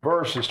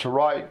verses to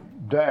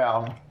write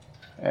down,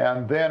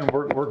 and then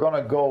we're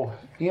going to go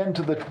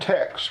into the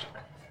text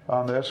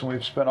on this, and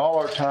we've spent all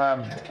our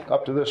time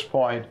up to this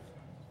point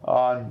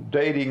on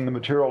dating the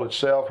material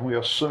itself, and we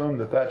assume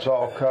that that's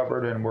all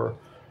covered and we're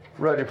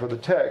ready for the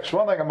text.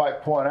 One thing I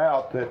might point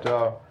out that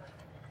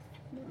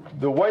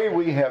the way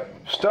we have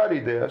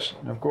studied this,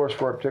 and of course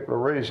for a particular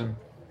reason,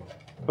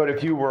 but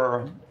if you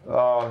were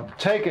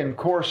taking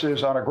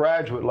courses on a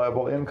graduate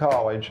level in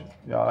college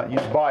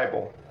in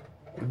Bible,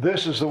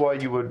 this is the way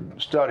you would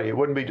study. It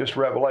wouldn't be just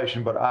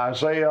Revelation, but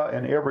Isaiah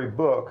and every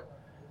book.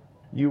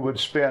 You would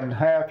spend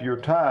half your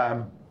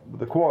time,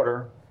 the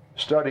quarter,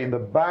 studying the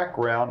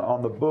background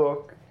on the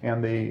book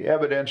and the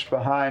evidence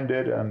behind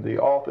it and the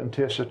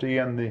authenticity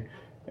and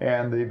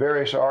the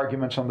various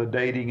arguments on the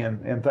dating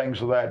and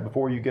things of that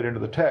before you get into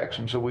the text.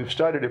 And so we've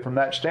studied it from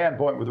that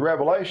standpoint. With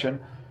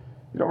Revelation,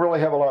 you don't really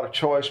have a lot of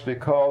choice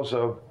because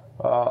of,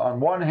 on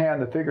one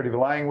hand, the figurative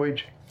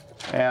language,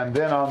 and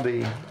then on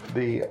the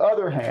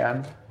other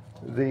hand,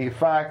 the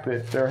fact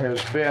that there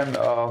has been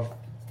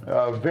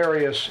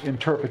various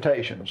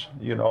interpretations,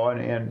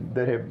 and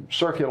that have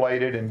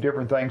circulated, and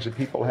different things that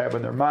people have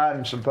in their mind,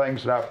 and some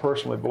things that I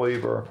personally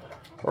believe are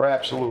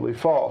absolutely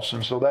false.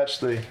 And so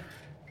that's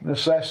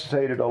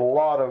necessitated a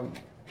lot of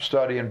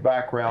study and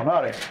background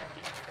on it.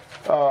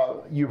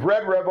 You've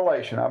read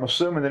Revelation. I'm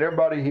assuming that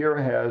everybody here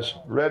has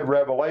read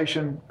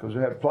Revelation, because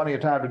we had plenty of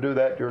time to do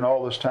that during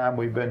all this time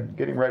we've been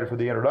getting ready for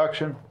the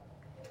introduction.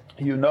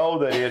 You know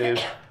that it is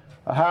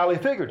highly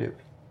figurative.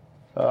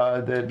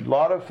 A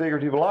lot of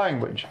figurative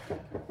language.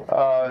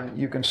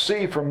 You can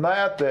see from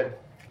that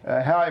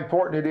how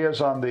important it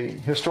is on the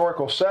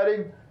historical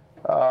setting.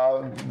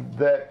 For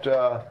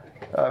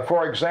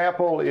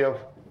example, if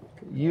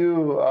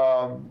you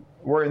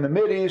were in the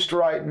Mideast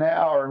right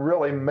now, or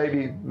really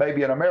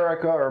maybe in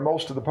America or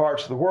most of the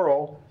parts of the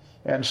world,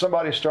 and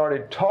somebody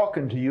started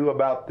talking to you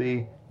about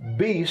the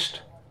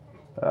beast,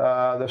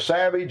 the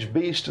savage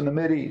beast in the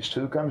Mideast,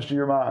 who comes to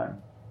your mind?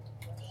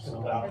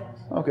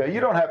 Okay, you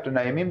don't have to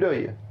name him, do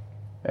you?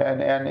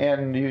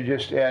 And you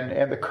just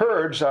and the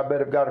Kurds, I bet,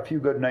 have got a few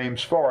good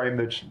names for him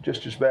that's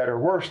just as bad or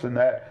worse than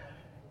that.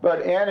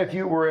 And if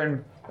you were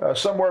in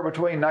somewhere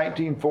between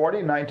 1940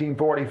 and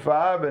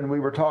 1945, and we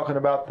were talking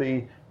about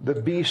the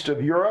beast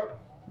of Europe,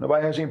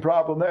 nobody has any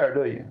problem there,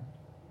 do you?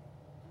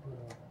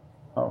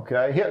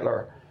 Okay,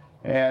 Hitler.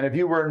 And if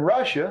you were in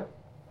Russia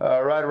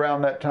right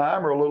around that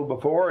time or a little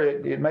before,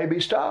 it may be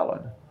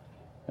Stalin.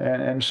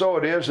 And so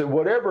it is that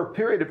whatever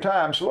period of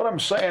time, so what I'm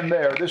saying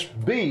there, this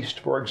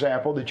beast, for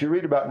example, that you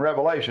read about in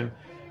Revelation,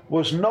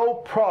 was no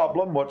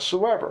problem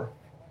whatsoever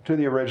to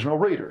the original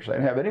readers. They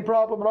didn't have any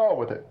problem at all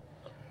with it.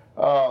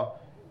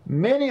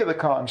 Many of the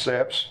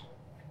concepts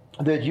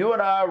that you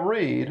and I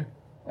read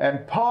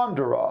and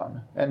ponder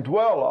on and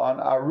dwell on,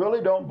 I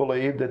really don't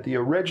believe that the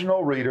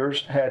original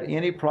readers had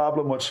any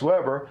problem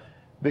whatsoever,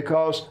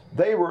 because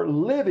they were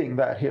living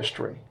that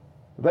history.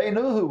 They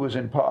knew who was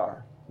in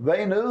power.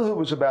 They knew who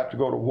was about to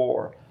go to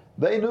war.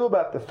 They knew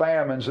about the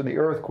famines and the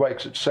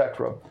earthquakes,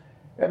 etc.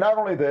 And not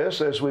only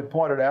this, as we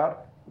pointed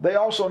out, they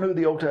also knew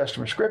the Old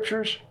Testament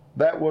Scriptures.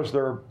 That was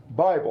their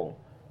Bible.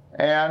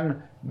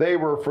 And they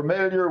were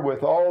familiar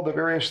with all the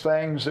various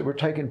things that were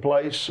taking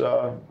place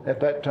at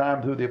that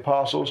time through the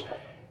apostles.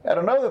 And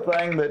another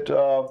thing that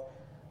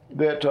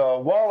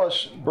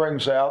Wallace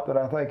brings out that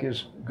I think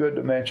is good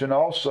to mention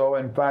also,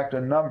 in fact,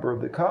 a number of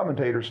the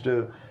commentators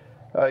do,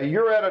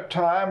 you're at a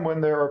time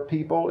when there are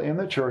people in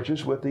the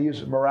churches with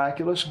these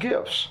miraculous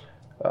gifts,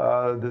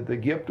 the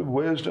gift of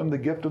wisdom, the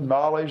gift of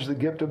knowledge, the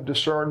gift of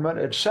discernment,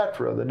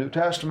 etc. The New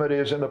Testament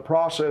is in the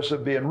process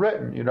of being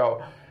written.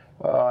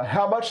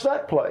 How much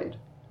that played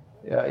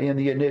in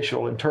the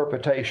initial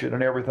interpretation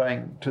and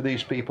everything to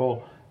these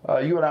people,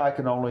 you and I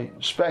can only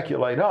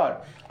speculate on.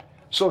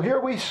 So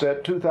here we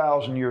sit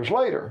 2,000 years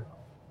later,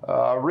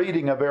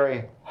 reading a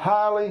very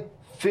highly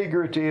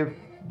figurative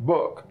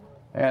book.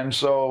 And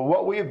so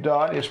what we've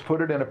done is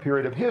put it in a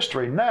period of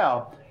history.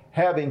 Now,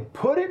 having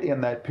put it in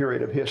that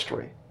period of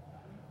history,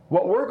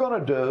 what we're going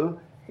to do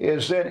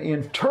is then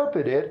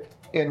interpret it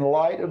in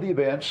light of the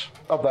events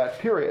of that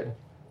period.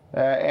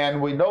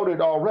 And we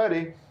noted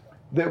already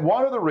that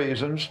one of the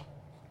reasons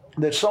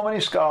that so many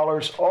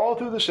scholars all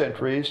through the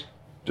centuries,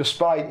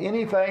 despite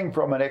anything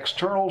from an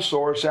external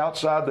source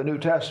outside the New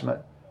Testament,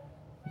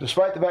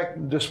 despite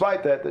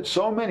that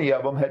so many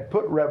of them had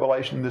put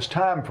Revelation in this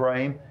time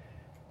frame,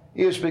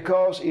 is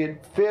because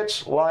it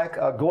fits like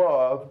a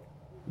glove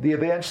the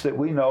events that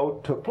we know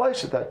took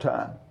place at that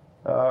time,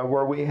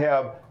 where we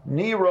have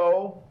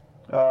Nero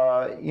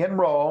in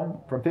Rome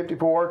from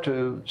 54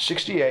 to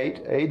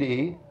 68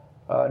 A.D.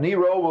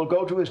 Nero will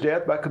go to his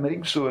death by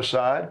committing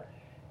suicide.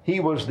 He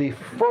was the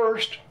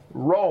first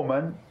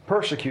Roman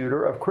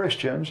persecutor of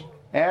Christians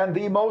and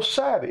the most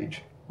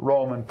savage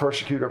Roman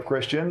persecutor of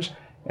Christians.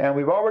 And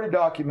we've already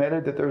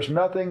documented that there's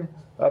nothing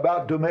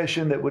about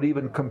Domitian that would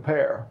even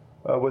compare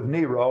with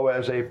Nero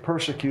as a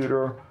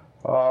persecutor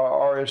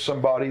or as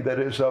somebody that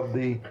is of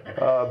the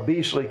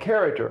beastly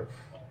character.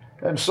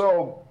 And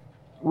so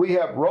we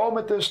have Rome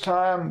at this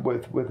time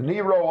with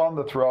Nero on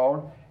the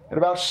throne, And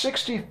about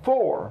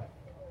 64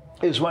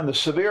 is when the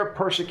severe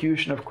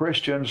persecution of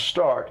Christians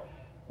start.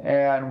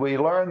 And we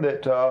learn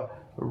that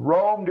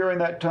Rome during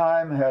that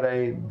time had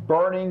a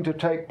burning to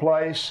take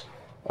place.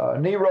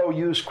 Nero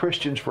used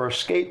Christians for a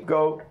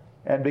scapegoat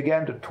and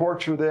began to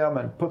torture them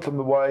and put them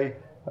away,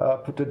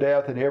 put to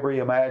death in every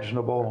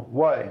imaginable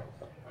way.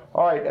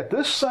 All right, at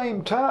this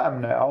same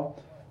time now,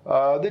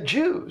 the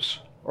Jews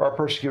are a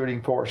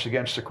persecuting force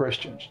against the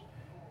Christians.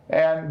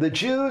 And the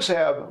Jews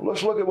have,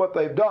 let's look at what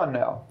they've done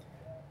now.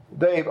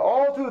 They've,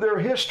 all through their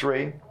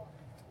history,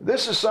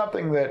 this is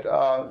something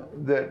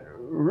that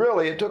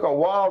really, it took a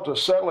while to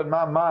settle in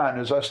my mind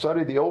as I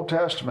studied the Old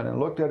Testament and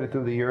looked at it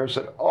through the years,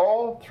 that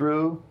all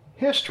through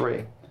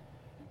history,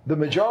 the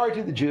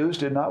majority of the Jews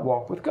did not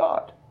walk with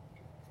God.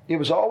 It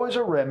was always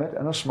a remnant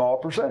and a small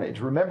percentage.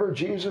 Remember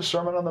Jesus'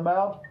 Sermon on the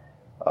Mount?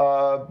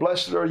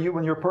 Blessed are you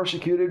when you're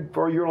persecuted,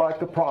 for you're like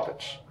the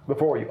prophets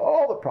before you.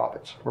 All the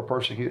prophets were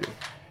persecuted.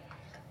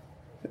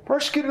 They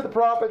persecuted the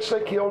prophets,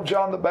 they killed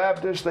John the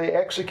Baptist, they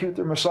execute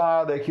their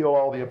Messiah, they kill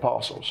all the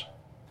apostles.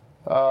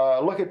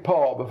 Look at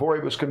Paul before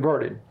he was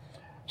converted.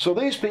 So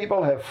these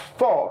people have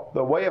fought.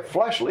 The way of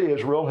fleshly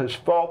Israel has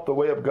fought the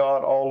way of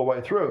God all the way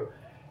through.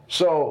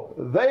 So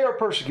they are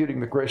persecuting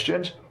the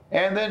Christians,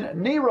 and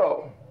then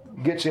Nero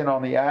gets in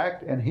on the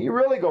act, and he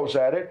really goes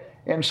at it.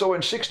 And so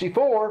in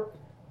 64,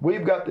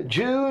 we've got the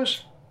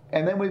Jews,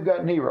 and then we've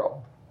got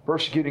Nero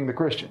persecuting the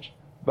Christians.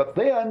 But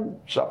then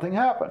something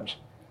happens.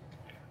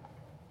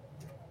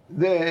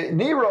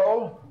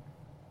 Nero,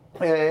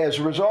 as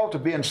a result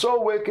of being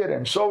so wicked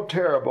and so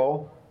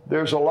terrible,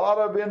 there's a lot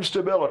of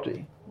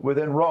instability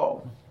within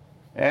Rome.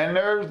 And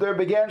there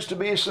begins to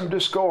be some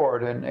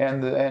discord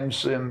and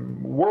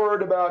some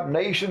word about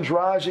nations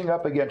rising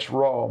up against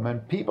Rome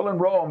and people in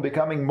Rome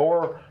becoming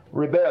more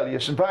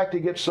rebellious. In fact,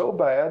 it gets so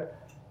bad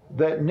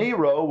that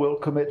Nero will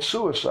commit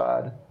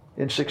suicide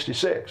in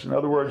 66. In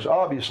other words,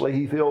 obviously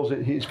he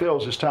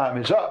feels his time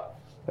is up.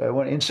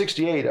 In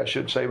 68, I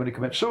should say, when he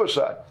commits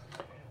suicide.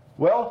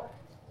 Well,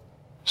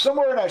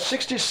 somewhere in that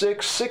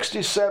 66,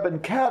 67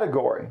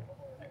 category,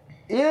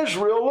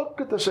 Israel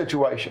looked at the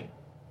situation.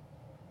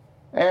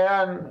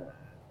 And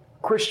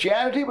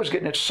Christianity was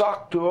getting it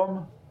socked to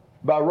them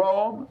by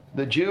Rome.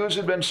 The Jews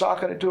had been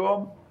socking it to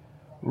them.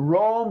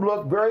 Rome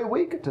looked very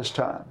weak at this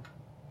time.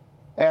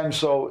 And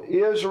so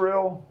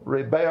Israel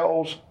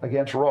rebels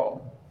against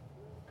Rome.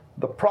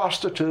 The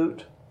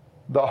prostitute,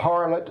 the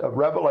harlot of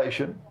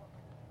Revelation,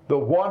 the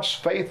once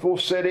faithful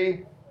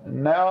city,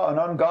 now an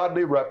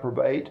ungodly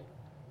reprobate,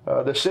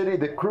 the city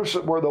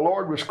where the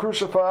Lord was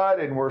crucified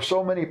and where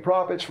so many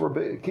prophets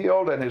were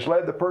killed and has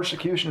led the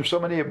persecution of so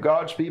many of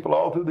God's people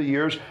all through the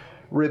years,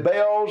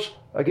 rebels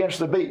against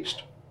the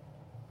beast.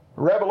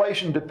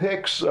 Revelation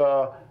depicts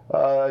the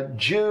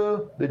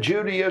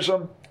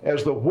Judaism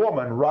as the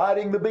woman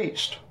riding the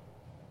beast.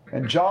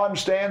 And John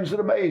stands in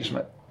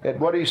amazement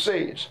at what he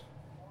sees.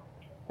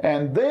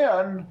 And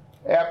then,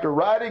 after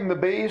riding the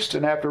beast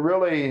and after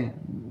really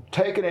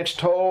taking its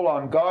toll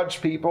on God's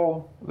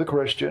people, the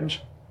Christians,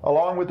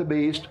 along with the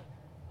beast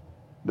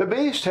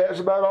has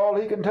about all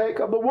he can take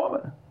of the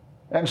woman.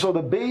 And so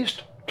the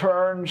beast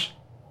turns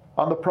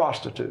on the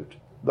prostitute,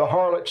 the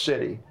harlot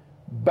city,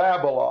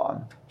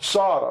 Babylon,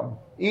 Sodom,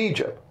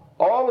 Egypt,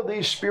 all of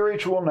these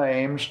spiritual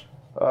names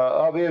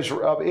of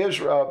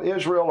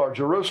Israel or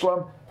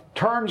Jerusalem,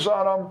 turns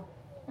on them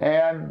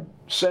and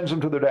sends them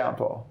to their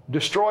downfall,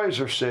 destroys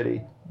their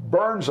city,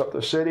 burns up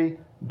the city,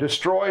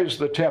 destroys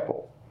the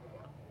temple.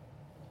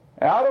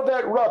 Out of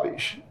that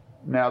rubbish,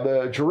 now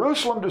the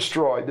Jerusalem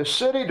destroyed, the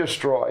city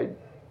destroyed,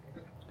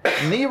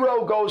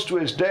 Nero goes to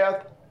his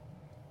death,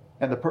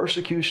 and the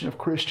persecution of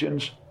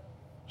Christians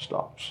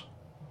stops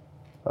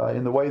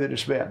in the way that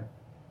it's been.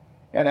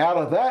 And out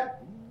of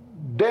that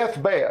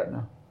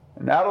deathbed,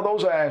 and out of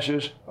those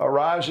ashes,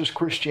 arises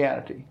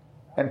Christianity.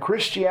 And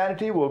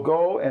Christianity will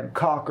go and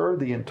conquer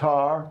the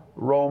entire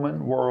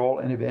Roman world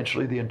and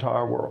eventually the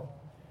entire world.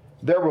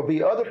 There will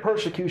be other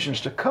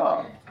persecutions to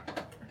come.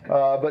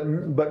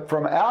 But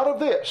from out of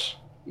this,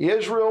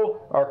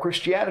 Israel or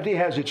Christianity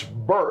has its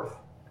birth.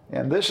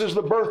 And this is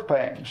the birth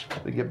pangs.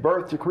 They give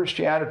birth to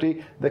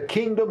Christianity. The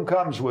kingdom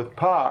comes with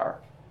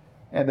power.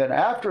 And then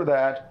after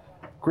that,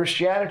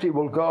 Christianity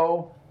will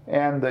go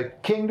and the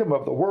kingdom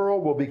of the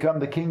world will become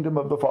the kingdom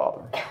of the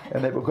Father.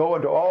 And they will go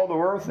into all the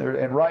earth.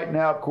 And right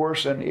now, of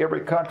course, in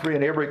every country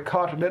and every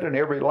continent and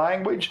every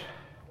language,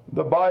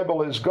 the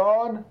Bible is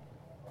gone.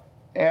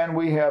 And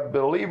we have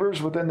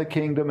believers within the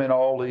kingdom in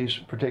all these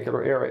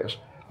particular areas.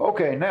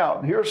 Okay,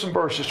 now, here's some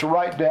verses to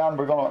write down.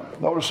 We're going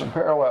to notice some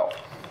parallel.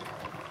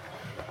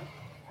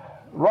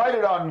 Write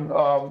it on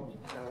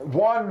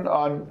one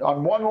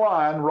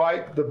line,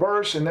 write the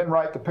verse, and then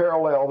write the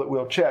parallel that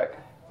we'll check.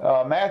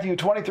 Matthew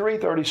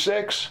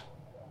 23:36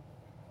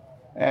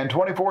 and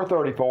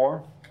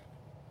 24:34.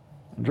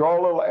 Draw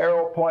a little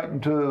arrow pointing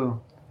to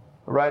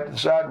right to the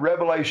side.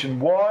 Revelation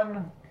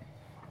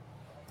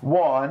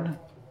 1:1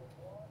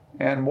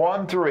 and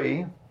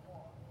 1:3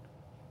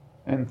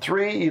 and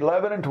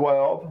 3:11 and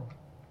 12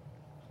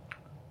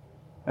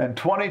 and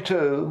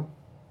 22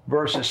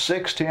 verses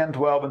 6, 10,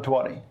 12, and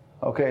 20.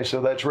 Okay, so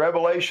that's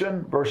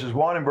Revelation, verses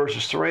 1 and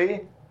verses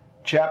 3,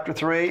 chapter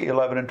 3,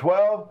 11 and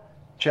 12,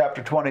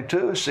 chapter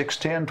 22, 6,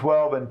 10,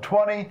 12, and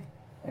 20,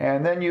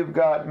 and then you've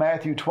got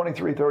Matthew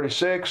 23,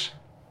 36,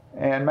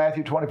 and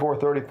Matthew 24,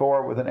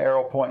 34 with an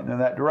arrow pointing in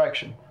that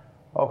direction.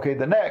 Okay,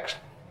 the next,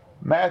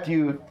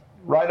 Matthew,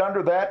 right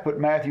under that, put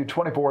Matthew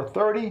 24,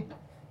 30,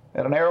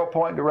 and an arrow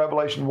pointing to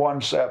Revelation 1,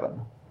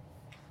 7.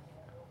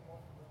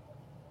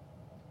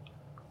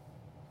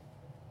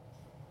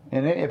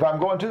 And if I'm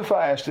going too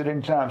fast at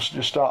any time,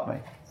 just stop me.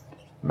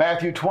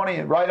 Matthew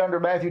 20, right under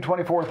Matthew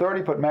 24,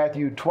 30, put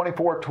Matthew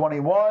 24,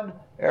 21,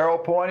 arrow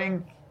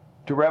pointing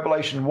to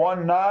Revelation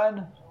 1,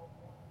 9,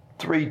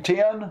 3,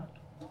 10,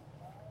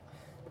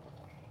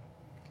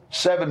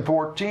 7,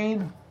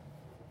 14,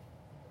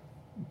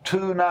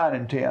 2, 9,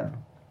 and 10.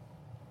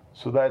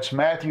 So that's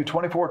Matthew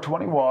 24,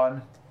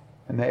 21,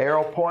 and the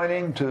arrow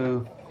pointing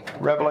to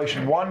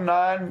Revelation 1,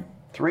 9,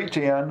 3,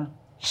 10,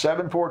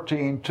 7,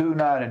 14, 2,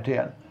 9, and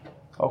 10.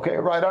 Okay,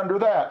 right under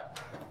that,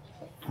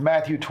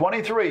 Matthew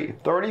 23,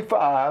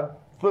 35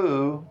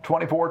 through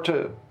 24,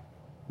 2.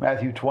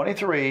 Matthew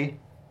 23,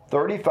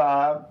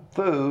 35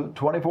 through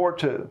 24,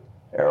 2.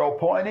 Arrow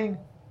pointing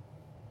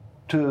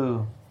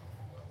to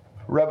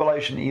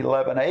Revelation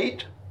 11,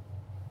 8.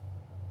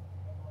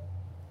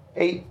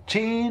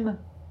 18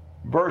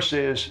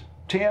 verses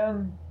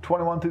 10,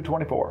 21 through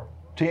 24.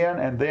 10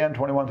 and then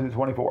 21 through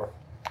 24.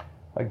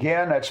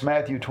 Again, that's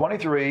Matthew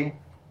 23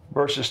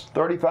 verses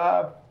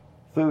 35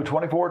 through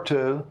 24,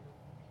 2.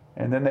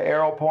 And then the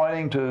arrow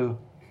pointing to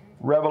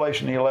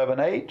Revelation 11,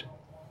 8.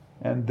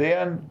 And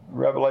then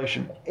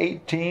Revelation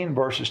 18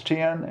 verses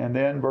 10 and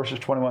then verses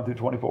 21 through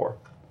 24.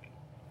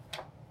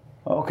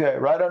 Okay,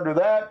 right under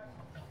that,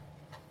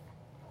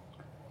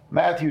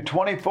 Matthew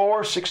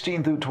 24,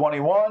 16 through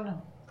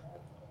 21.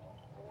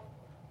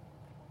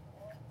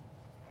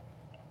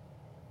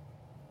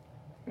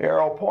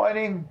 Arrow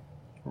pointing,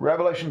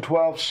 Revelation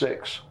 12,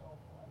 6.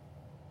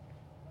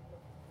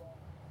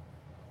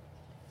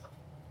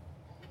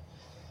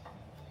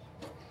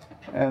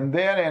 And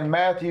then in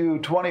Matthew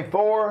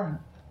 24,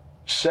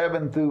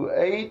 7 through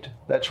 8,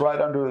 that's right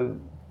under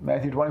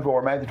Matthew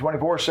 24. Matthew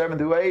 24, 7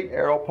 through 8,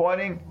 arrow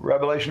pointing,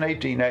 Revelation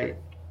 18, 8.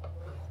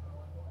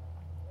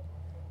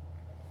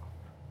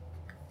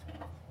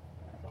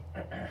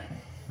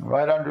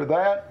 Right under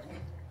that,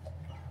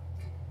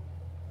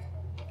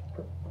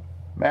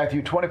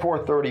 Matthew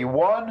 24,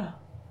 31,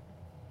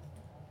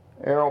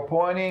 arrow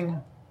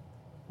pointing,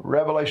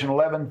 Revelation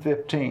 11,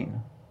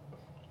 15.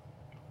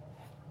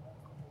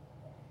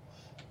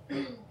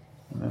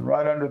 And then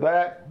right under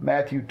that,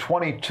 Matthew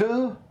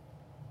 22,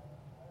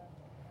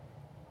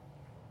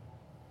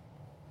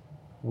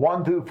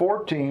 1 through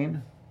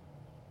 14,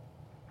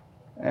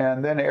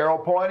 and then arrow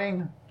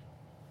pointing,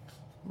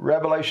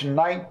 Revelation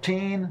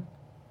 19,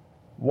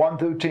 1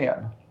 through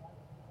 10.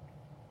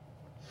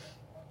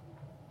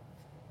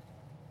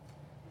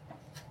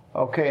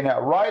 Okay, now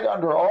right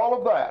under all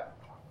of that,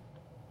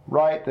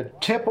 write the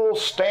temple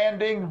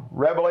standing,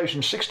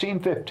 Revelation 16,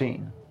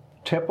 15.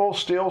 Temple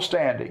still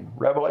standing,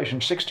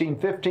 Revelation 16,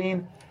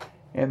 15.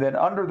 And then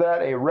under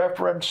that, a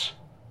reference,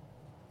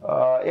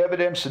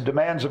 evidence that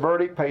demands a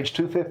verdict, page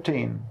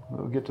 215.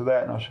 We'll get to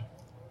that now.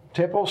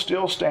 Temple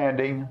still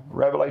standing,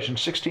 Revelation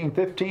 16,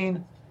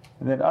 15.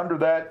 And then under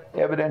that,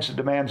 evidence that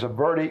demands a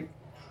verdict,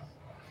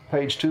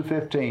 page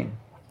 215.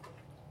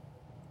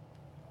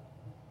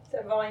 Is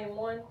that volume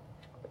 1?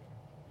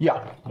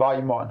 Yeah,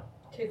 volume 1.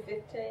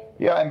 215?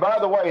 Yeah, and by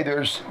the way,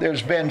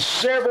 there's been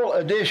several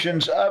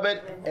editions of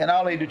it, and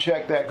I'll need to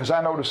check that because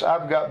I noticed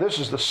this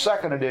is the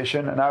second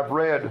edition, and I've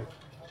read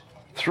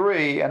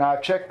 3, and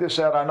I've checked this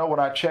out. I know when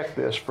I checked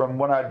this from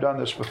when I'd done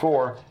this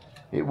before,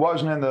 it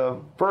wasn't in the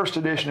first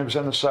edition, it was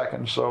in the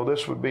second, so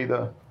this would be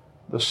the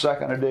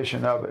second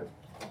edition of it.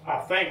 I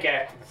think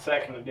after the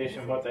second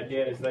edition, what they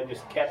did is they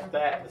just kept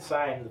that the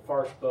same, the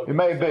first book. It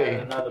may be.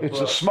 It's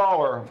a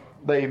smaller,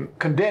 they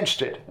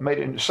condensed it, made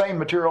it the same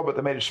material, but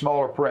they made it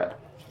smaller print.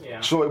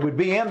 Yeah. So it would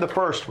be in the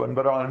first one,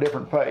 but on a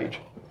different page.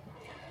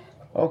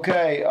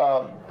 Okay,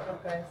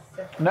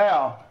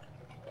 now,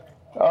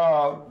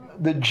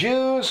 the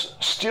Jews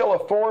still a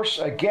force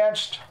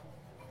against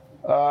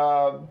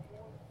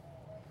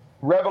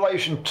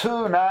Revelation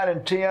 2, 9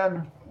 and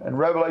 10, and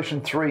Revelation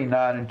 3,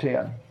 9 and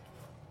 10.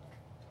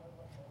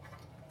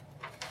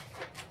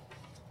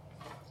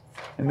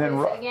 And then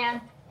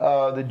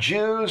the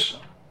Jews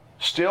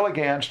still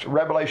against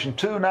Revelation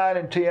 2, 9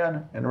 and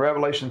 10, and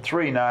Revelation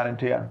 3, 9 and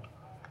 10.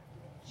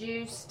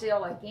 Jews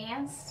still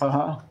against?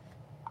 Uh-huh.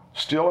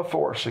 Still a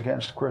force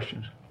against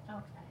Christians.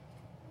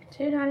 Okay.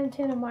 2, 9, and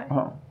 10 and what?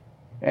 Uh-huh.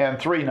 And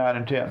 3, 9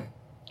 and 10.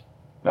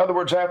 In other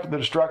words, after the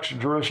destruction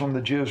of Jerusalem,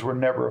 the Jews were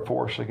never a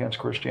force against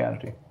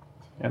Christianity.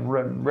 And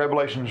when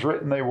Revelation is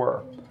written, they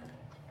were.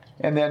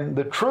 And then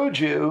the true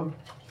Jew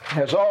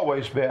has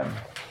always been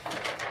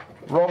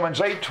Romans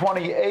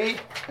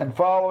 8:28 and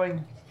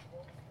following,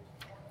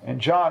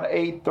 and John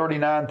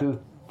 8:39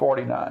 through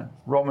 49.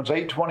 Romans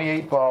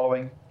 8:28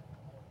 following,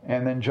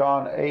 and then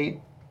John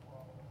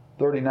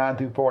 8:39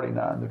 through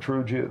 49, the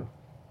true Jew.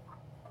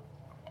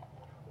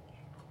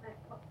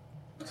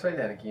 Say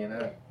that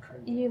again.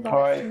 You lost All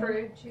right. me.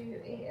 True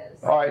Jew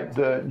is. All right,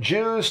 the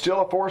Jews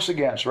still a force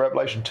against,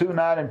 Revelation 2,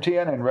 9, and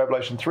 10, and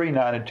Revelation 3,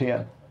 9, and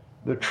 10.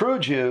 The true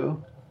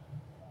Jew,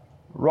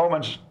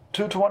 Romans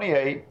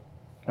 2:28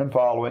 and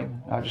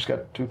following. I just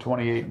got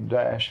 2:28 and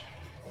dash.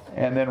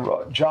 And then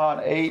John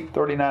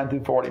 8:39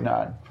 through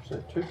 49. Is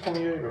it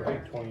 228 or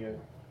 828?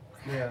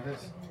 Yeah,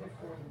 this.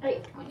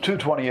 8:20.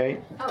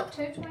 2:28, Oh,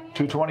 2:28?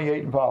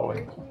 2:28 and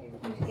following.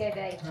 You gave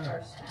 8 the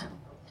first time.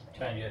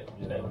 Change it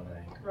to 7.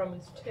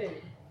 Romans 2.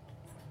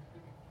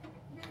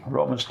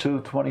 Romans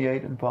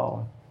 2:28 and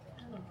following.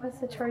 What's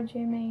the true Jew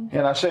mean?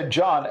 And I said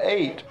John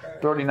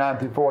 8:39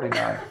 through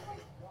 49.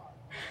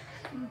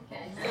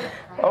 Okay.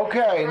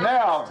 Okay,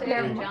 now, Romans 2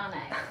 and John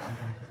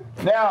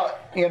 8. now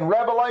in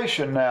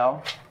Revelation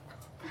now,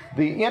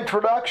 the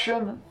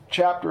introduction,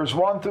 chapters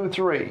 1 through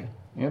 3.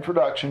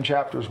 Introduction,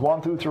 chapters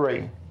 1 through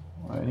 3.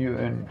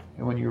 And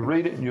when you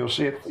read it, and you'll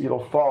see it,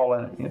 it'll fall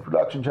in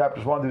introduction,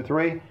 chapters 1 through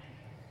 3.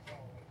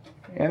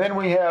 And then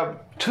we have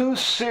 2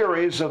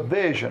 series of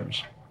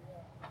visions.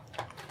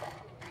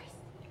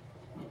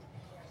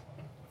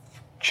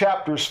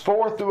 Chapters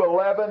 4 through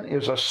 11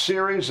 is a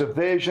series of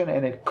vision,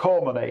 and it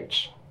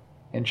culminates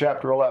in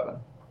chapter 11.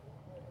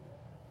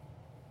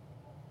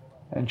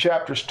 And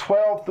chapters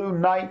 12 through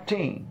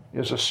 19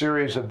 is a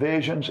series of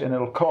visions, and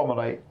it'll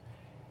culminate.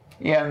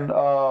 In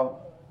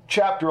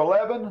chapter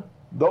 11,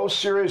 those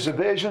series of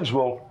visions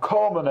will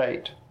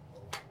culminate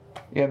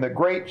in the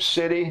great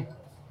city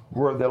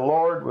where the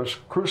Lord was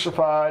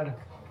crucified,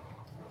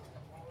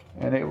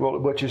 and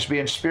which is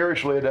being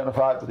spiritually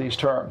identified with these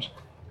terms.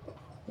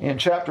 In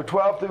chapter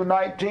 12 through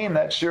 19,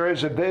 that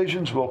series of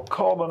visions will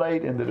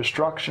culminate in the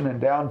destruction and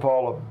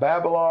downfall of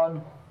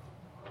Babylon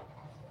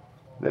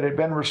that had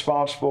been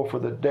responsible for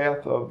the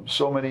death of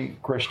so many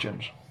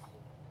Christians.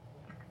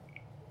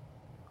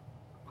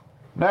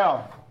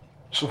 Now,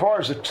 so far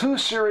as the 2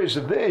 series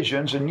of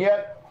visions, and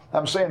yet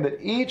I'm saying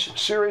that each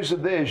series of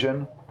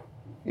vision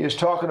is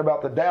talking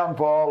about the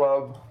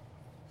downfall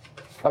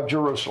of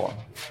Jerusalem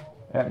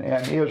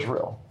and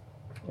Israel.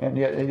 And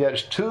yet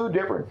it's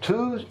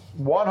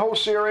one whole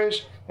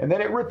series, and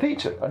then it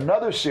repeats it,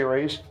 another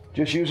series,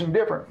 just using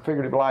different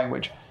figurative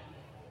language.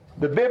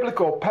 The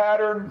biblical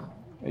pattern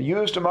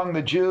used among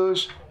the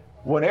Jews,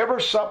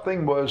 whenever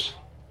something was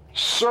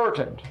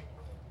certain,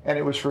 and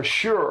it was for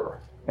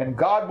sure, and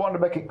God wanted to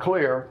make it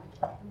clear,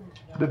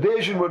 the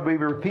vision would be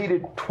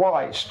repeated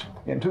twice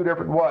in 2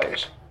 different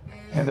ways.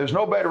 And there's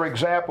no better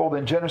example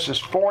than Genesis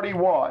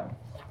 41.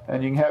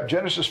 And you can have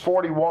Genesis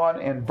 41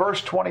 in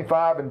verse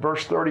 25 and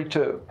verse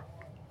 32.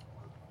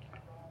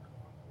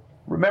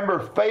 Remember,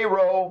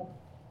 Pharaoh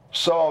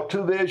saw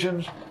 2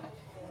 visions.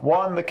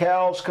 One, the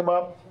cows come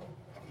up.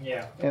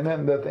 Yeah. And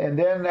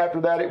then after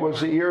that, it was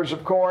the ears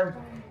of corn.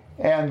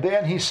 And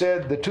then he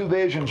said the 2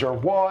 visions are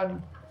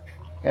one,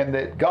 and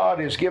that God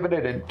has given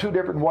it in 2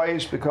 different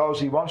ways because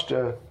He wants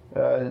to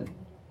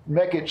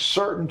make it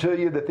certain to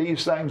you that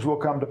these things will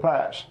come to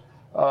pass.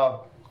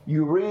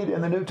 You read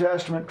in the New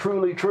Testament,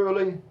 truly,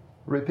 truly,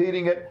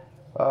 repeating it.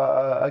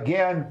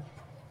 Again,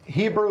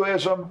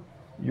 Hebrewism,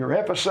 you're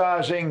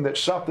emphasizing that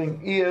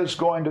something is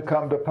going to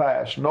come to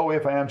pass. No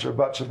ifs, ands, or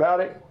buts about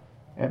it.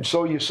 And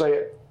so you say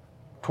it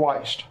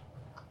twice.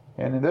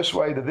 And in this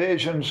way, the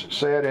visions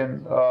said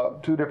in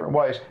 2 different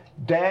ways.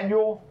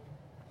 Daniel,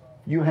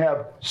 you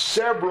have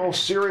several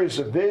series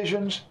of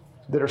visions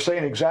that are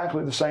saying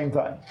exactly the same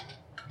thing.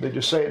 They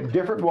just say it in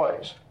different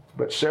ways,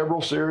 but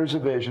several series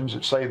of visions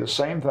that say the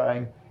same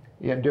thing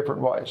in different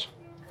ways.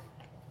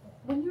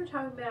 When you were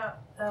talking about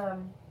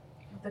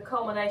the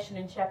culmination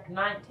in chapter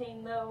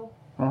 19, though,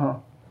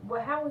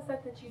 well, how was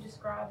that you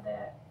described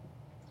that?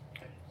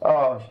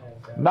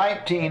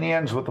 19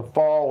 ends with the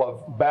fall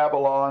of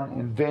Babylon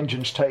and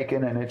vengeance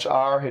taken, and its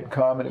hour had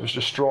come and it was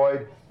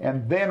destroyed.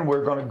 And then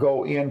we're going to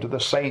go into the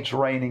saints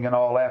reigning and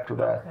all after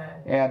that. Okay.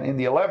 And in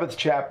the 11th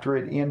chapter,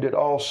 it ended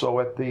also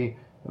at the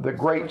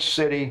great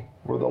city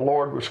where the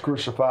Lord was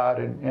crucified,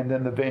 and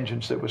then the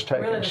vengeance that was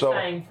taken. Really the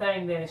same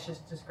thing, then it's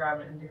just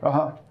describing it in different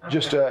Okay.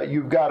 Just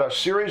you've got a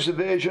series of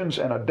visions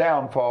and a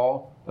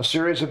downfall, a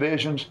series of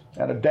visions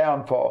and a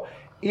downfall.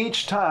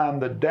 Each time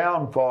the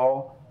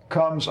downfall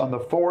comes on the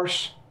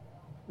force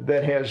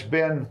that has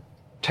been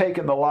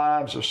taken the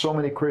lives of so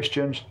many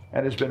Christians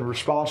and has been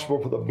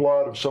responsible for the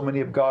blood of so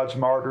many of God's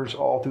martyrs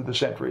all through the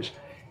centuries.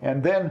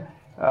 And then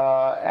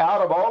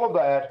out of all of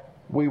that,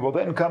 we will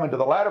then come into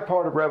the latter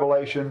part of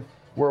Revelation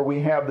where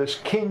we have this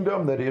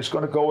kingdom that is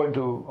going to go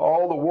into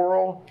all the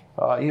world.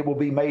 It will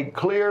be made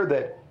clear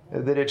that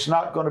it's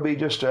not going to be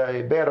just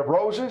a bed of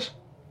roses,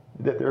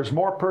 that there's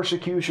more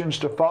persecutions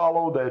to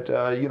follow,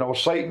 that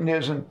Satan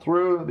isn't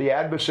through, the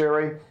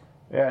adversary.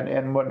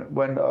 And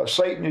when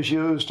Satan is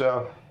used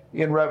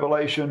in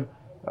Revelation,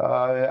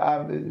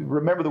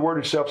 remember the word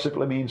itself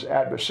simply means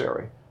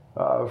adversary.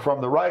 From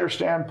the writer's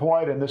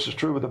standpoint, and this is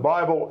true with the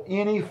Bible,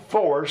 any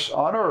force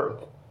on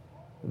earth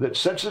that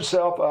sets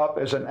itself up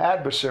as an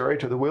adversary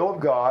to the will of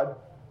God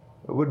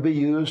would be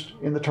used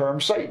in the term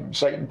Satan,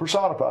 Satan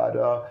personified.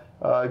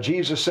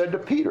 Jesus said to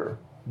Peter,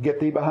 "Get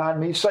thee behind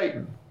me,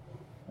 Satan."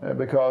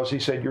 because he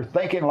said, you're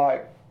thinking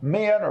like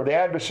men or the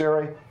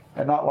adversary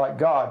and not like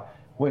God.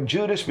 When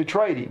Judas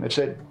betrayed him, it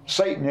said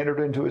Satan entered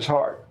into his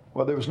heart.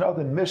 Well, there was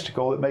nothing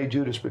mystical that made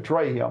Judas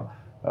betray him.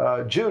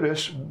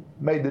 Judas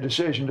made the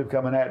decision to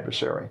become an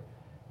adversary.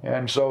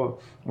 And so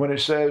when it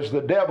says the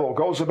devil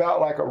goes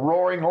about like a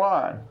roaring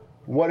lion,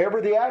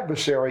 whatever the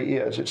adversary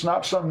is, it's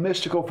not some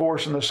mystical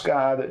force in the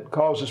sky that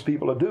causes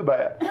people to do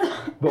bad.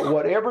 But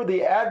whatever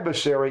the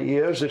adversary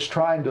is, it's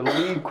trying to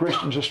lead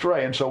Christians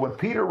astray. And so when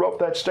Peter wrote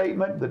that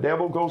statement, the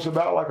devil goes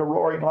about like a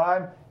roaring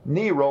lion,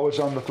 Nero is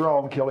on the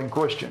throne killing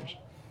Christians.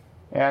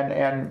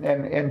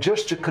 And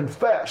just to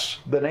confess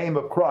the name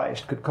of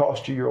Christ could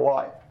cost you your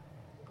life.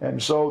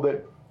 And so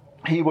that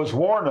he was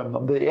warning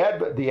them,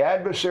 the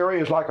adversary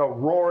is like a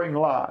roaring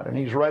lion, and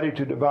he's ready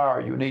to devour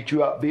you and eat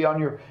you up. Be on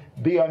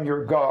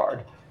your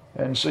guard.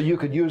 And so you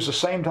could use the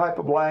same type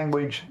of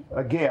language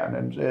again,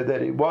 and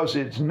that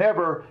it's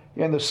never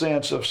in the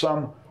sense of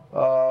some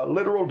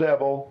literal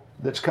devil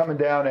that's coming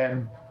down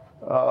and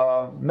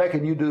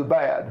making you do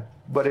bad,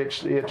 but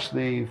it's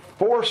the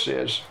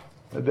forces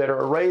that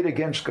are arrayed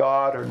against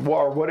God or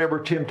whatever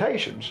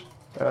temptations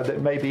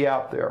that may be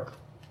out there.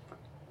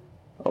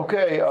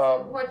 Okay.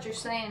 So what you're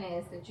saying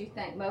is that you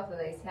think both of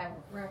these have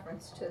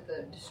reference to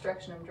the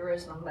destruction of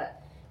Jerusalem,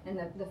 but in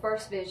the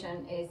first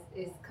vision is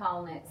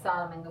calling it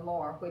Sodom and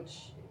Gomorrah,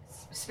 which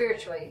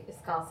spiritually is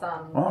called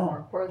Sodom and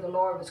Gomorrah, where the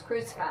Lord was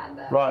crucified,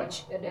 though, right,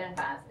 which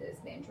identifies it as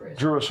being Jerusalem.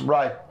 Jerusalem,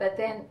 right. But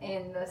then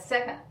in the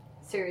second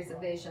series of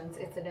visions,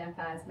 it's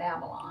identified as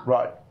Babylon.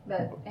 Right.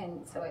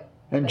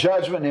 And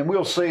judgment, and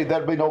we'll see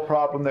that'll be no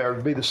problem there.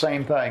 It'll be the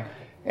same thing.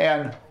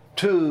 And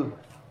to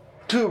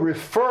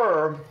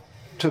refer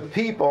to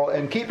people,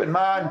 and keep in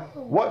mind,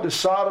 what does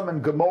Sodom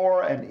and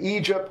Gomorrah and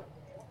Egypt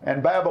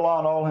and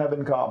Babylon all have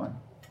in common?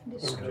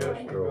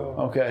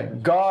 Okay,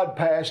 God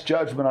passed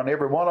judgment on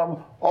every one of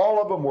them.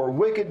 All of them were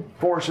wicked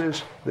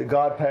forces that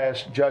God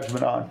passed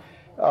judgment on.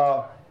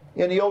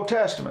 In the Old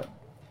Testament,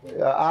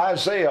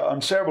 Isaiah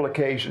on several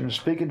occasions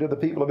speaking to the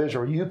people of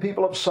Israel, you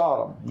people of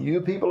Sodom, you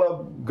people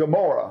of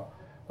Gomorrah.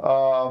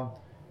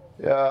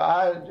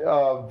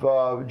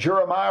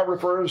 Jeremiah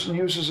refers and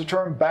uses the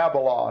term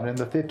Babylon in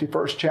the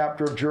 51st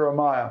chapter of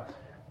Jeremiah.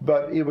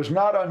 But it was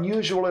not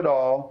unusual at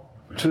all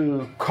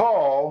to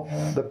call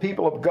the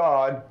people of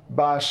God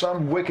by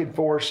some wicked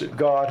force that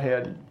God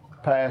had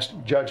passed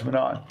judgment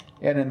on.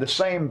 And in the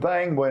same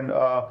thing,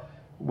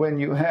 when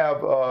you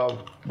have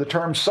the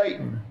term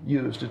Satan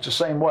used, it's the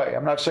same way.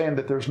 I'm not saying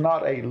that there's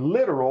not a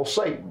literal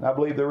Satan. I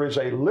believe there is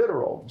a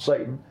literal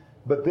Satan.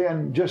 But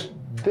then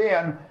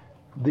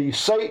the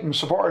Satan,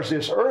 so far as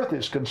this earth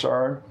is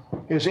concerned,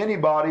 is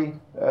anybody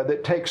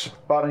that takes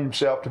upon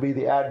himself to be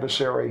the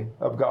adversary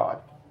of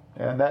God.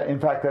 And that, in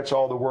fact, that's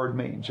all the word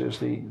means, is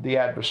the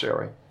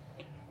adversary.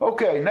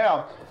 Okay,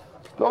 now,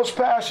 those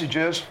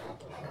passages,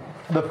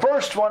 the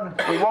first one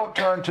we won't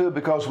turn to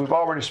because we've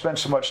already spent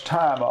so much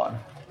time on.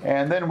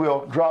 And then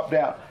we'll drop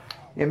down.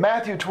 In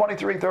Matthew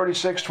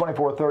 23:36,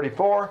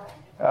 24:34,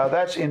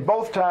 that's in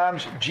both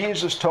times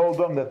Jesus told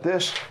them that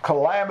this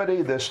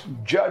calamity, this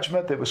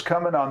judgment that was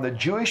coming on the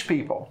Jewish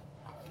people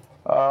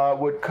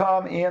would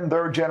come in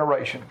their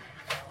generation.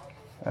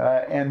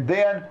 And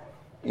then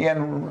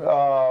in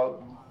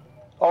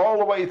all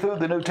the way through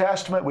the New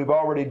Testament, we've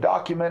already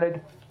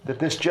documented that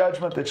this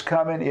judgment that's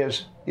coming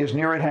is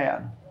near at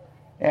hand.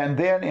 And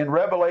then in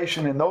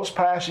Revelation, in those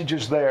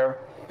passages there,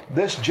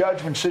 this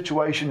judgment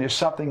situation is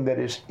something that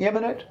is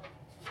imminent.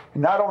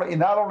 Not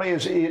only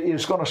is it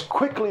is going to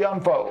quickly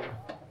unfold,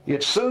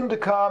 it's soon to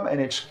come and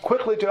it's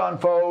quickly to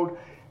unfold.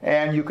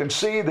 And you can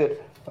see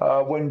that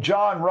when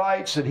John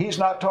writes that he's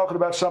not talking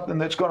about something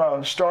that's going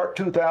to start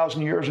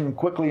 2,000 years and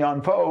quickly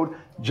unfold.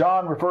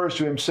 John refers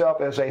to himself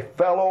as a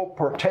fellow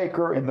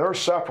partaker in their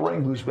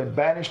suffering who's been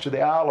banished to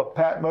the Isle of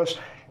Patmos.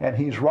 And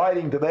he's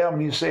writing to them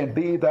and he's saying,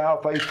 be thou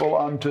faithful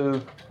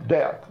unto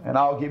death, and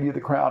I'll give you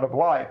the crown of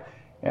life.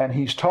 And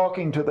he's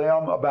talking to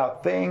them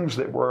about things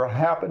that were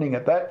happening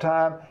at that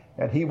time,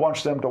 and he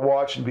wants them to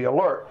watch and be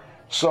alert.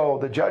 So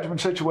the judgment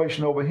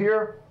situation over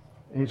here,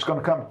 it's going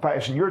to come to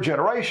pass in your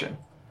generation.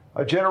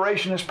 A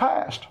generation has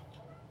passed.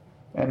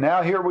 And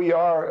now here we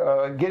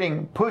are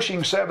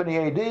pushing 70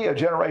 AD, a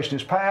generation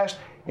has passed,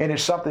 and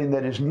it's something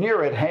that is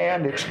near at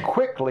hand. It's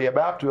quickly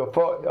about to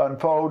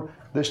unfold,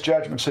 this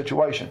judgment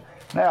situation.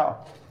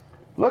 Now,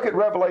 look at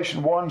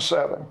Revelation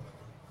 1:7.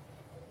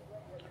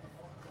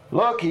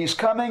 Look, he's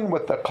coming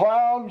with the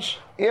clouds.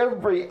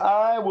 Every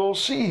eye will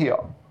see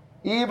him,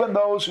 even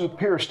those who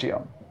pierced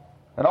him.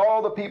 And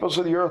all the peoples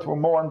of the earth will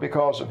mourn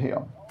because of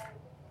him.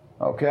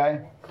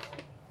 Okay?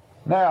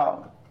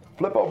 Now,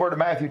 flip over to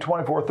Matthew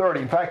 24:30.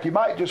 In fact, you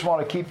might just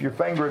want to keep your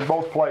finger in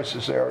both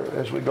places there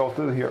as we go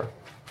through here.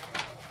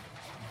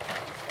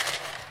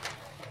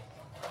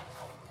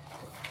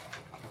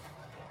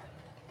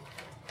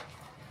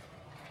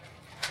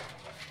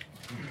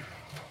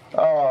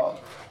 Uh,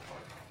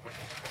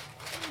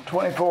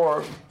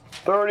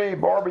 24:30.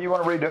 Barbara, you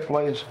want to read that,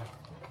 please?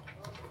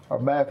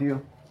 Of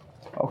Matthew.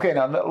 Okay,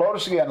 now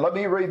notice again. Let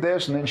me read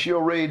this, and then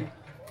she'll read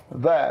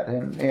that.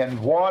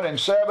 In 1 and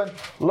 7,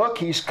 look,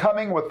 he's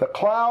coming with the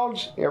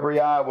clouds. Every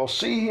eye will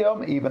see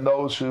him, even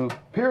those who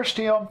pierced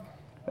him,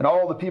 and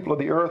all the people of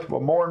the earth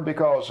will mourn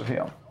because of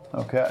him.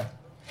 Okay.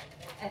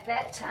 At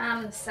that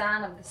time, the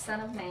sign of the Son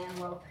of Man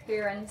will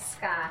appear in the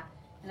sky,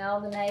 and all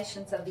the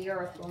nations of the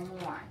earth will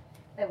mourn.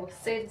 They will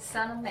see the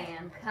Son of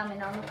Man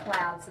coming on the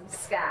clouds of the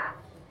sky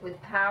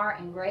with power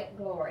and great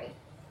glory.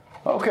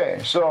 Okay,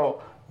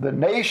 so the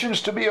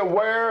nations to be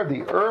aware,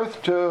 the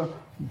earth to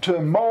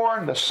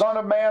mourn, the Son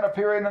of Man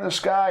appearing in the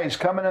sky, he's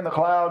coming in the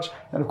clouds,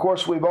 and of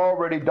course we've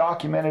already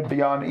documented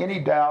beyond any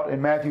doubt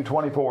in Matthew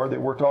 24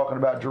 that we're talking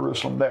about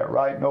Jerusalem there,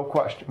 right? No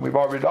question. We've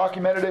already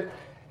documented it.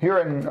 Here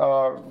in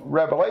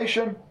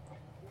Revelation,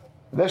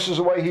 this is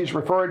the way he's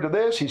referred to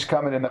this. He's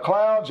coming in the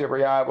clouds.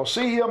 Every eye will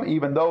see him,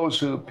 even those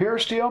who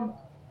pierced him.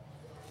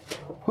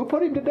 Who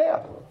put him to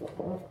death?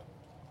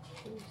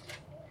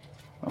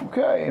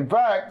 Okay, in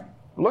fact,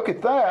 look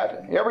at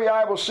that. Every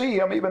eye will see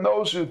him, even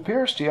those who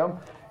pierced him.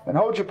 And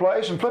hold your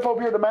place and flip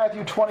over here to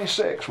Matthew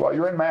 26. While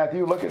you're in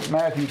Matthew, look at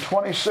Matthew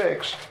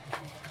 26.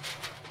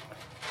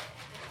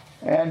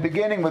 And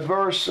beginning with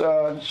verse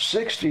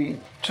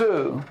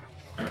 62.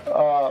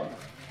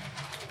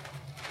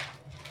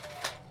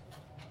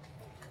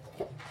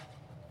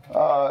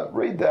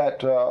 Read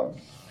that.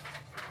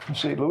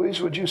 Let's see,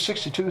 Louise, would you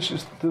 62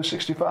 through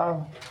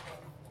 65?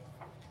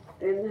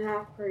 Then the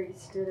high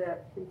priest stood up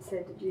and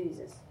said to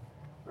Jesus,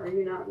 "Are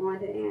you not going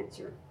to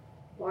answer?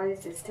 What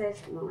is this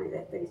testimony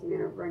that these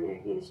men are bringing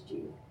against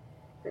you?"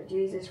 But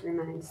Jesus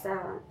remained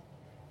silent.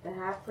 The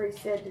high priest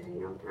said to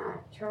him, "I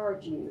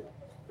charge you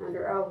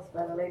under oath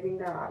by the living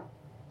God.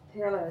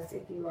 Tell us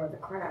if you are the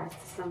Christ,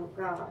 the Son of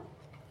God."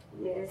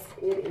 "Yes,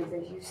 it is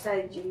as you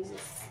say,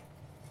 Jesus."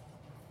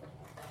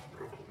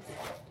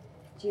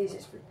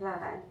 Jesus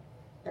replied,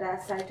 "But I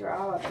say to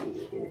all of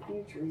you, in the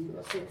future you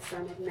will see the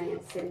Son of Man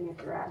sitting at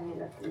the right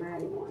hand of the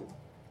Mighty One,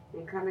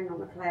 and coming on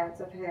the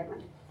clouds of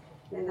heaven."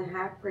 Then the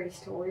high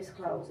priest tore his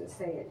clothes and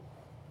said,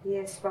 "He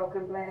has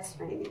spoken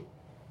blasphemy.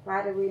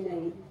 Why do we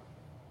need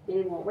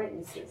any more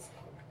witnesses?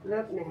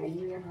 Look now,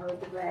 you have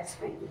heard the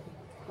blasphemy.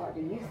 What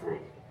do you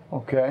think?"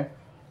 Okay.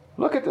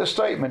 Look at this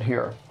statement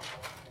here.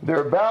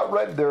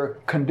 They're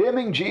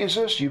condemning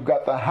Jesus. You've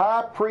got the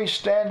high priest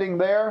standing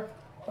there.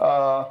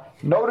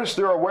 Notice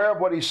they're aware of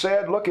what he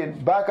said.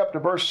 Back up to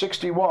verse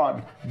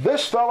 61.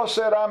 This fellow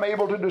said, "I'm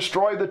able to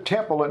destroy the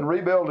temple and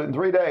rebuild it in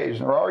 3 days."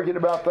 And they're arguing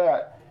about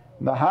that.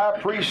 And the high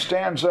priest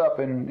stands up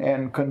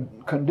and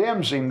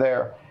condemns him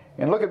there.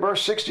 And look at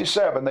verse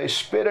 67. They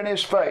spit in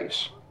his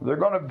face. They're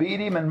going to beat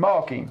him and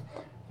mock him.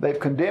 They've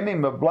condemned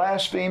him of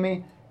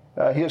blasphemy.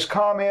 His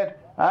comment,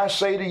 "I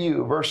say to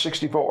you," verse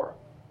 64,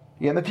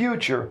 "in the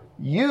future,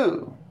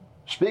 you,"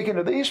 speaking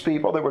to these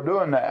people that were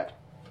doing that,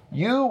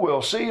 "you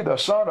will see the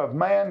Son of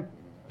Man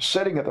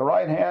sitting at the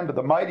right hand of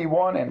the Mighty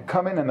One and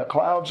coming in the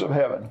clouds of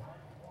heaven."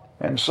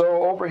 And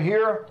so over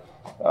here,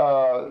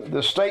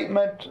 the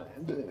statement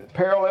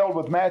paralleled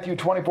with Matthew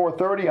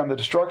 24:30 on the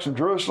destruction of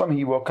Jerusalem,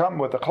 he will come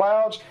with the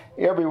clouds,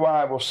 every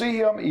eye will see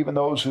him, even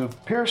those who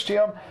pierced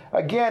him.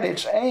 Again,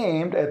 it's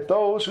aimed at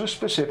those who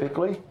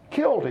specifically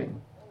killed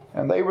him.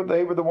 And they were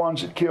the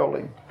ones that killed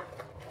him.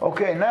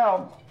 Okay,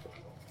 now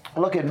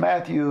look at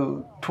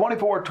Matthew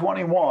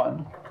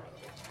 24:21.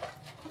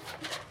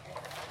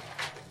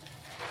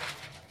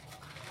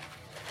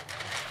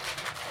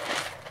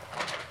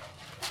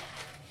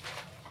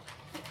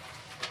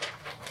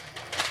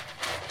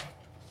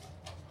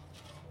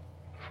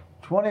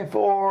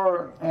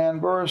 And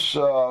verse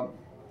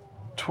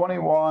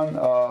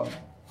 21.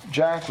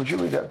 Jack, would you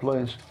read that,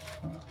 please?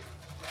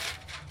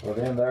 "For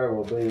then there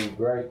will be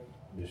great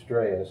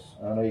distress,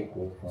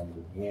 unequaled from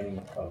the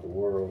beginning of the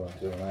world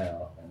until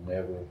now, and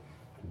never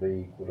to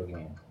be equal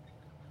again."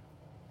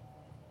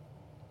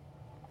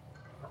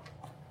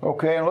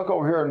 Okay, and look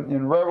over here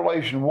in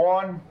Revelation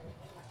 1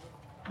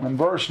 and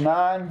verse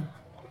 9.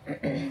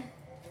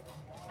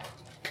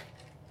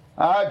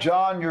 "I,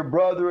 John, your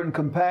brother and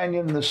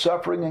companion in the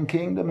suffering and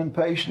kingdom and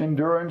patient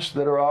endurance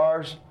that are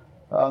ours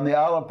on the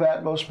island of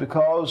Patmos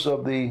because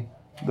of the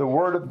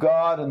Word of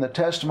God and the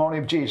testimony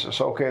of Jesus."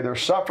 Okay, they're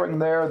suffering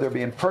there. They're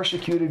being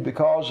persecuted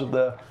because of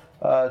the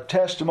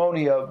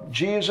testimony of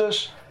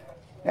Jesus.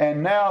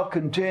 And now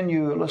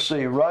continue, let's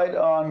see, right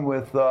on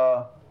with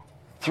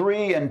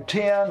 3 and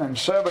 10 and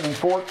 7 and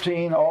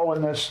 14, all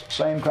in this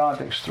same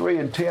context. 3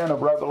 and 10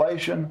 of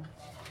Revelation.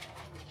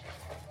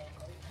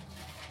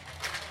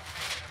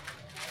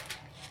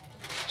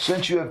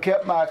 "Since you have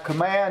kept my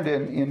command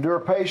and endure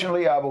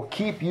patiently, I will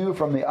keep you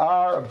from the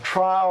hour of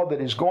trial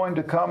that is going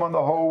to come on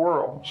the whole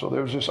world." So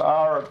there's this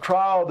hour of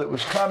trial that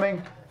was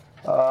coming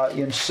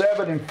in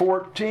 7 and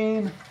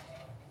 14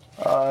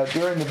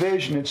 during the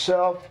vision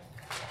itself.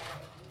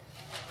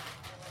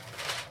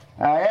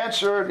 "I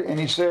answered," and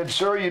he said,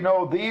 "Sir, you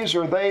know, these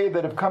are they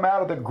that have come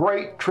out of the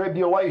great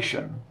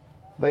tribulation.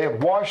 They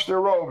have washed their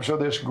robes." So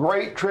this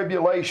great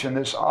tribulation,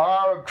 this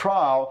hour of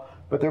trial,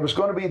 but there was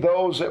going to be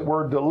those that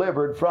were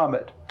delivered from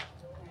it.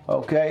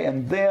 Okay,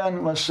 and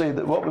then let's see,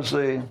 what was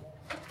the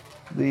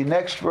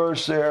next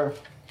verse there?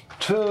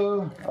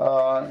 2,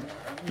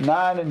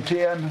 9 and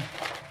 10.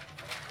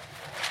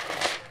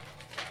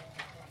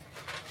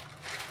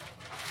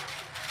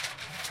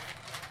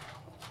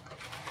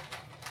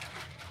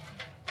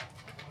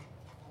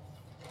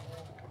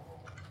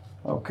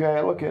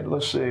 Okay,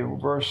 let's see,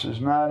 verses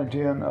 9 and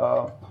 10.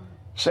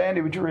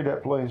 Sandy, would you read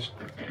that, please?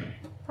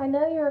 I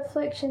know your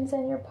afflictions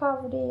and your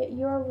poverty, yet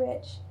you are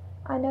rich.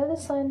 I know the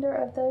slander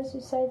of those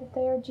who say that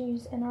they are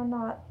Jews and are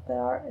not, but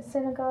are a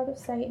synagogue of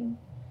Satan.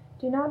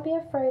 Do not be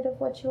afraid of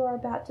what you are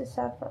about to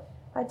suffer.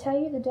 I tell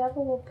you, the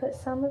devil will put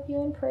some of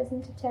you in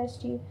prison to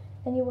test you,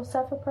 and you will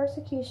suffer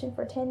persecution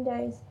for 10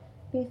 days.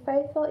 Be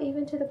faithful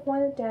even to the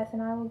point of death,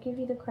 and I will give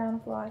you the crown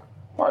of life.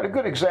 All right, a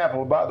good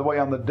example, by the way,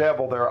 on the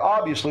devil there.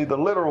 Obviously, the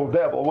literal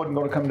devil wasn't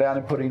going to come down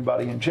and put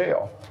anybody in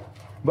jail.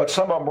 But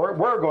some of them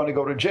were going to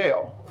go to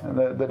jail, and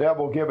the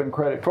devil given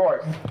credit for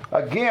it.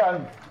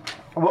 Again,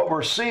 what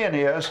we're seeing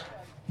is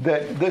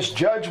that this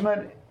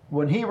judgment,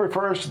 when he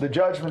refers to the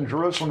judgment in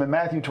Jerusalem in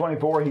Matthew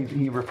 24,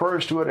 he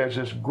refers to it as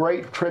this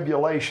great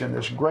tribulation,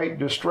 this great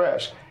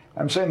distress.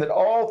 I'm saying that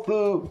all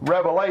through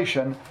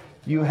Revelation,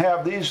 you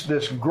have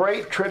this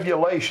great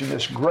tribulation,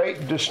 this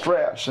great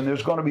distress, and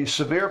there's going to be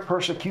severe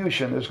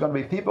persecution. There's going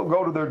to be people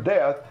go to their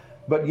death,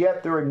 but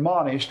yet they're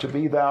admonished to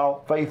be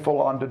thou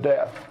faithful unto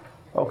death.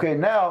 Okay,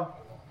 now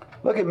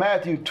look at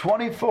Matthew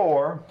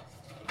 24,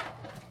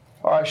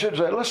 or I should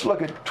say, let's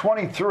look at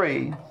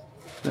 23,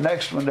 the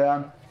next one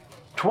down,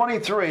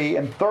 23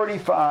 and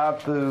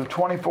 35 through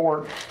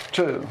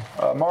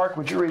 24:2. Mark,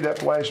 would you read that,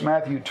 please?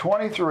 Matthew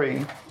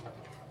 23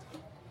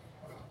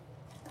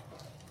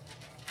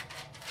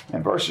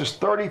 and verses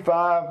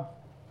 35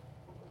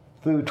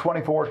 through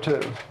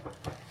 24:2.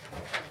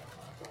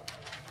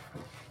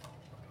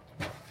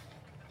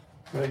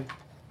 Ready?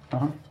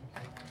 Uh-huh.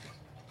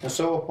 And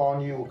so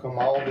upon you will come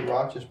all the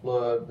righteous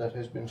blood that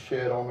has been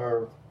shed on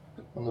earth,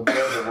 from the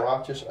blood of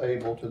righteous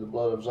Abel to the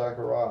blood of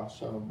Zacharias,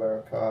 son of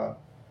Barachiah,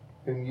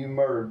 whom you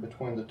murdered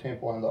between the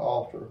temple and the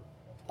altar.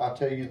 I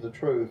tell you the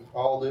truth,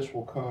 all this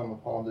will come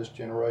upon this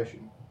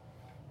generation.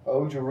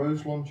 O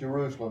Jerusalem,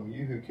 Jerusalem,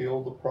 you who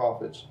killed the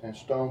prophets and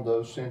stoned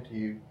those sent to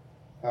you,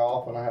 how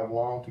often I have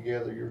longed to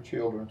gather your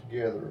children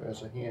together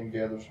as a hen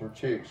gathers her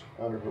chicks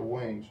under her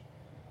wings,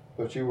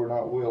 but you were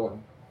not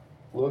willing.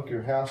 Look,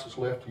 your house is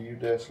left to you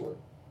desolate.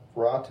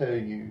 For I tell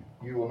you,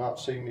 you will not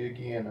see me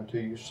again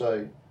until you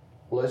say,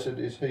 Blessed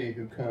is he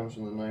who comes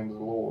in the name of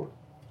the Lord.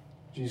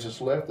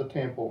 Jesus left the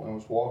temple and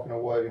was walking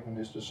away when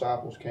his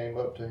disciples came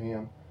up to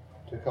him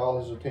to call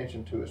his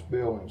attention to its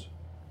buildings.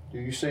 Do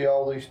you see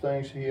all these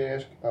things, he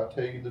asked? I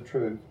tell you the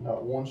truth,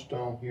 not one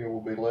stone here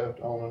will be left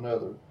on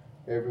another.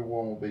 Every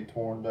one will be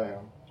torn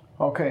down.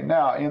 Okay,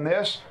 now in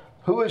this,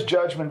 who is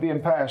judgment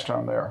being passed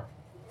on there?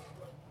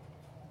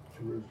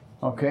 Jerusalem.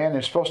 Okay, and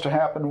it's supposed to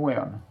happen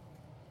when?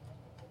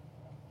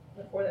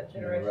 Before that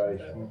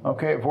generation.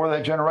 Okay, before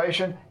that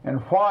generation. And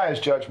why is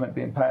judgment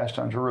being passed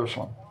on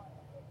Jerusalem?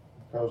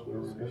 Because they're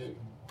rebellious.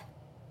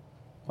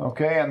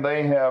 Okay, and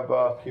they have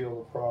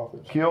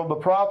Killed the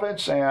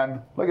prophets.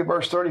 And look at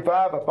verse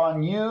 35.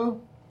 Upon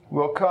you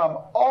will come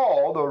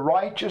all the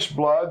righteous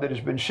blood that has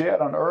been shed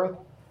on earth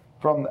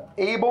from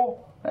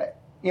Abel.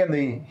 In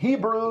the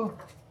Hebrew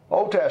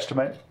Old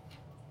Testament,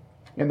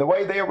 in the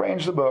way they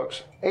arranged the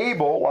books,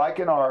 Abel, like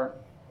in our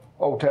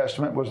Old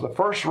Testament, was the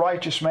first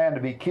righteous man to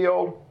be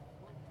killed.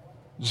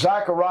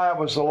 Zechariah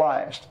was the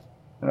last.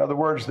 In other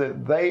words,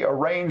 that they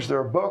arranged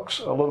their books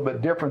a little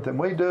bit different than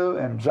we do,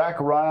 and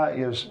Zechariah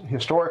is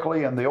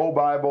historically in the Old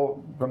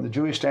Bible, from the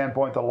Jewish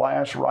standpoint, the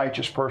last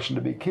righteous person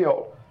to be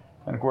killed.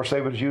 And of course,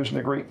 they was using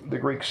the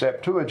Greek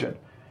Septuagint.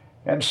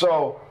 And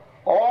so,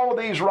 all of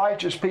these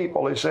righteous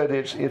people, he said,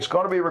 it's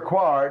going to be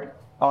required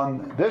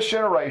on this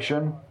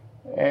generation,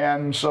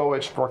 and so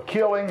it's for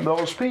killing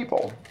those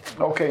people.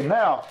 Okay,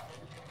 now,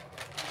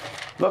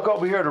 look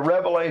over here to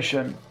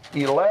Revelation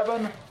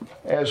 11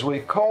 as we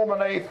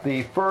culminate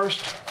the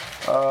first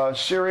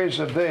series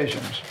of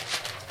visions.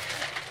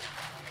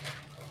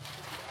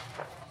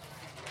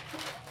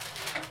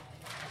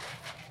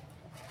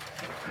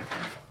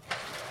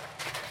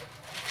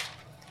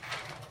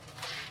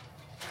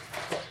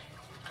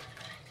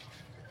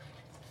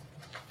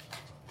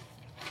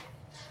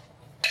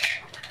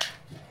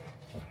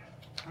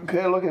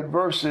 Okay, look at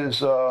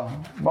verses,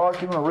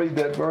 Mark, you want to read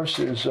that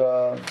verses,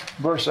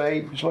 verse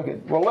 8. Just look at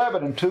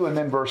 11 and 2 and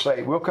then verse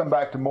 8. We'll come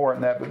back to more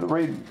in that, but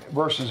read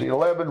verses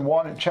 11,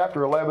 1, and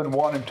chapter 11,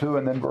 1 and 2,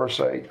 and then verse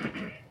 8.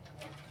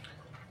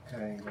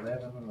 Okay,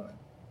 11 and 1.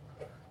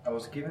 I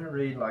was given a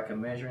reed like a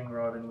measuring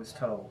rod and was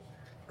told,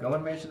 Go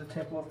and measure the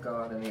temple of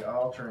God and the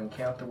altar and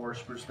count the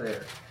worshippers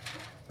there.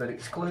 But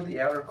exclude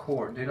the outer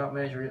court. Do not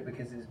measure it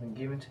because it has been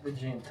given to the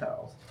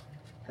Gentiles.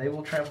 They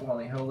will trample on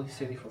the holy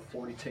city for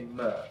 42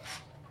 months.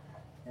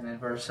 And in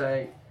verse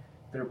 8,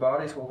 their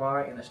bodies will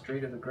lie in the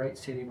street of the great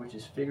city, which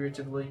is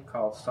figuratively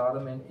called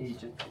Sodom and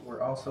Egypt,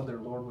 where also their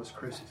Lord was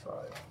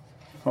crucified.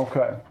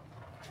 Okay.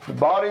 The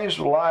bodies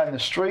will lie in the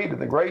street of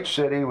the great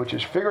city, which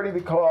is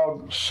figuratively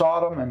called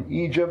Sodom and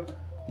Egypt,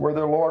 where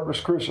their Lord was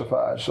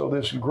crucified. So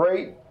this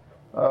great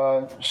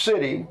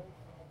city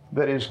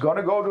that is going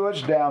to go to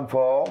its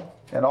downfall,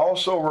 and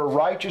also where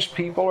righteous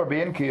people are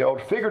being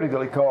killed,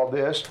 figuratively called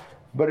this,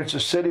 but it's a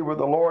city where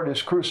the Lord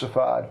is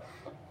crucified.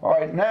 All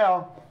right,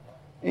 now,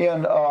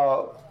 in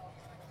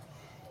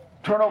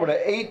turn over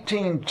to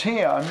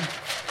 18:10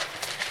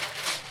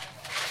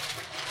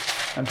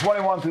 and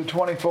 21 through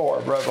 24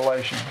 of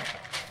Revelation.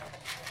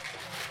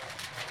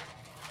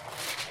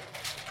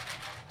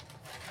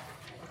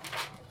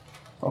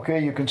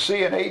 Okay, you can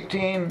see in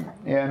 18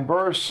 in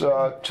verse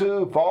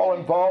 2,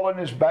 fallen, fallen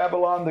is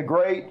Babylon the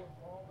Great.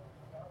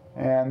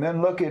 And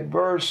then look at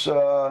verse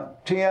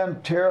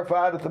 10,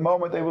 terrified at the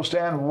moment they will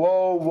stand,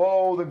 woe,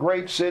 woe, the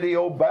great city,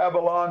 O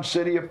Babylon,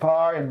 city of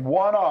power, in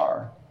 1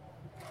 hour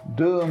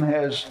doom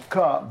has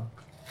come.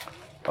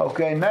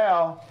 Okay,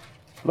 now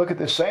look at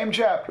this same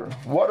chapter.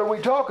 What are we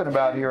talking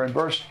about here in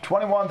verse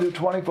 21 through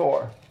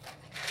 24?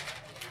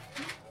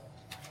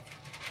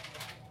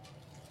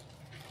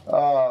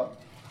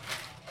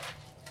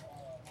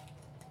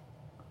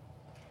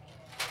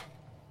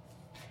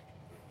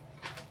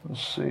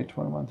 Let's see,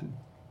 21 through...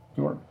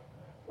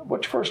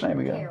 What's your first name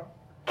again? Carol.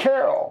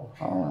 Carol.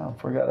 Oh,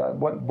 I forgot. I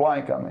went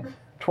blank on me.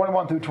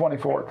 21 through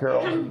 24,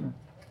 Carol.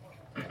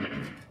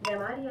 The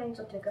mighty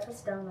angel took up a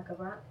stone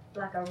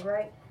like a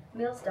great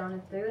millstone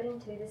and threw it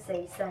into the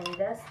sea, saying,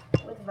 thus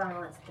with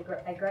violence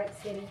a great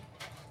city,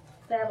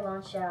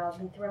 Babylon, shall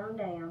be thrown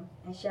down,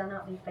 and shall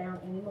not be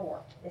found any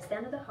more. The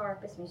sound of the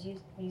harpists,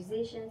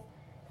 musicians,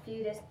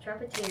 flutists,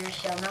 trumpeters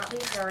shall not be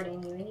heard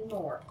in you any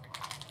more,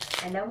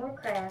 and no more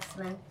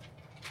craftsmen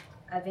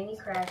of any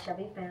craft shall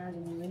be found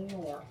in you any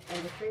more,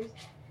 and the true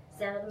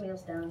sound of the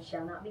millstone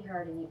shall not be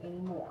heard in you any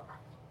more.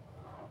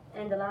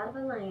 And the light of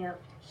a lamp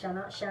shall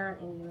not shine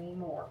in you any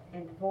more,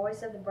 and the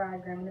voice of the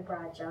bridegroom and the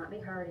bride shall not be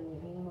heard in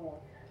you any more.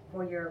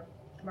 For your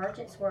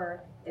merchants were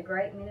the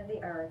great men of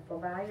the earth, for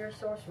by your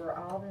sorcerer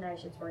all the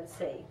nations were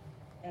deceived.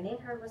 And in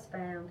her was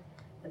found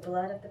the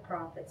blood of the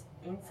prophets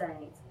and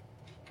saints,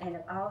 and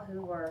of all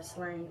who were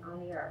slain on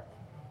the earth.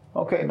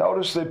 Okay,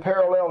 notice the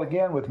parallel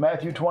again with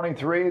Matthew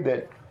 23,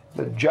 that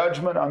the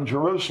judgment on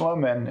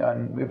Jerusalem, and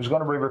it was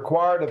going to be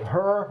required of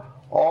her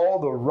all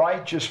the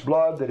righteous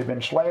blood that had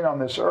been slain on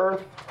this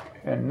earth.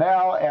 And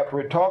now, after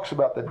it talks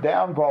about the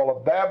downfall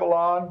of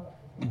Babylon,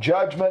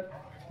 judgment,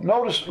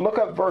 notice, look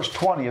up verse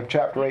 20 of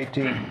chapter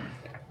 18.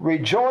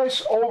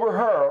 Rejoice over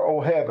her,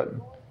 O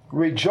heaven.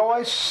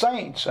 Rejoice,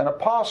 saints and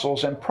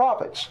apostles and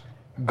prophets.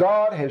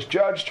 God has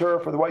judged her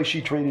for the way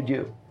she treated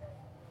you.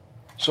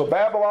 So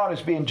Babylon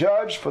is being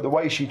judged for the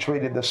way she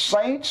treated the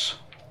saints,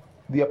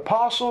 the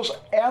apostles,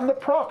 and the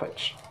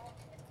prophets.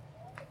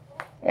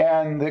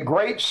 And the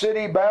great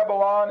city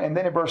Babylon, and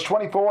then in verse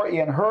 24,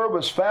 in her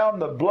was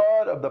found the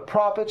blood of the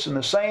prophets and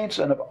the saints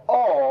and of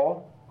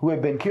all who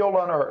have been killed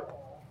on earth.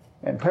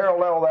 And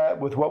parallel that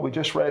with what we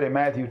just read in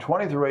Matthew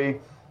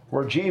 23,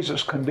 where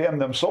Jesus condemned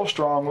them so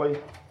strongly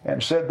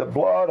and said the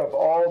blood of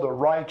all the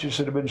righteous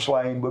that have been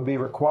slain would be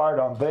required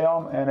on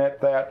them and at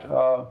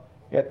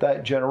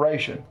that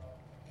generation.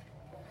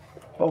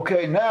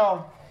 Okay,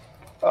 now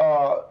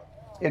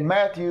in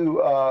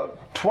Matthew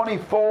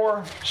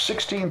 24,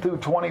 16 through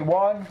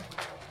 21.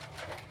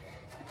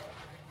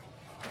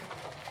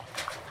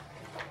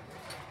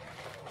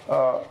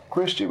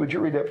 Christy, would you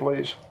read that,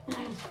 please?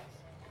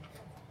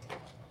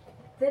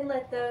 Then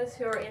let those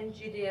who are in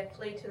Judea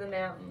flee to the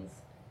mountains.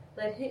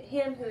 Let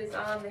him who is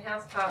on the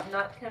housetop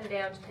not come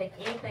down to take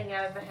anything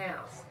out of the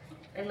house.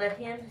 And let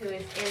him who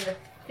is in the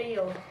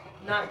field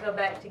not go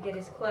back to get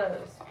his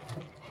clothes.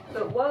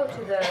 But woe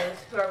to those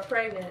who are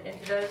pregnant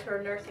and to those who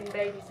are nursing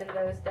babies in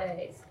those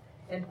days.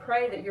 And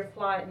pray that your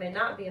flight may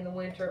not be in the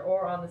winter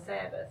or on the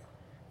Sabbath.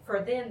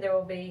 For then there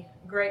will be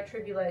great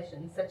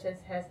tribulation, such as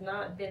has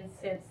not been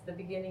since the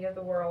beginning of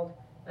the world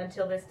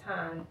until this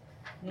time,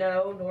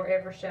 no, nor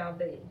ever shall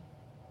be.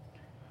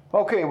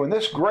 Okay, when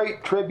this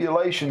great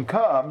tribulation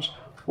comes,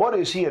 what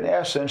is he in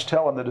essence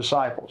telling the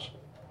disciples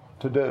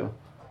to do?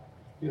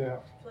 Yeah.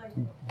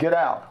 Get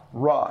out,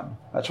 run.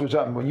 That's what's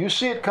done. When you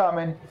see it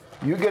coming,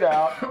 you get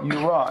out,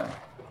 you run.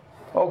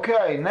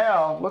 Okay,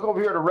 now look over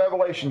here to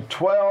Revelation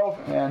 12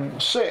 and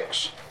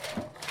 6.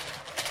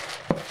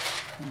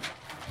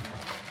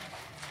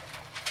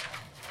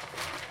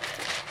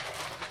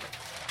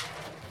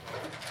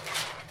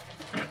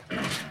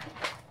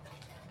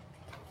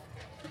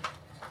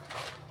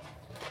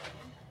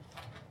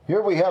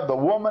 Here we have the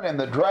woman and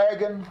the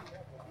dragon,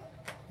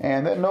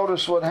 and then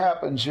notice what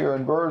happens here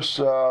in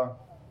verse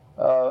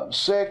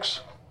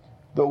 6.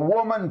 The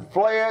woman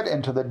fled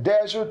into the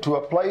desert to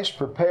a place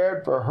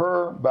prepared for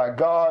her by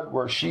God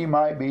where she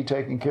might be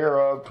taken care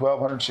of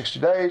 1,260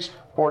 days,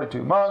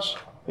 42 months.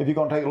 If you're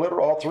going to take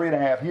literal, all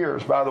 3.5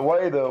 years. By the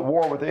way, the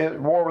war with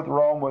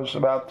Rome was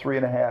about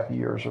 3.5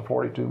 years or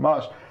 42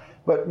 months.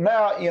 But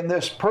now in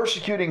this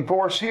persecuting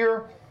force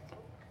here,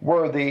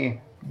 where the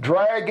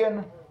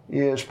dragon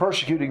is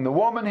persecuting the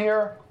woman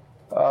here,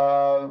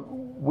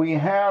 we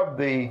have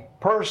the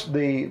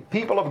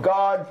people of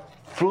God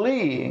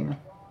fleeing,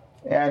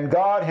 and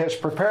God has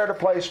prepared a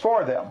place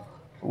for them.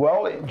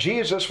 Well,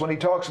 Jesus, when he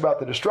talks about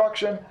the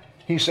destruction,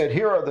 he said,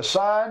 here are the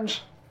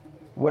signs.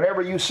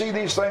 whenever you see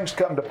these things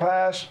come to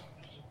pass,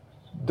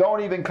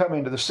 don't even come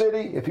into the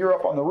city. If you're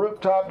up on the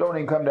rooftop, don't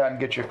even come down and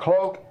get your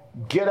cloak.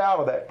 Get out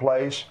of that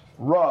place.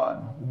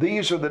 Run.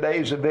 These are the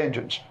days of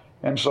vengeance.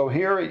 And so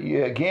here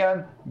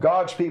again,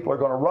 God's people are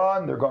going to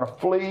run. They're going to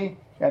flee.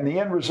 And the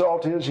end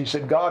result is, he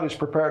said, God has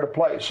prepared a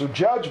place. So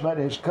judgment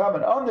is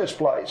coming on this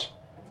place.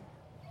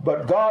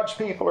 But God's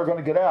people are going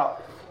to get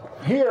out.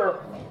 Here,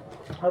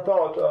 I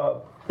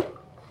thought,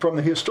 from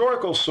the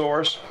historical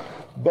source,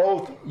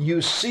 both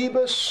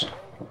Eusebius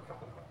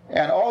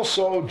and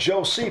also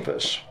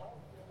Josephus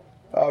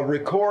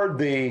record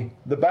the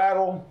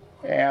battle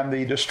and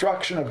the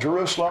destruction of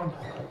Jerusalem,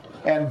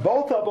 and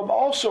both of them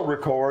also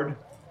record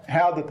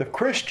how that the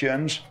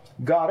Christians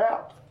got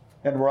out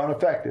and were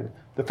unaffected.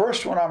 The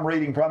first one I'm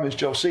reading from is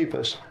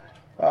Josephus.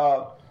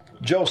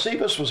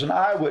 Josephus was an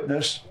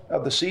eyewitness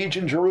of the siege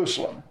in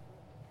Jerusalem.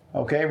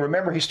 Okay,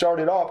 remember he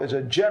started off as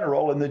a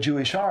general in the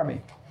Jewish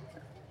army.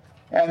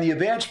 And the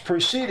events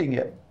preceding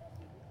it.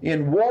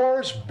 In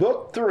Wars,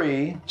 Book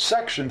 3,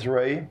 Section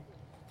 3,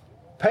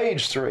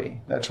 Page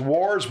 3. That's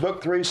Wars,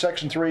 Book 3,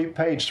 Section 3,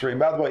 Page 3. And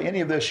by the way, any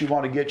of this you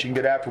want to get, you can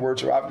get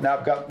afterwards. Now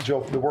I've got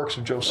the works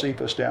of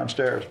Josephus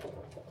downstairs.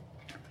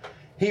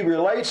 He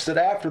relates that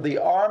after the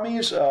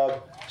armies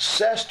of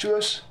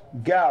Cestius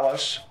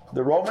Gallus,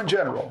 the Roman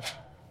general,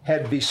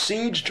 had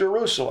besieged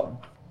Jerusalem,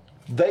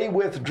 they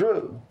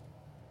withdrew.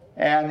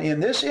 And in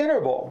this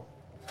interval,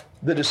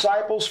 the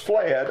disciples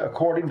fled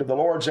according to the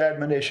Lord's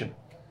admonition.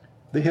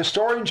 The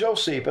historian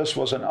Josephus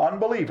was an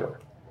unbeliever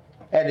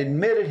and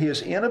admitted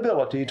his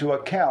inability to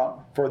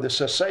account for the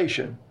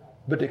cessation,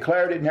 but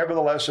declared it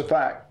nevertheless a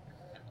fact.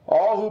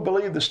 All who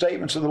believe the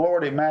statements of the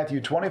Lord in Matthew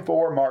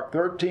 24, Mark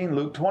 13,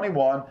 Luke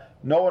 21,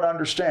 know and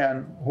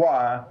understand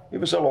why it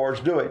was the Lord's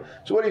doing.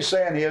 So what he's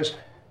saying is,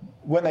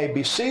 when they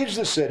besieged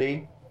the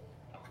city,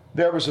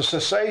 there was a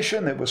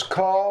cessation that was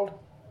called.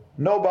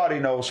 Nobody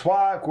knows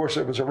why. Of course,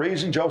 there was a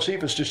reason.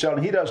 Josephus just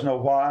telling he doesn't know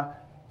why.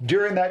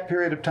 During that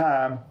period of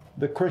time,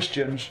 the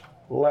Christians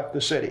left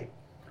the city.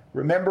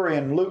 Remember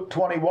in Luke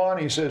 21,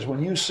 he says,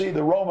 when you see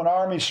the Roman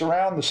army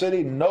surround the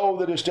city, know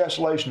that its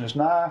desolation is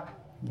nigh.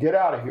 Get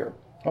out of here.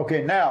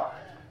 Okay, now,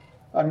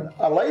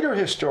 a later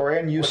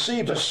historian,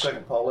 Eusebius. Just a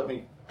second, Paul. Let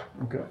me.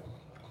 Okay.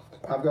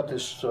 I've got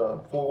this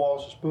Four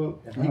Walls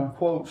book,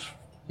 and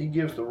he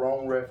gives the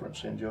wrong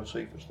reference in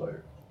Josephus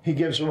there. He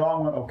gives the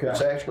wrong one? Okay.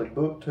 It's actually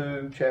Book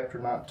 2, Chapter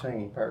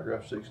 19,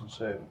 paragraph 6 and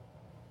 7.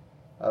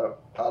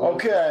 I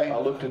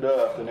looked it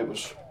up, and it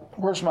was.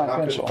 Where's my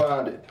pencil? I couldn't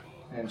find it,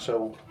 and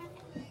so.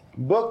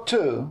 Book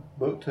 2.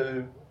 Book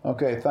 2.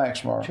 Okay,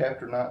 thanks, Mark.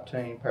 Chapter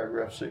 19,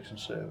 paragraph 6 and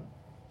 7.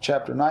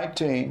 Chapter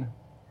 19.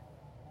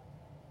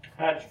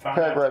 How'd you find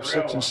paragraph out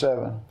 6 and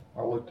 7.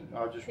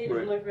 I just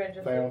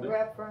found it.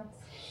 Reference.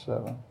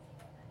 7.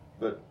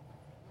 But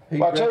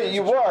well, I'll tell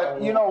you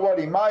what, you know what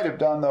he might have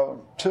done,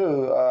 though,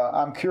 too.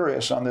 I'm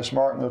curious on this,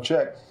 Mark, and we'll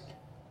check.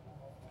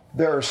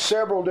 There are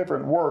several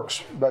different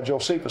works by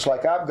Josephus.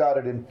 Like I've got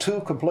it in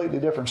 2 completely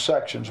different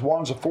sections.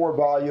 One's a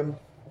 4-volume,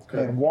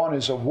 and one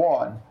is a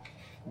 1.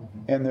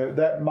 And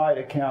that might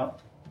account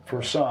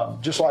for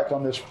some, just like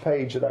on this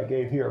page that I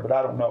gave here, but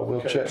I don't know.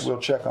 We'll check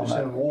on it's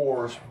that. In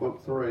Wars,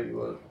 Book 3.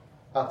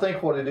 I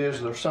think what it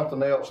is, there's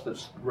something else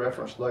that's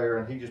referenced there,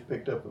 and he just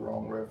picked up the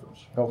wrong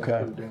reference.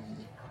 Okay.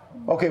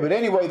 Okay, but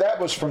anyway, that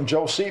was from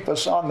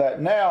Josephus on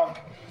that. Now,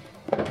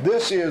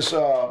 this is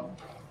the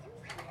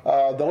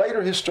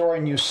later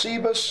historian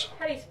Eusebius.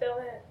 How do you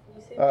spell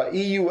that?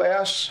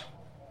 Eusebius.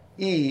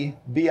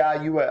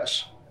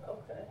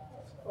 Okay,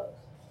 that's close.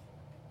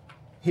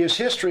 His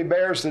history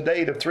bears the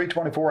date of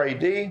 324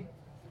 AD.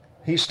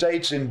 He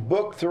states in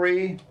Book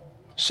 3,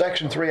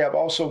 Section 3, I've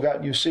also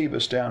got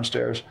Eusebius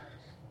downstairs,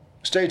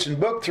 states in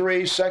Book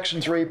 3,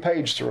 Section 3,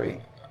 page 3,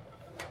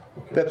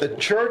 that the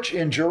church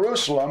in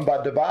Jerusalem,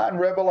 by divine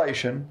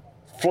revelation,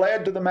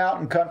 fled to the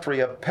mountain country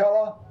of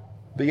Pella,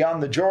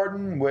 beyond the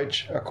Jordan,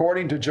 which,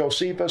 according to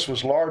Josephus,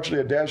 was largely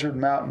a desert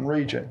mountain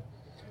region.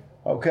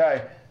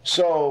 Okay,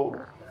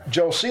 so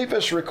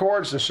Josephus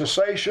records the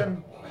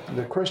cessation,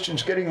 the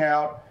Christians getting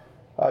out.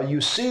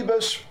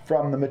 Eusebius,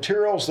 from the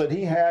materials that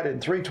he had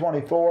in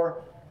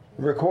 324,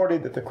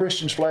 recorded that the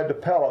Christians fled to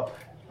Pella.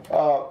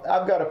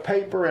 I've got a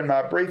paper in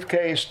my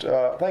briefcase.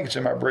 I think it's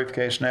in my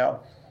briefcase now.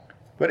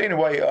 But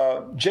anyway,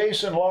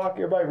 Jason Locke,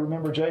 everybody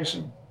remember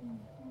Jason?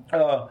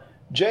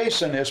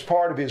 Jason, as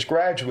part of his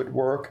graduate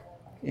work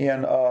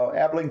in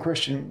Abilene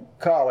Christian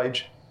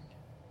College,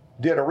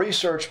 did a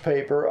research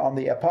paper on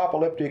the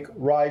apocalyptic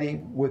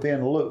writing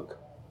within Luke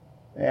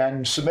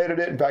and submitted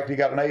it. In fact, he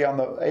got an A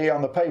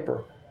on the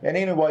paper. And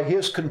anyway,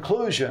 his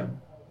conclusion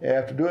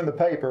after doing the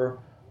paper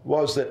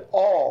was that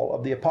all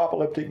of the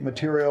apocalyptic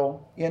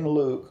material in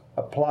Luke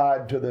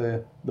applied to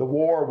the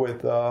war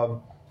with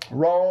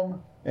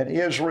Rome and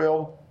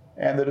Israel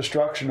and the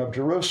destruction of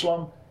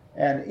Jerusalem.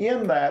 And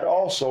in that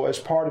also, as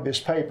part of his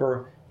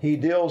paper, he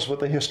deals with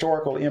the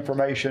historical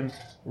information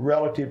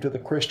relative to the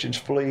Christians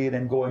fleeing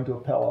and going to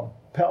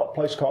a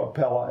place called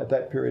Pella at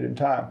that period in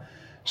time.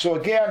 So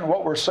again,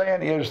 what we're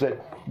saying is that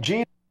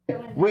Jesus,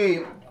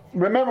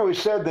 remember we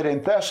said that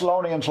in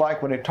Thessalonians,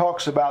 like when it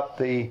talks about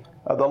the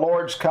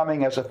Lord's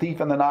coming as a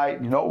thief in the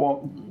night, you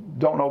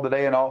don't know the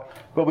day and all.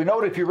 But we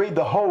note if you read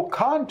the whole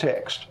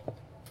context,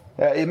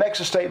 it makes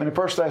a statement in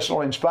 1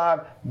 Thessalonians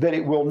 5 that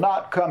it will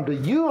not come to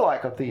you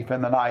like a thief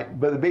in the night,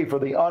 but it'll be for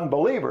the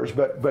unbelievers.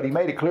 But he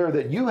made it clear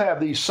that you have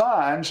these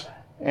signs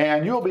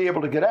and you'll be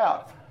able to get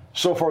out.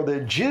 So for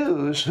the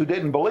Jews who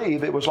didn't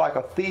believe, it was like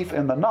a thief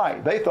in the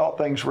night. They thought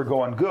things were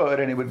going good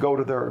and it would go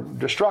to their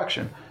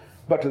destruction.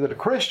 But to the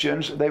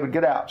Christians, they would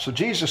get out. So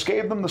Jesus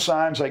gave them the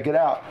signs, they get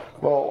out.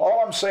 Well,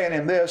 all I'm saying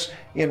in this,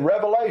 in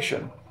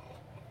Revelation,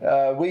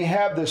 we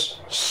have this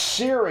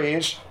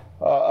series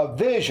of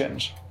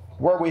visions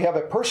where we have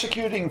a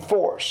persecuting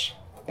force,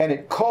 and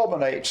it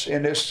culminates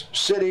in this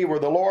city where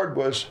the Lord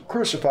was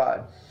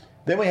crucified.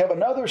 Then we have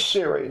another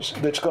series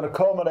that's going to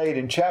culminate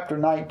in chapter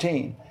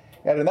 19.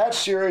 And in that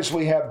series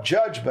we have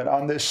judgment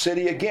on this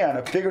city again,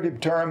 a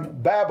figurative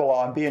term,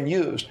 Babylon, being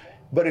used.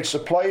 But it's a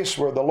place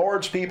where the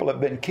Lord's people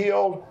have been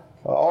killed,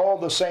 all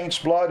the saints'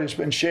 blood has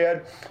been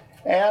shed.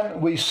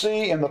 And we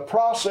see in the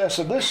process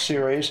of this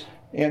series,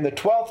 in the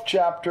 12th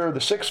chapter,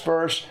 the 6th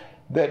verse,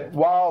 that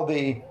while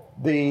the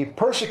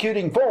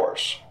persecuting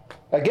force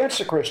against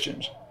the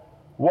Christians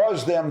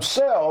was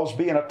themselves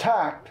being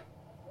attacked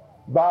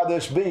by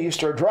this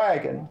beast or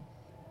dragon,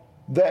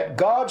 that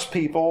God's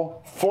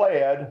people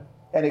fled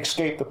and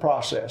escaped the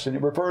process. And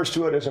it refers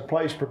to it as a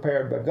place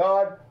prepared by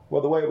God.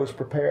 Well, the way it was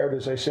prepared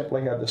is they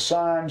simply had the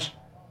signs,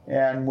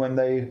 and when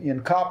they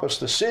encompassed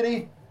the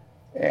city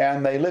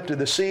and they lifted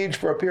the siege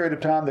for a period of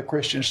time, the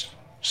Christians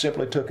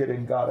simply took it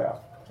and got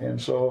out. And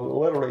so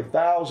literally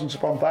thousands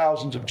upon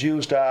thousands of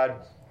Jews died,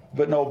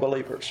 but no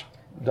believers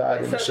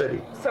died in the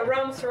city. So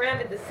Rome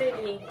surrounded the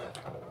city,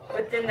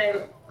 but then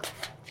they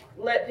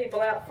let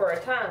people out for a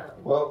time.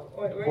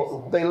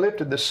 Well, they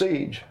lifted the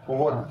siege.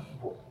 Well,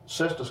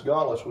 Cestus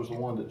Gallus was the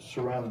one that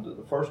surrounded it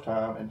the first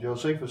time, and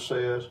Josephus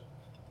says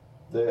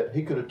that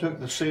he could have took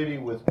the city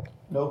with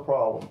no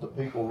problem. The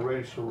people were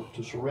ready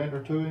to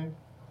surrender to him,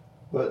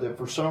 but that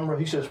for some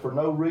reason, he says, for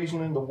no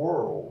reason in the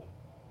world,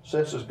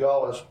 Cestus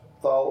Gallus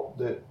thought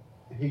that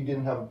he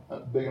didn't have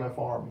a big enough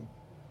army.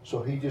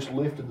 So he just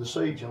lifted the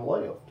siege and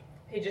left.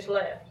 He just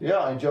left.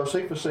 Yeah, and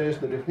Josephus says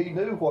that if he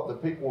knew what the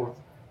people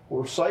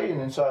were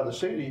saying inside the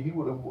city, he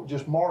would have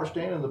just marched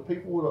in and the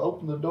people would have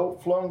opened the door,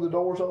 flung the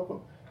doors open,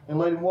 and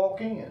let him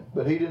walk in.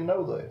 But he didn't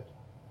know that.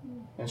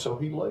 And so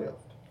he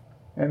left.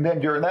 And then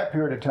during that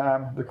period of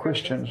time, the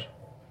Christians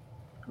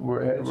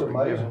were... It's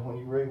amazing when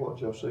you read what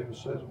Josephus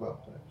says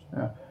about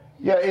that.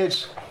 Yeah,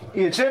 it's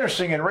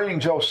interesting in reading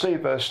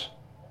Josephus.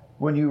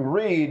 When you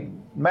read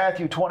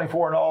Matthew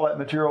 24 and all that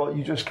material,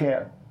 you just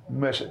can't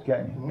miss it,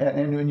 can you? Mm-hmm.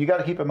 And you got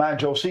to keep in mind,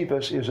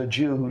 Josephus is a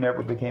Jew who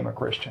never became a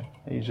Christian.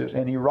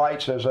 And he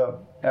writes as a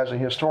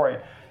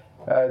historian.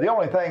 The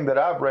only thing that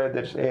I've read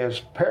that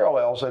is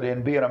parallels it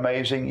in being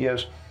amazing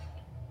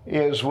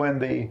is when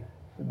the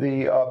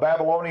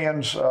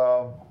Babylonians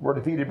were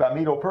defeated by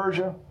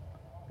Medo-Persia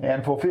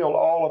and fulfilled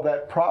all of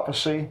that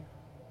prophecy,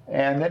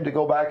 and then to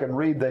go back and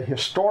read the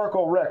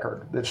historical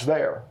record that's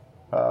there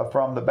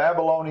from the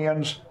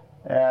Babylonians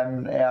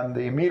and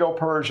the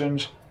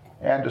Medo-Persians,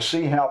 and to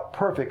see how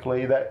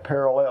perfectly that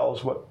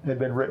parallels what had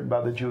been written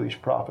by the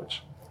Jewish prophets.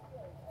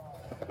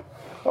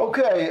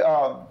 Okay,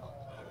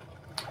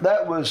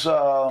 that was,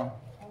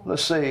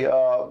 let's see,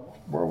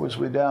 where was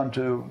we down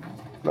to?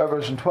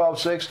 Revelation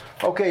 12:6.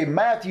 Okay,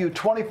 Matthew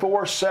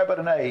 24:7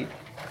 and 8.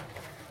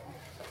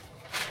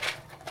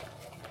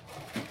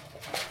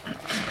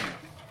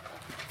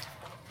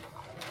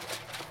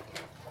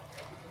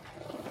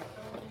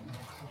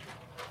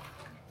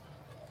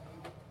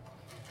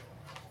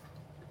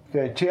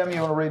 Okay, Tim, you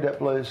want to read that,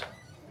 please?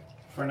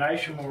 For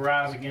nation will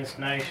rise against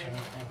nation,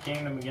 and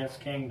kingdom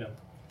against kingdom.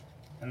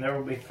 And there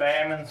will be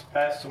famines,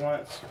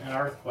 pestilence, and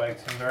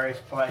earthquakes in various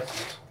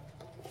places.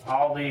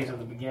 All these are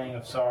the beginning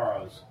of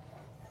sorrows.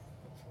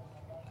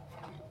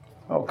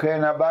 Okay,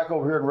 now back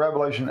over here in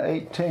Revelation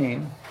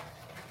 18.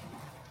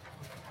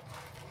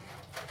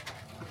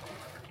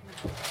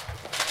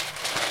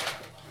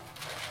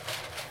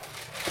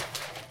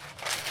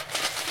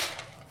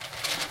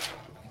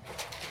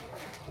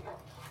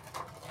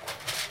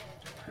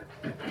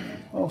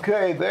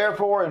 Okay,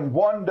 therefore in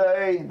one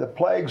day the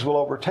plagues will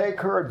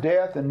overtake her,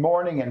 death and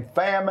mourning and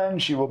famine.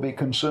 She will be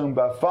consumed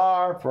by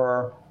fire,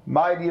 for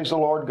mighty is the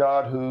Lord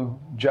God who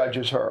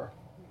judges her.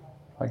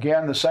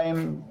 Again, the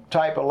same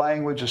type of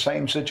language, the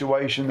same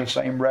situation, the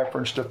same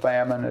reference to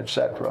famine,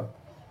 etc.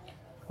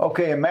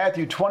 Okay, in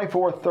Matthew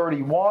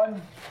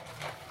 24:31,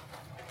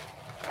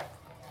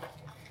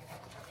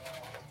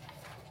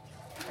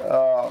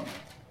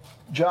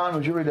 John,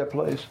 would you read that,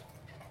 please?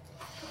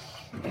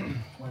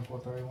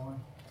 24:31.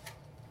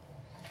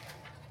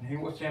 And he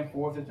will send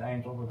forth his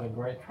angels with a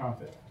great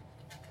trumpet.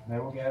 And they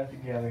will gather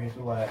together his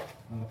elect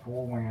from the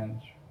four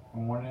winds,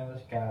 from one end of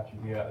the sky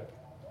to the other.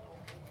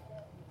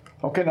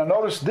 Okay, now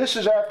notice this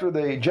is after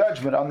the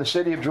judgment on the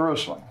city of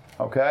Jerusalem.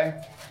 Okay?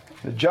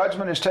 The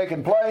judgment is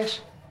taking place,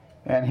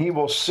 and he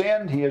will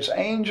send his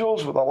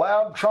angels with a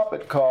loud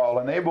trumpet call,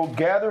 and they will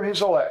gather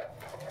his elect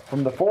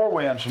from the four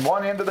winds, from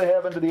one end of the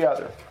heaven to the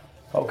other.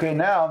 Okay,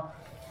 now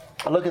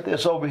look at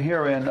this over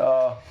here in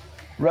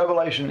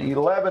Revelation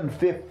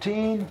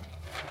 11:15.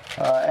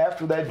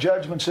 After that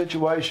judgment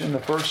situation, the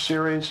first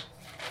series.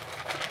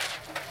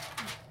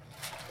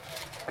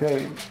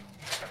 Okay,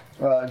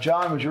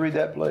 John, would you read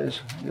that,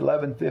 please?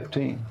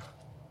 11:15.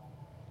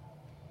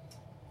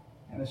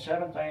 And the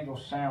seventh angel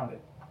sounded,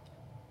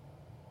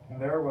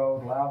 and there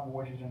arose loud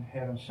voices in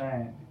heaven,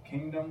 saying, The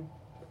kingdom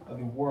of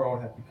the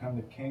world hath become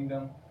the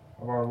kingdom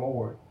of our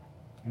Lord,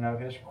 and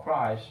of his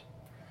Christ,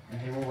 and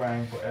he will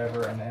reign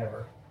forever and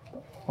ever.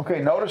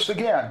 Okay, notice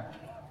again,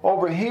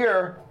 over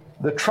here,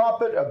 the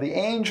trumpet of the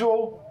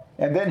angel,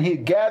 and then he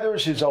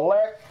gathers his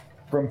elect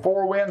from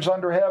four winds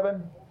under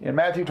heaven in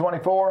Matthew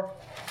 24.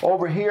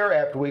 Over here,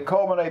 after we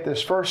culminate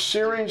this first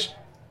series,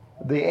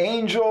 the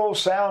angel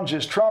sounds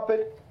his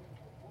trumpet,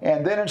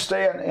 and then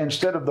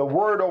instead of the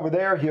word over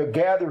there, he'll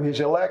gather his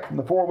elect from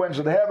the four winds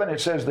of the heaven.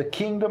 It says the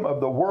kingdom of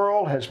the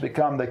world has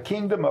become the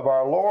kingdom of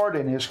our Lord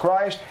and his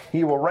Christ.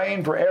 He will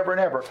reign forever and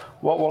ever.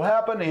 What will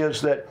happen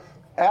is that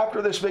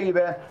after this big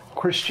event,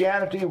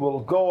 Christianity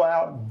will go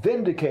out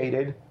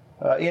vindicated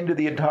into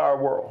the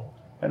entire world.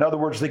 In other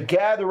words, the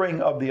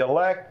gathering of the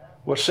elect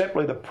was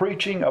simply the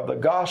preaching of the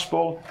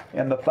gospel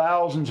and the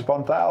thousands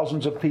upon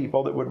thousands of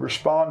people that would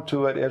respond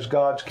to it as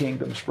God's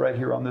kingdom spread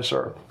here on this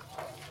earth.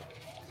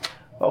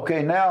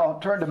 Okay, now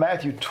turn to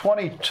Matthew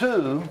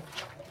 22,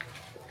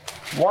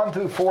 1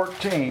 through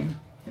 14.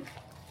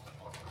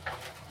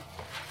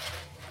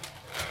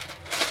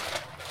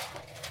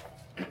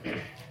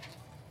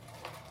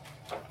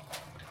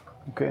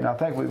 Okay, now I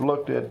think we've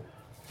looked at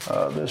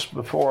this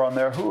before on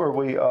there. Who are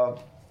we?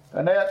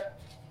 Annette?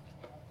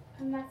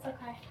 That's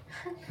okay.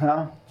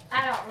 Huh?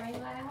 I don't read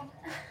loud.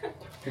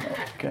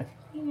 Okay.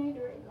 You need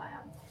to read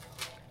loud.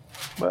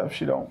 Well, if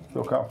she don't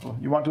feel comfortable.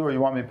 You want to, or you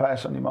want me to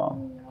pass on your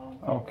mom? No.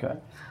 Okay.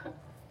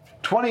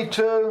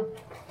 22.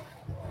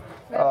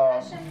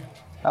 I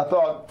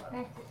thought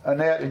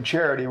Annette and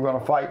Charity were going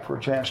to fight for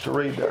a chance to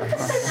read there.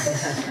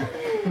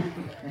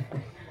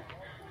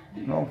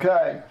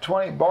 Okay.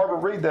 Barbara,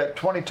 read that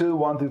 22,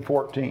 1 through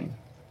 14.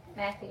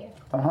 Matthew.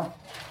 Uh-huh.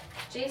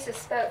 Jesus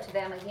spoke to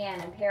them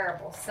again in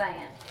parables,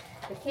 saying,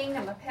 The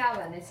kingdom of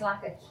heaven is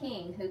like a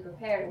king who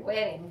prepared a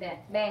wedding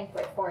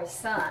banquet for his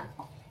son.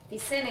 He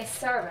sent his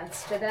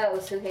servants to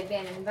those who had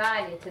been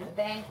invited to the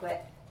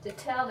banquet to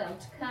tell them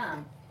to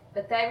come,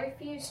 but they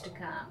refused to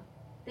come.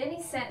 Then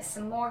he sent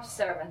some more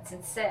servants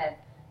and said,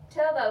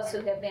 Tell those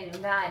who have been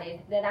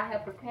invited that I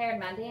have prepared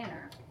my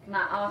dinner.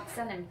 My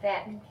oxen and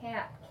fattened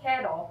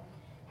cattle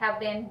have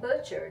been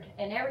butchered,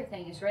 and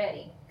everything is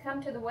ready.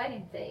 Come to the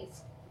wedding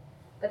feast.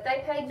 But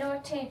they paid no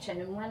attention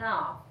and went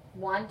off,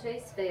 one to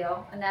his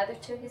field, another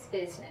to his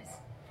business.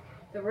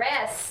 The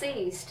rest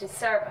seized his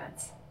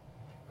servants,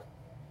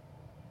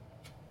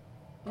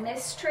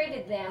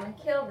 mistreated them, and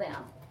killed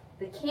them.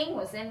 The king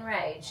was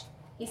enraged.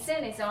 He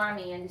sent his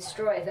army and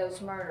destroyed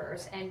those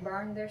murderers and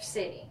burned their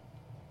city.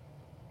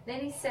 Then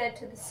he said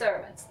to the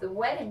servants, The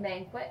wedding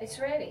banquet is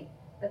ready,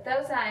 but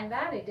those I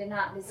invited did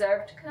not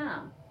deserve to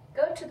come.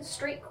 Go to the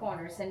street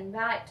corners and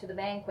invite to the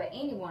banquet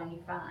anyone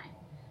you find.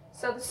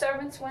 So the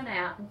servants went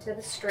out into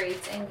the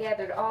streets and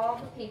gathered all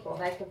the people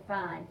they could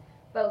find,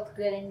 both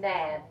good and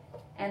bad,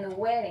 and the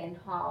wedding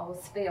hall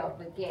was filled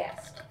with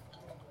guests.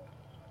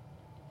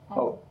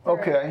 Oh,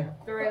 okay.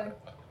 Through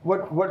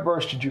What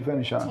verse did you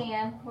finish on?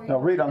 10. Now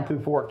read on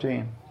through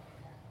 14.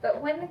 But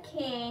when the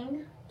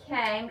king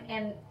came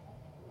in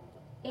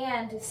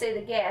to see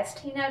the guest,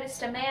 he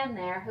noticed a man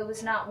there who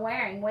was not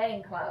wearing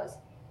wedding clothes.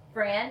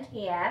 Friend,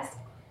 he asked,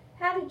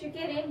 how did you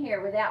get in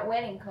here without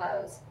wedding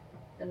clothes?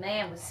 The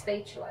man was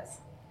speechless.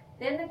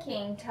 Then the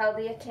king told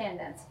the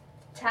attendants,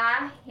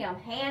 Tie him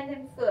hand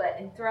and foot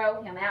and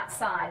throw him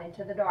outside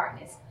into the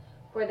darkness,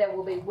 where there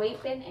will be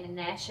weeping and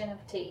gnashing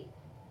of teeth.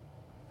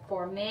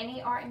 For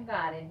many are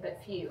invited,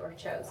 but few are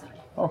chosen.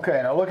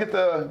 Okay, now look at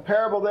the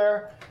parable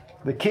there.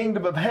 The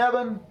kingdom of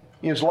heaven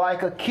is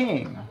like a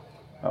king.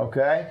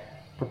 Okay?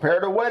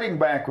 Prepared a wedding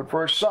banquet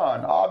for his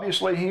son.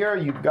 Obviously here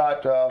you've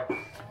got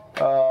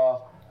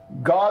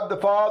God the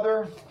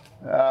Father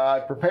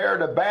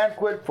prepared a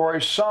banquet for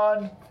his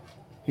son.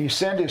 He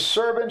sent his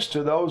servants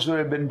to those who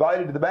had been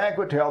invited to the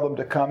banquet, tell them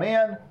to come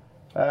in.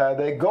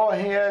 They go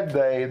ahead,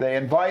 they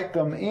invite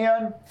them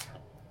in,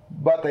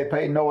 but they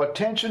pay no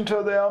attention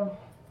to them,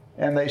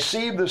 and they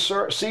seize the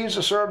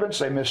servants,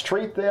 they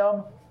mistreat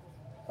them.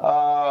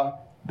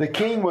 The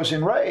king was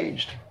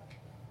enraged.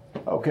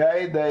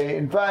 Okay,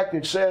 in fact,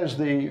 it says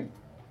they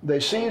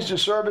seized the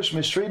servants,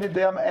 mistreated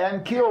them,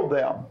 and killed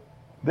them.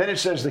 Then it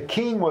says the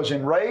king was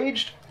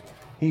enraged.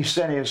 He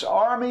sent his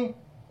army,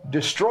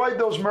 destroyed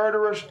those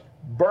murderers,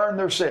 burned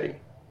their city.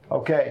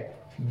 Okay,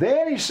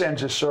 then he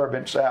sends his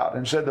servants out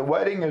and said the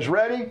wedding is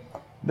ready.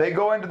 They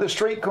go into the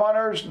street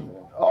corners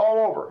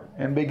all over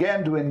and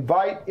began to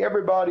invite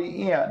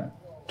everybody in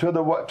to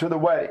the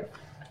wedding.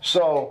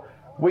 So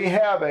we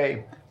have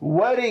a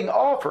wedding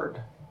offered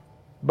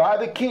by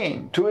the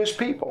king to his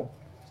people.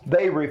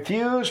 They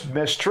refused,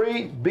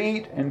 mistreat,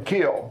 beat, and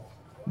kill.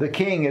 The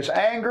king is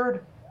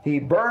angered. He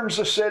burns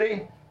the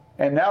city.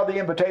 and now the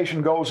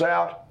invitation goes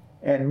out,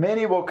 and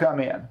many will come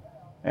in.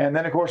 And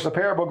then, of course, the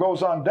parable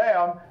goes on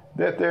down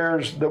that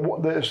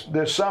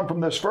there's some from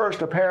this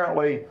first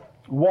apparently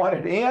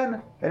wanted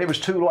in, and it was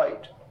too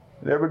late.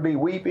 There would be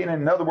weeping.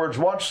 In other words,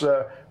 once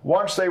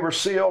they were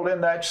sealed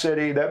in that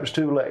city, that was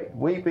too late.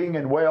 Weeping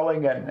and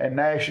wailing and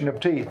gnashing of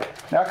teeth.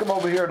 Now come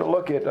over here to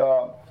look at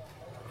the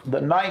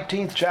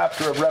 19th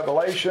chapter of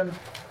Revelation,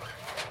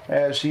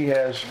 as he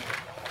has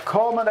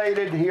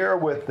culminated here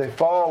with the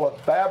fall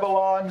of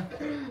Babylon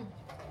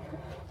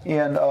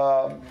in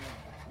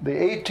the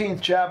 18th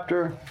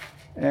chapter.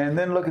 And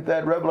then look at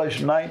that,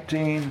 Revelation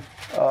 19,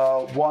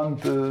 1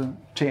 through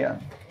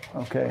 10.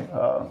 Okay,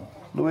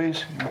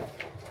 Louise?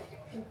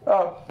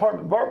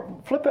 Pardon me,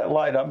 flip that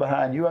light up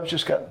behind you. I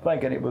just got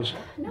thinking it was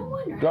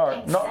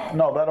dark.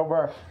 No, that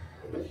over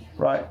there.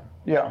 Right.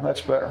 Yeah,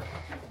 that's better.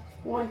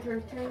 1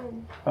 through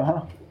 10.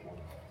 Uh-huh.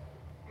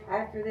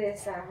 After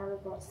this I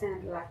heard what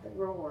sounded like the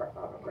roar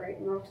of a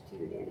great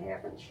multitude in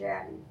heaven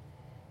shouting,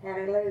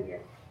 Hallelujah!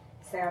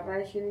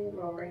 Salvation and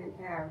glory and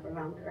power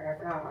belong to our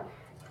God.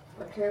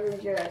 For true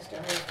and just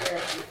are his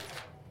judgments.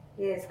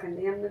 He has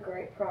condemned the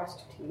great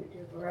prostitute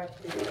who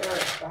corrupted the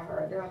earth by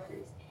her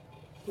adulteries.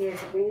 He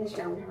has avenged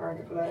on her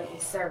the blood of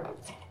his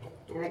servants.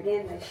 And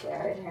again they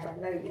shouted,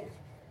 Hallelujah!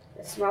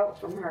 The smoke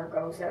from her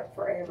goes up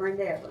forever and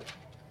ever.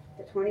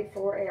 The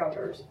 24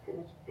 elders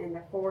and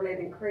the 4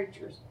 living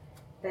creatures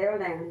fell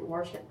down and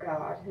worshiped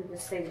God who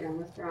was seated on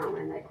the throne,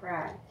 and they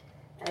cried,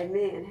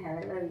 Amen,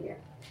 Hallelujah.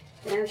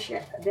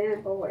 Then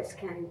a voice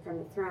came from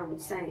the throne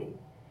saying,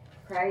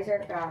 Praise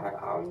our God,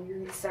 all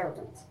you his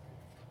servants,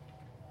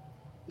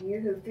 you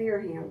who fear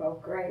him,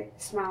 both great,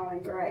 small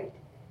and great.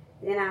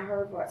 Then I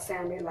heard what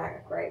sounded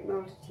like a great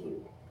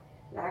multitude,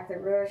 like the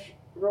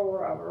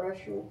roar of a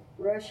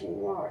rushing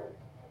water,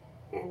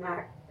 and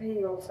like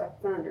peals of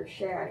thunder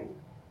shouting,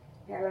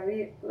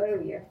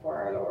 Hallelujah, for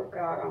our Lord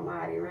God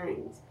Almighty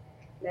reigns.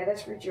 Let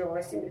us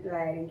rejoice and be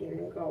glad and give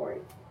him glory.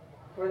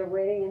 For the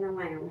wedding of the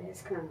Lamb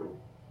has come,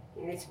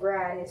 and his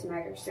bride has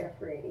made herself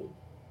ready.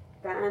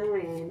 Fine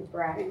linen,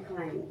 bright and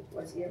clean,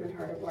 was given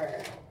her to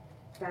wear.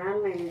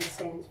 Fine linen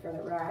stands for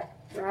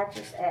the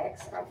righteous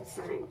acts of the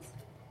saints.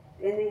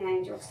 Then the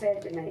angel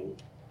said to me,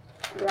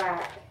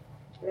 Write,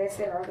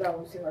 blessed are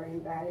those who are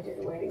invited to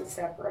the wedding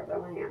supper of the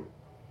Lamb.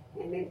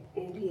 And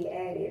he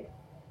added,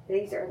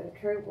 These are the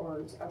true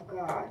words of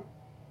God.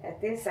 At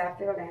this I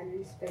fell down at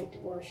his feet to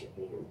worship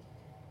him.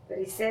 But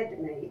he said to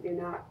me, Do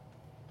not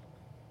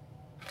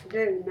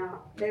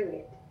do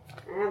it.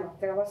 I am a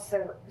fellow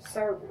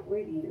servant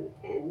with you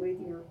and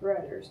with your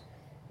brothers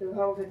who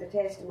hold to the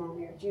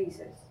testimony of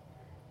Jesus.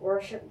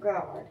 Worship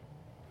God,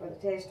 for the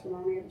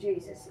testimony of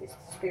Jesus is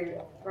the spirit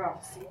of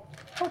prophecy.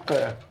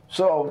 Okay,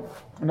 so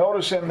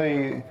notice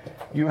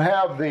you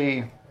have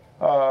the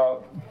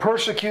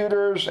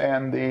persecutors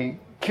and the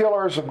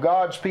killers of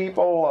God's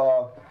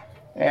people,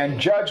 and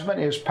judgment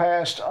is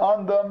passed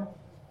on them.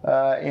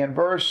 In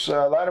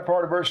latter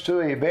part of verse 2,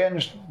 he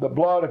avenged the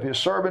blood of his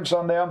servants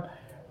on them.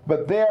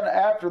 But then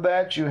after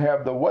that, you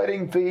have the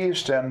wedding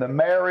feast and the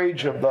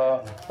marriage of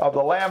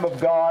the Lamb of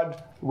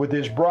God with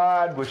his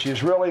bride, which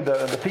is really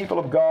the people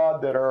of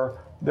God that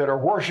are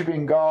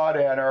worshiping God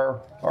and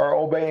are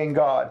obeying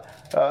God.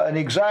 An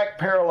exact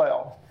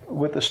parallel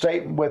with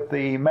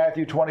the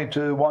Matthew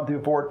 22, 1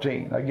 through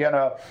 14. Again,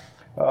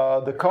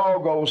 the call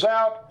goes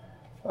out,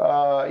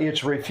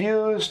 it's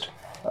refused,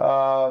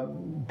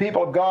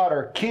 people of God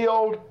are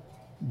killed,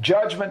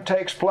 judgment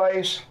takes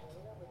place,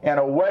 and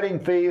a wedding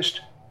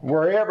feast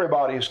where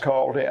everybody is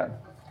called in.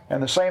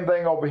 And the same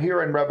thing over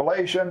here in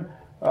Revelation,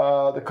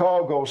 the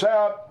call goes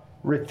out,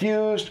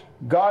 refused,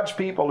 God's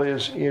people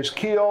is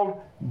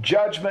killed,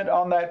 judgment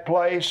on that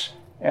place,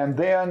 and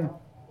then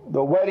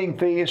the wedding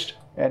feast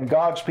and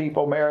God's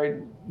people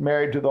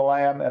married to the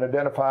Lamb and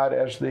identified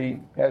as the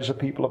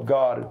people of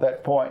God at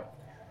that point.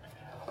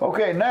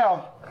 Okay,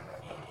 now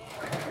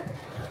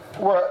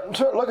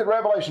look at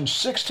Revelation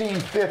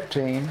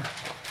 16:15.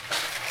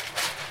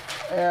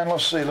 And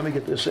let's see, let me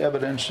get this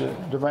evidence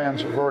that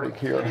demands a verdict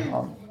here.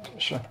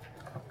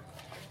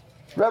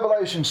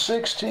 Revelation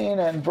 16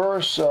 and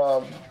verse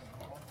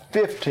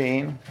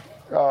 15.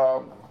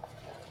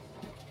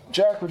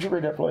 Jack, would you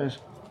read that, please?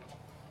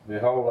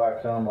 Behold,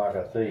 I come like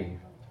a thief.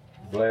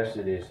 Blessed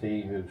is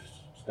he who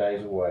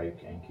stays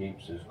awake and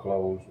keeps his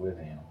clothes with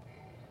him,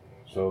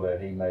 so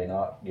that he may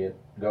not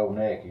go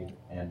naked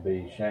and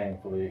be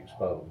shamefully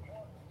exposed.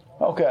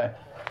 Okay.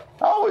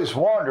 I always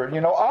wondered,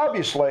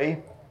 obviously,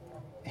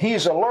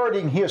 he's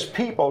alerting his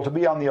people to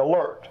be on the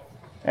alert.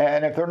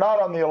 And if they're not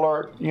on the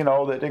alert,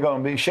 that they're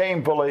going to be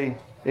shamefully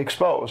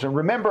exposed. And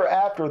remember,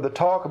 after the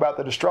talk about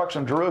the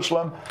destruction of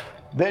Jerusalem,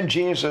 then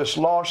Jesus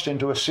launched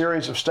into a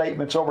series of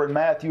statements over in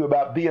Matthew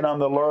about being on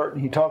the alert.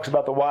 And he talks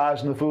about the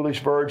wise and the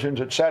foolish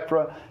virgins,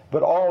 etc.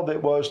 But all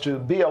that was to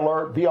be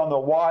alert, be on the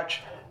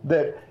watch,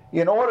 that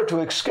in order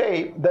to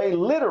escape, they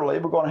literally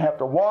were going to have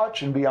to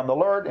watch and be on the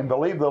alert and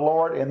believe the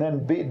Lord and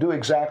then do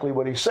exactly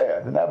what he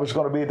said. And that was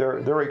going to be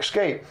their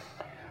escape.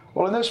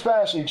 Well, in this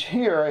passage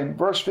here, in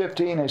verse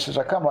 15, he says,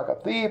 I come like a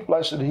thief.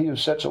 Blessed is he who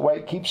sits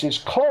awake, keeps his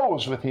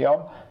clothes with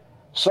him,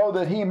 so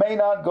that he may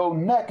not go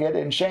naked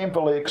and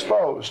shamefully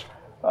exposed.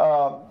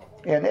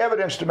 In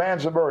Evidence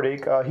Demands a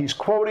Verdict, he's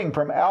quoting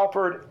from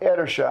Alfred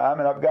Edersheim,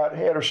 and I've got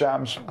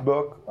Edersheim's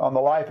book on the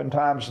life and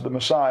times of the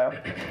Messiah.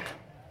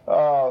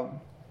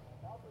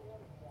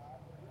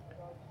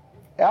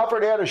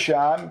 Alfred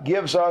Edersheim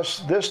gives us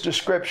this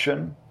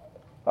description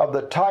of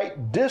the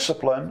tight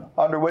discipline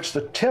under which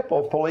the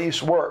temple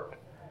police worked.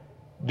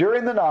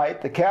 During the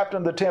night, the captain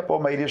of the temple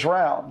made his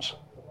rounds.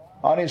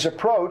 On his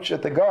approach,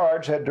 the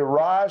guards had to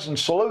rise and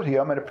salute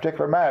him in a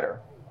particular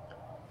manner.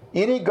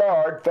 Any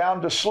guard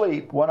found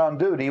asleep when on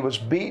duty was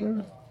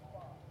beaten,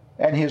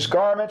 and his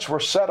garments were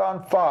set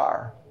on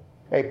fire,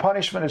 a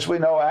punishment, as we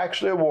know,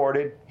 actually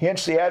awarded,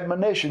 hence the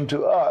admonition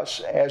to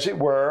us, as it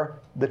were,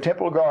 the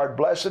temple guard,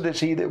 blessed is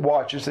he that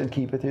watcheth and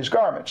keepeth his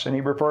garments. And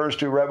he refers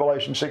to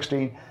Revelation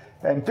 16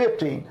 and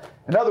 15.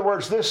 In other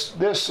words, this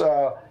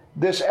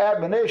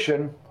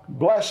admonition,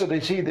 blessed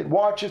is he that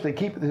watcheth and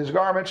keepeth his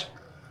garments,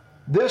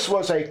 this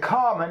was a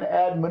common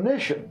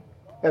admonition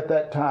at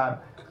that time,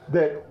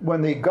 that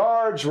when the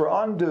guards were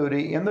on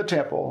duty in the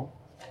temple,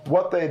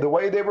 the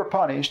way they were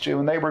punished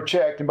when they were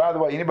checked, and by the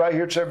way, anybody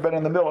here that's ever been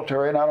in the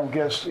military, and I don't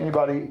guess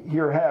anybody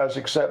here has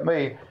except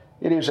me,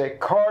 it is a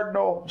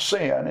cardinal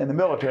sin in the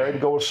military to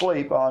go to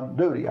sleep on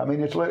duty. I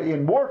mean,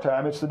 in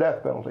wartime, it's the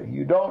death penalty.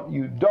 You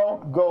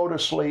don't go to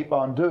sleep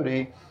on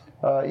duty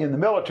in the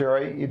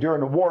military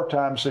during a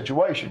wartime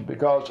situation,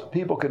 because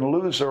people can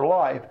lose their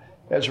life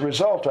as a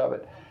result of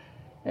it.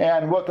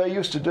 And what they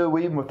used to do,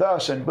 even with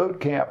us in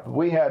boot camp,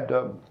 we had,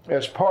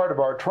 as part of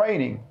our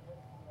training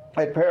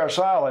at Parris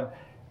Island,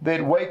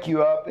 they'd wake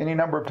you up any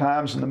number of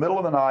times in the middle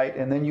of the night,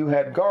 and then you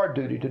had guard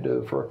duty to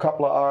do for a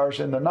couple of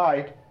hours in the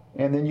night,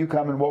 and then you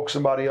come and woke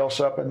somebody else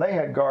up, and they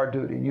had guard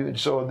duty.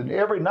 So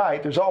every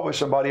night, there's always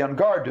somebody on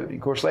guard duty.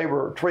 Of course, they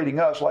were treating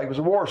us like it was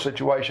a war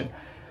situation.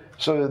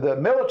 So the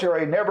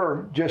military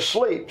never just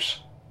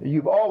sleeps.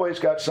 You've always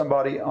got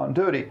somebody on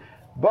duty.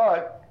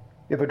 But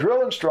if a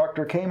drill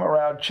instructor came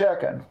around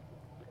checking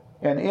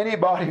and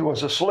anybody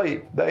was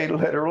asleep, they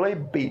literally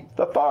beat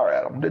the fire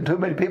out of them. Didn't too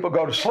many people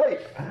go to sleep.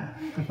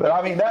 But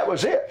I mean, that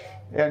was it.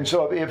 And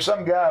so if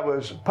some guy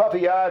was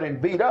puffy-eyed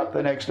and beat up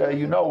the next day,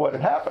 you know what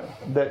had happened.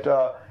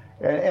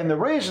 And the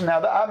reason now,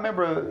 that I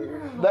remember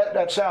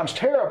that sounds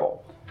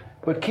terrible,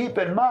 but keep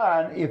in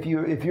mind, if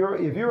you're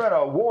in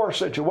a war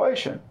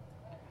situation,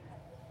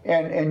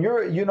 and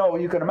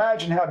you can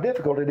imagine how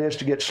difficult it is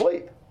to get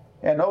sleep.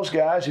 And those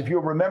guys, if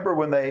you'll remember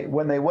when they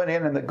went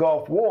in the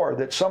Gulf War,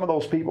 that some of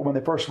those people, when they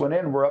first went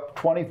in, were up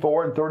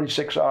 24 and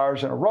 36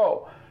 hours in a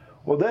row.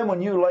 Well, then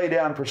when you lay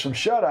down for some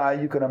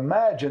shut-eye, you can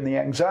imagine the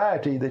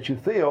anxiety that you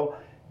feel.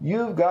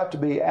 You've got to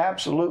be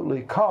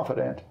absolutely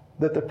confident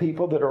that the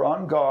people that are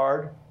on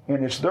guard,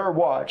 and it's their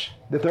watch,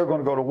 that they're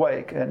going to go to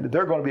wake, and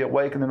they're going to be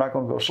awake, and they're not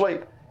going to go to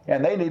sleep.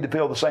 And they need to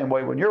feel the same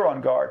way when you're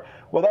on guard.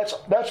 Well,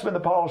 that's been the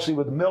policy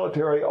with the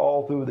military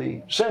all through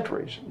the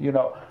centuries,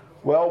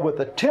 Well, with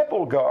the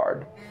temple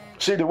guard,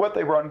 see that what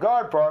they were on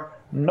guard for,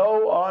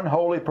 no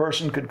unholy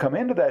person could come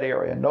into that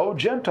area. No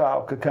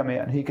Gentile could come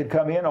in. He could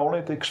come in only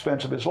at the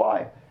expense of his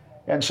life.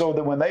 And so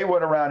that when they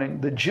went around,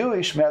 and the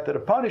Jewish method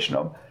of punishing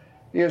them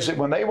is that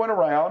when they went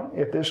around,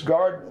 if this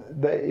guard,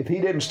 if he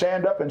didn't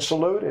stand up and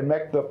salute and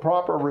make the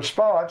proper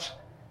response,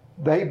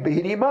 they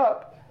beat him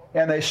up.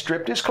 And they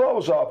stripped his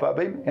clothes off of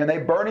him, and they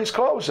burned his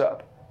clothes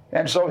up.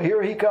 And so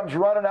here he comes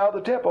running out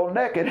of the temple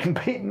naked and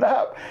beaten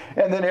up.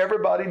 And then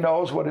everybody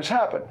knows what has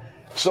happened.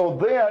 So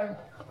then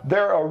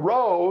there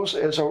arose,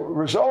 as a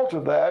result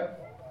of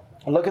that,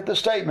 look at the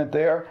statement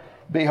there,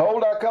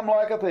 behold, I come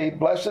like a thief,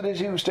 blessed is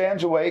he who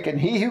stands awake, and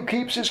he who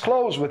keeps his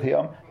clothes with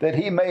him, that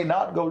he may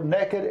not go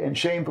naked and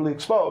shamefully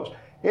exposed.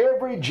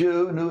 Every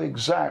Jew knew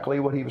exactly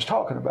what he was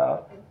talking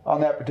about on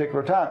that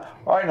particular time.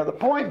 All right, now the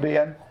point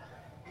being,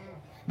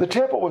 the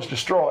temple was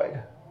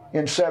destroyed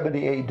in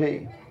 70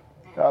 A.D.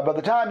 By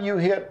the time you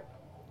hit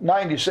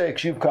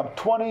 96, you've come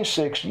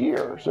 26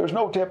 years. There's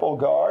no temple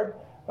guard.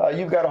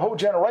 You've got a whole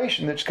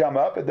generation that's come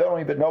up, and they don't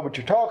even know what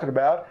you're talking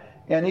about.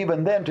 And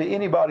even then, to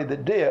anybody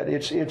that did,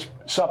 it's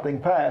something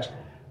past.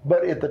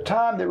 But at the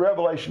time that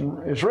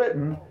Revelation is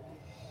written,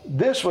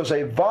 this was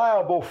a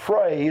viable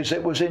phrase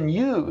that was in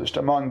used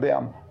among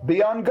them.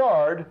 Be on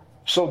guard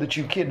so that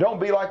you don't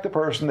be like the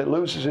person that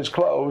loses his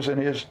clothes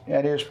and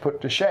is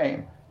put to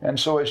shame. And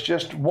so it's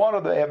just one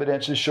of the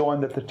evidences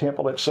showing that the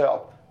temple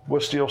itself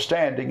was still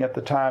standing at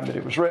the time that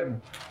it was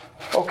written.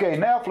 Okay,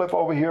 now flip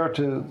over here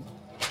to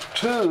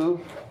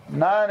 2,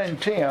 9 and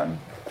 10.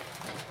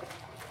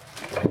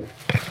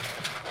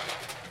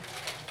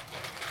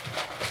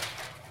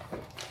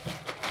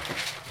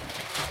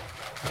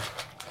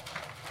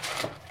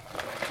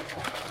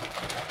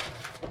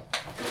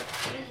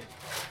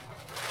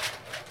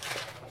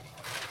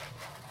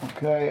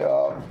 Okay,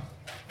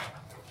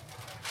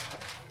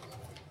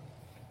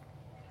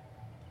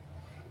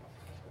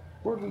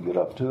 where did we get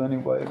up to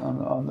anyway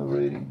on the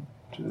reading?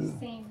 To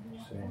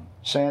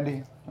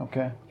Sandy?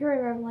 Okay. You're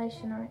in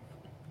Revelation, right?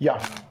 Yeah.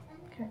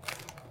 Okay.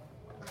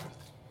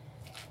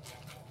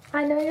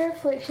 I know your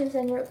afflictions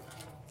and your...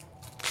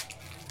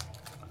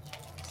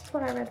 This is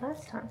what I read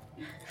last time.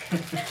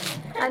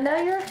 I know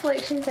your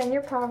afflictions and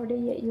your poverty,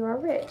 yet you are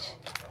rich.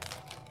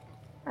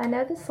 I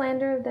know the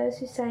slander of those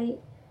who say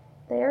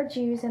they are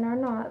Jews and are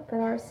not, but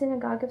are a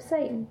synagogue of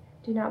Satan.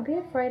 Do not be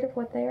afraid of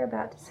what they are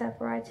about to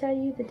suffer. I tell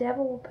you, the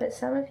devil will put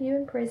some of you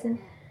in prison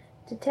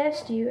to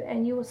test you,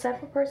 and you will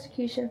suffer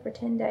persecution for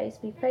 10 days.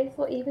 Be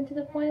faithful even to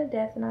the point of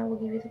death, and I will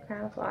give you the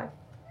crown of life.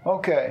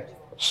 Okay,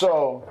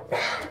 so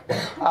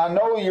I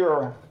know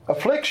your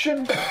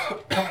affliction,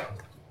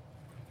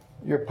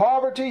 your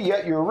poverty,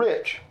 yet you're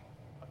rich.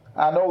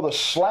 I know the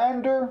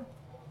slander,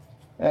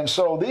 and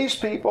so these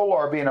people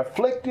are being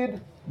afflicted,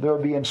 they're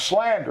being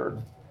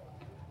slandered.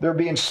 They're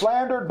being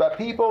slandered by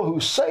people who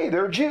say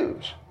they're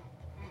Jews,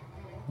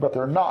 but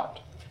they're not.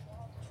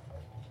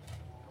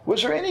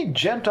 Was there any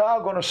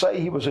Gentile going to say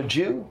he was a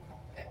Jew?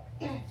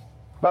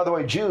 By the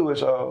way, Jew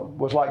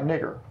was like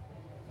nigger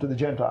to the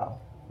Gentile.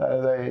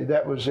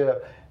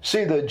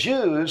 See, the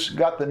Jews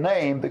got the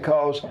name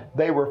because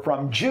they were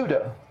from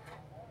Judah.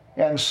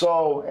 And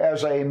so,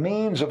 as a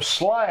means of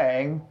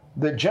slang,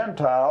 the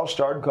Gentiles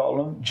started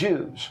calling them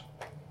Jews.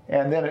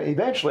 And then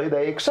eventually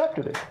they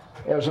accepted it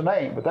as a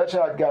name. But that's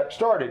how it got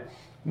started.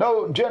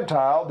 No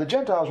Gentile, the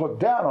Gentiles looked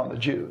down on the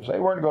Jews. They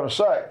weren't going to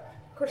say.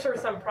 Of course, there were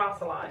some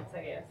proselytes,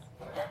 I guess.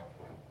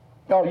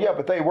 Oh, yeah,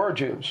 but they were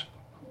Jews.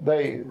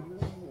 They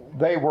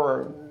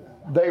were.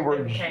 They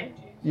became Jews.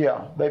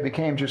 Yeah, they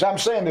became Jews. I'm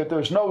saying that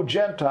there's no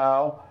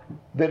Gentile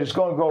that is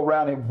going to go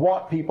around and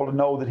want people to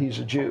know that he's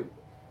a Jew.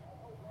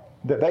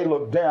 That they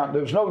look down.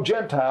 There's no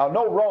Gentile,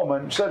 no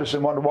Roman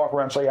citizen wanting to walk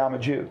around and say, I'm a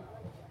Jew.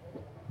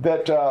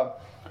 That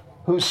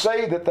who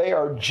say that they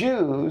are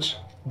Jews,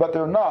 but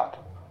they're not.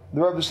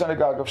 They're of the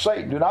synagogue of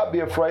Satan. Do not be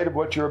afraid of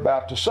what you're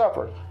about to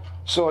suffer.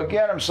 So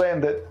again, I'm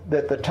saying that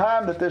the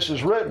time that this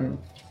is written,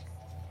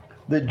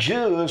 the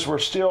Jews were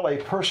still a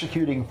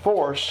persecuting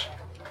force,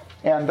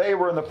 and they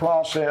were in the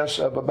process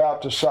of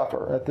about to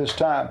suffer at this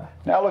time.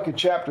 Now look at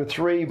chapter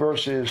 3,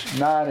 verses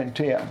 9 and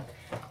 10.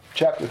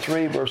 Chapter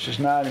 3, verses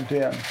 9 and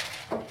 10.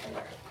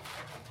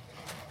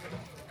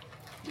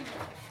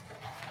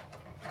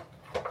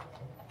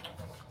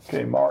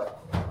 Okay, Mark.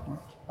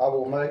 I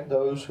will make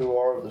those who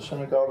are of the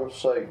synagogue of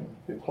Satan,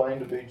 who claim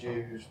to be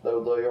Jews,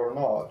 though they are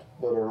not,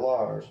 but are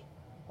liars,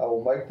 I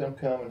will make them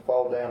come and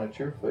fall down at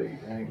your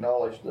feet and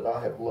acknowledge that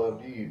I have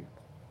loved you.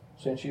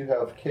 Since you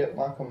have kept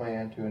my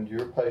command to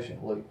endure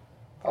patiently,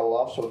 I will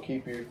also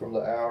keep you from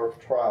the hour of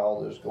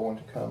trial that is going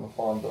to come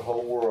upon the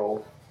whole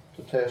world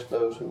to test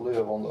those who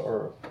live on the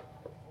earth.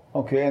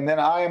 Okay, and then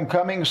I am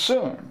coming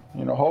soon.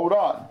 Hold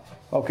on.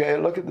 Okay,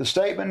 look at the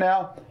statement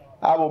now.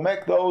 I will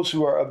make those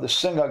who are of the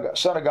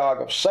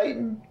synagogue of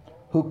Satan,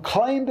 who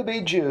claim to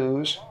be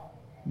Jews,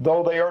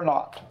 though they are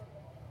not,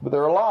 but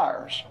they're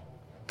liars.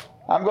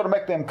 I'm going to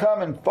make them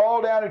come and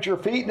fall down at your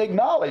feet and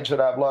acknowledge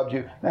that I've loved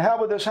you. Now, how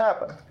would this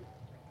happen?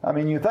 I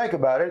mean, you think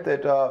about it,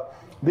 that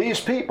these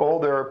people,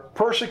 they're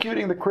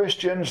persecuting the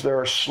Christians,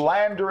 they're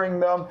slandering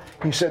them.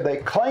 He said they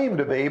claim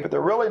to be, but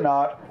they're really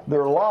not.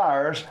 They're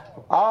liars.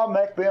 I'll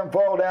make them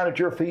fall down at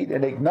your feet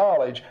and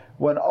acknowledge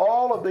when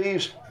all of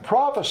these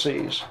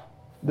prophecies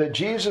that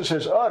Jesus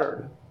has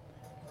uttered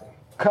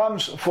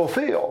comes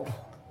fulfilled,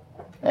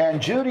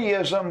 and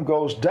Judaism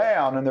goes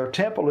down and their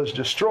temple is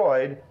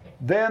destroyed,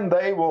 then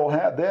they will,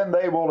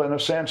 in a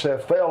sense,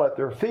 have fell at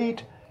their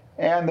feet,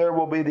 and there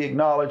will be the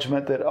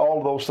acknowledgement that all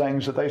of those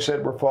things that they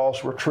said were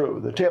false were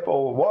true. The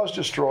temple was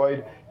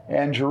destroyed,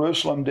 and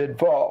Jerusalem did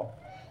fall.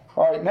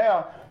 All right,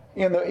 now,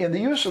 in the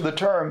use of the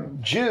term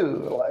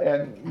Jew,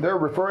 and they're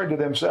referring to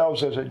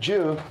themselves as a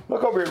Jew,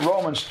 look over at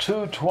Romans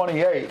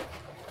 2:28.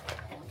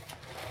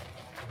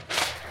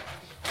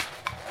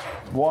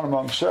 One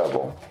among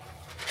several.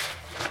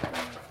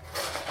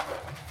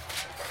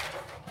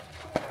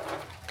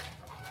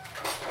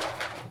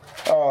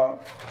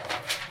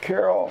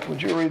 Carol,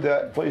 would you read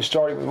that, please,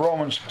 starting with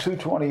Romans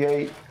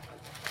 2:28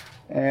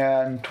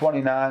 and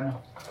 29?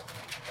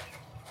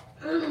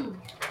 Okay,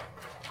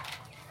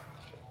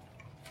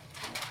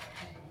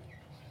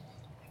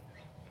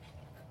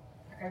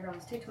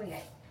 Romans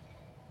 2:28.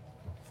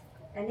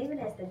 And even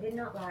as they did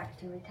not like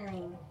to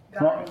retain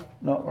God.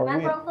 No, Am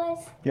I wrong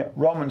place? Yeah,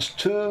 Romans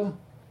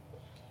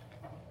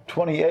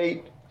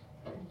 2:28.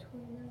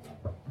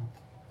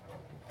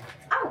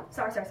 Oh,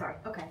 sorry.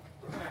 Okay.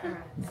 All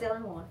right. Still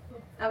in one.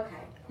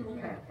 Okay.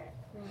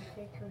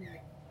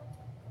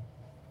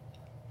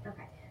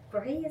 Okay.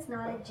 For he is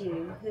not a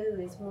Jew who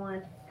is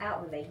one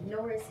outwardly,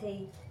 nor is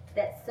he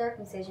that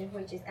circumcision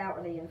which is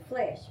outwardly in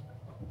flesh,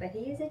 but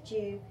he is a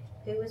Jew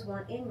who is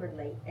one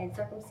inwardly, and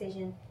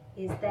circumcision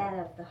is that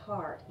of the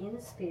heart, in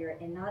the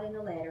spirit, and not in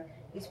the letter,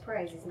 whose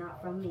praise is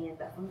not from men,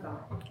 but from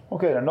God.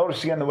 Okay, now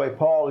notice again the way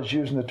Paul is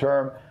using the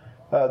term.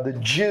 The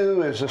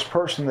Jew is this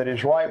person that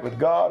is right with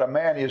God. A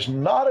man is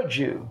not a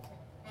Jew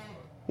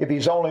if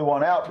he's only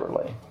one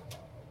outwardly.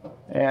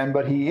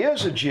 But he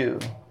is a Jew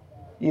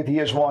if he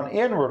is one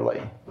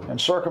inwardly and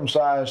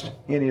circumcised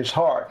in his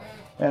heart.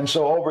 And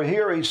so over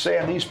here he's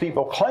saying these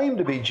people claim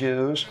to be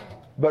Jews,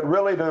 but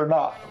really they're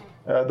not.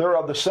 They're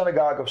of the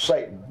synagogue of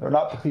Satan. They're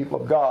not the people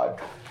of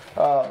God.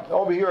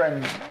 Over here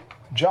in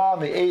John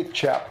the 8th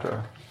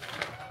chapter.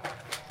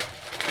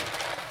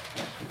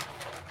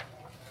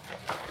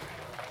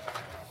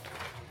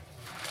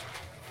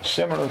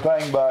 similar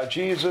thing by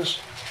Jesus.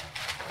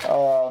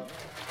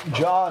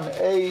 John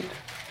 8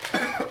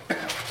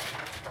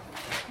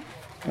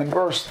 in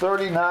verse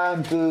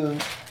 39 through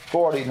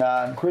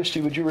 49.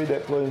 Christy, would you read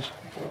that, please?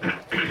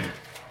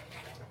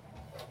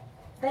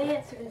 They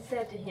answered and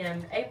said to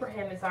him,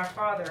 Abraham is our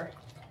father.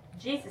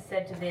 Jesus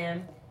said to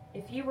them,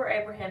 If you were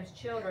Abraham's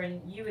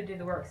children, you would do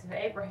the works of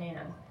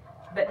Abraham.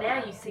 But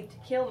now you seek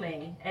to kill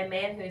me, a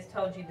man who has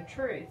told you the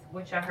truth,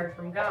 which I heard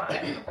from God.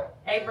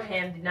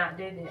 Abraham did not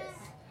do this.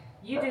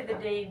 You do the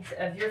deeds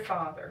of your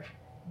father.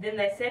 Then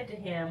they said to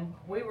him,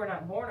 We were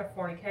not born of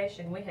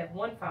fornication. We have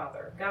one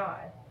Father,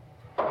 God.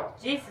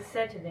 Jesus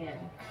said to them,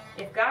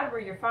 If God were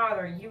your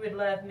father, you would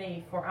love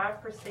me, for I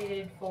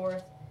proceeded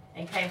forth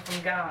and came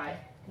from God,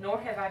 nor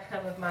have I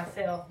come of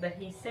myself, but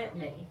he sent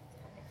me.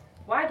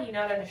 Why do you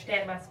not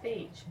understand my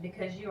speech?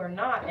 Because you are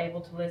not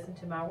able to listen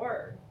to my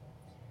word.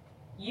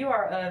 You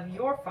are of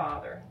your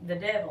father, the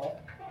devil,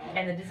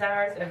 and the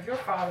desires of your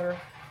father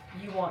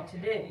you want to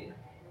do.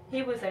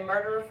 He was a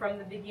murderer from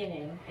the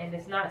beginning, and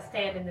does not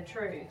stand in the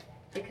truth,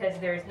 because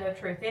there is no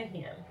truth in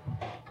him.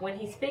 When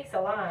he speaks a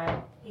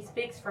lie, he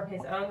speaks from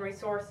his own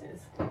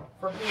resources,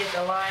 for he is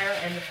a liar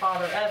and the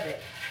father of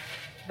it.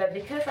 But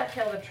because I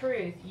tell the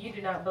truth, you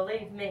do not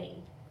believe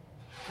me.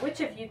 Which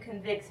of you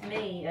convicts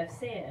me of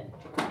sin?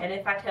 And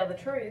if I tell the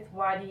truth,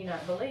 why do you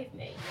not believe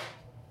me?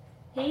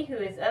 He who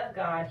is of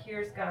God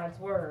hears God's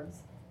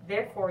words.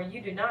 Therefore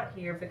you do not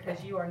hear,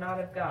 because you are not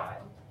of God.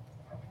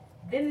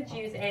 Then the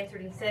Jews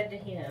answered and said to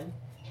him,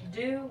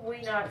 Do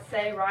we not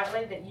say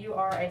rightly that you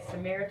are a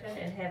Samaritan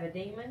and have a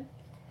demon?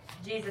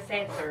 Jesus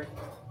answered,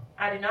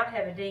 I do not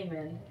have a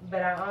demon,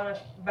 but I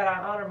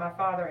honor my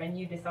Father, and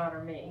you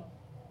dishonor me.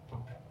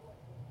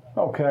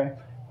 Okay.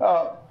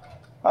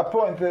 I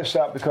point this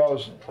out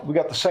because we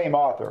got the same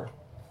author.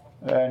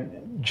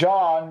 And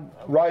John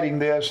writing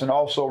this, and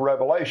also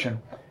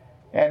Revelation.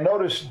 And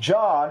notice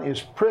John is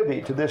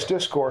privy to this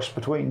discourse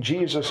between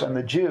Jesus and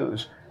the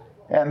Jews.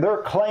 And they're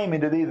claiming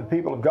to be the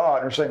people of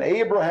God. They're saying,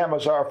 Abraham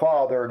is our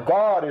father,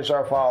 God is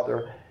our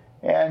father.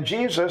 And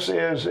Jesus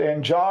is,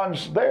 and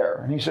John's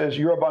there. And he says,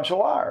 you're a bunch of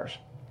liars.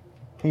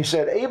 He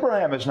said,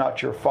 Abraham is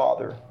not your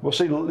father. Well,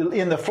 see,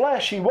 in the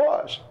flesh he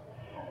was.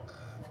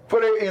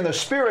 But in the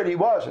spirit he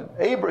wasn't.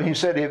 He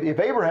said, if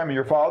Abraham is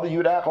your father,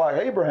 you'd act like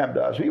Abraham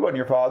does. He wasn't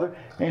your father.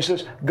 And he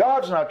says,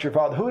 God's not your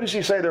father. Who does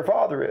he say their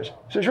father is?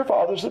 He says, your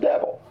father's the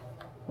devil.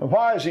 And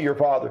why is he your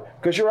father?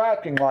 Because you're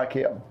acting like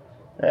him.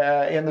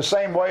 In the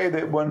same way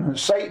that when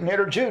Satan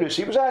entered Judas,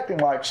 he was acting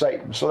like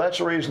Satan. So that's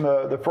the reason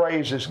the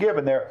phrase is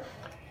given there.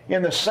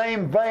 In the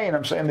same vein,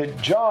 I'm saying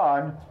that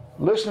John,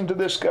 listening to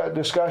this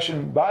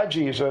discussion by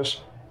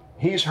Jesus,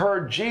 he's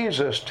heard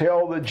Jesus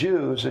tell the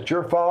Jews that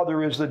your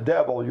father is the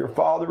devil, your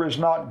father is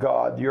not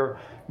God, your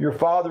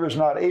father is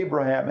not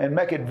Abraham, and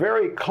make it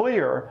very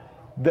clear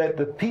that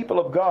the people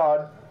of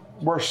God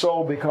were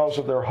so because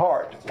of their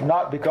heart,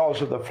 not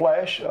because of the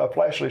flesh,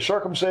 fleshly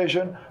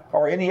circumcision,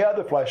 or any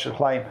other fleshly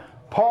claim.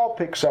 Paul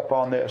picks up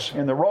on this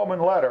in the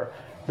Roman letter,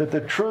 that the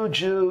true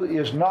Jew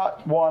is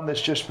not one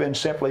that's just been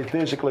simply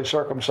physically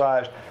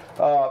circumcised.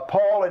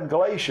 Paul in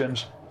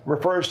Galatians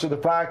refers to the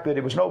fact that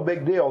it was no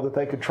big deal that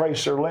they could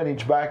trace their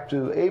lineage back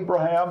to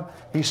Abraham.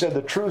 He said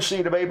the true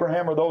seed of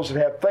Abraham are those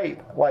that have faith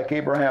like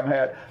Abraham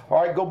had.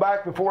 All right, go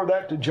back before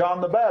that to John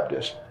the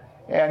Baptist.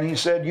 And he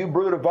said, you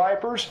brood of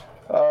vipers,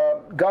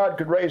 God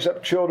could raise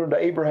up children to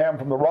Abraham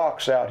from the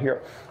rocks out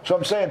here. So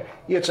I'm saying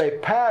it's a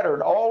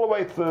pattern all the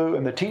way through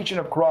in the teaching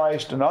of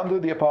Christ and under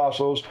the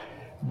apostles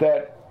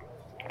that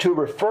to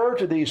refer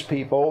to these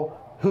people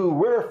who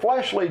were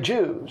fleshly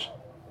Jews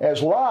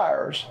as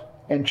liars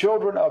and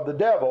children of the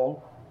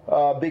devil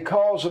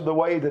because of the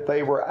way that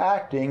they were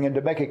acting, and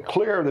to make it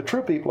clear the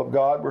true people of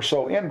God were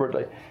so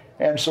inwardly.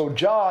 And so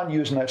John,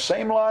 using that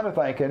same line of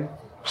thinking,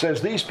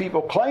 says these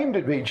people claim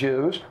to be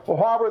Jews. Well,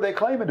 why were they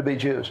claiming to be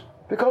Jews?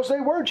 Because they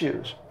were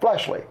Jews,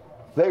 fleshly.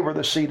 They were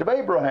the seed of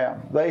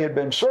Abraham. They had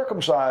been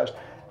circumcised.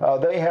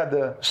 They had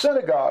the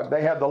synagogue.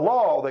 They had the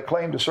law. They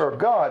claimed to serve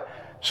God.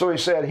 So he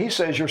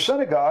says, your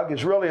synagogue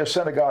is really a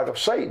synagogue of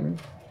Satan.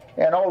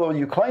 And although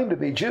you claim to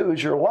be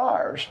Jews, you're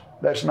liars.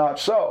 That's not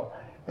so.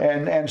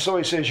 And so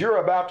he says,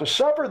 you're about to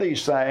suffer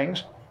these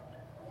things,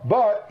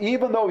 but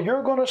even though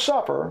you're going to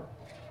suffer,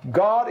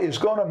 God is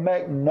going to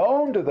make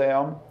known to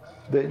them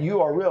that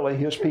you are really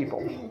his people.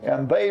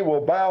 And they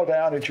will bow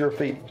down at your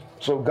feet.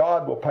 So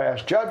God will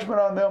pass judgment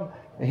on them,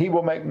 and he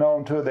will make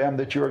known to them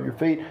that you're at your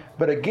feet.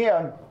 But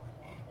again,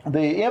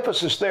 the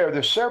emphasis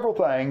there's several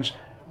things.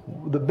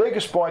 The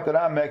biggest point that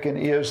I'm making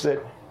is that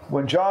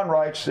when John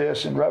writes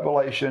this in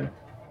Revelation,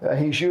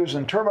 he's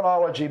using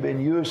terminology being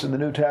used in the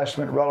New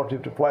Testament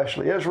relative to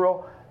fleshly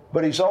Israel,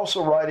 but he's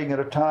also writing at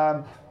a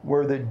time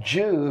where the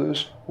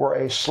Jews were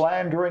a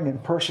slandering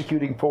and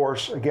persecuting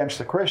force against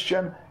the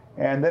Christian.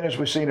 And then as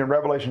we've seen in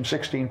Revelation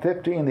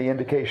 16:15, the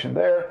indication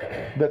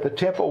there that the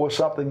temple was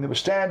something that was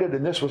standard,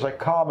 and this was a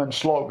common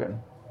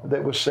slogan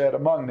that was said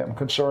among them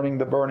concerning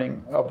the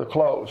burning of the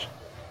clothes.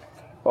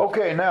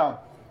 Okay, now,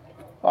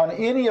 on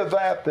any of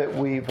that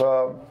we've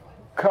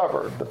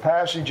covered, the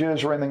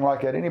passages or anything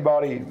like that.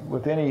 Anybody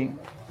with any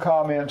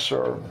comments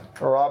or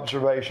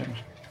observations?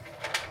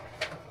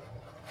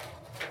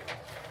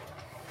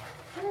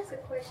 Can I ask a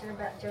question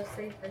about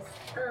Josephus?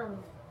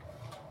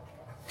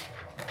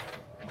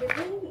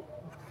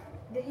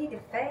 Did he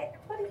defect?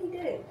 What did he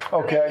do?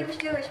 Okay. I mean, he was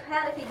Jewish.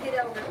 How did he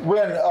get over?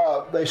 When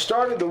they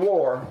started the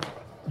war,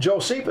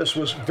 Josephus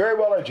was very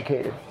well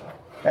educated.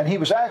 And he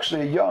was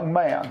actually a young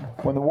man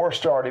when the war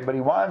started, but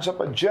he winds up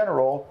a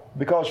general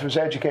because of his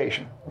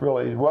education,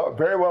 really,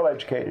 very well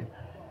educated.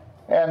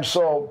 And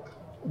so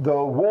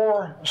the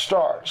war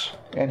starts,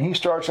 and he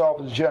starts off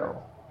as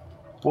general.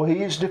 Well,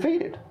 he's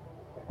defeated.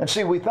 And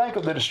see, we think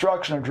of the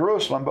destruction of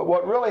Jerusalem, but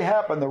what really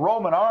happened, the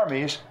Roman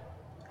armies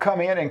come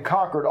in and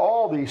conquered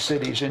all these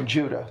cities in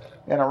Judah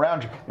and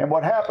around. And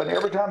what happened,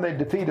 every time they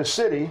defeat a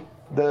city,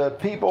 the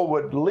people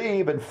would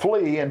leave and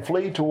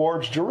flee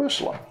towards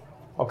Jerusalem.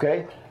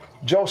 Okay?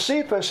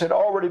 Josephus had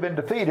already been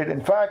defeated.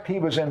 In fact, he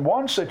was in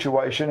one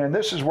situation, and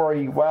this is where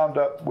he wound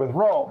up with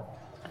Rome.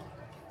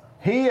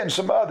 He and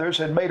some others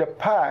had made a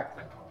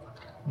pact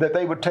that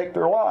they would take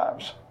their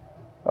lives.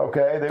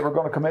 Okay, they were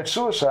going to commit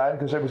suicide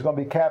because they was going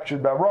to be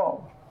captured by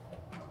Rome.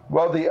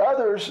 Well, the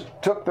others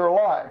took their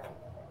life.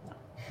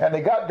 And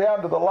they got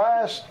down to the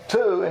last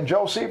two, and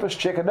Josephus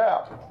chickened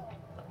out.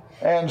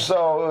 And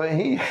so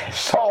he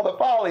saw the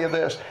folly of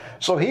this.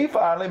 So he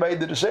finally made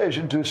the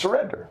decision to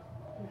surrender.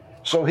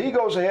 So he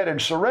goes ahead and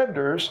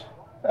surrenders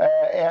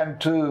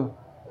and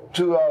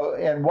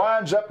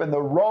winds up in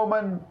the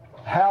Roman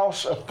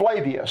house of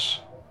Flavius.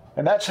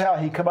 And that's how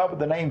he come up with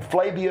the name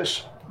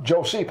Flavius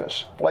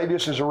Josephus.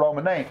 Flavius is a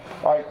Roman name.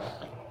 All right.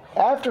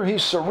 After he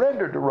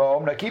surrendered to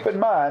Rome, now keep in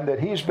mind that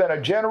he's been a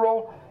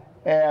general,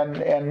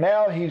 and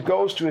now he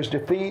goes to his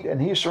defeat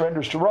and he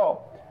surrenders to Rome.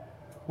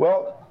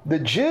 Well, the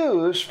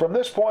Jews from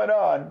this point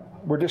on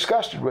were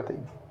disgusted with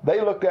him. They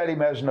looked at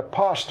him as an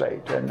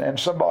apostate and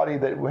somebody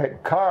that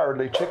had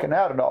cowardly chickened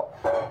out and all.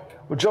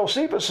 Well,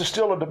 Josephus is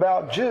still a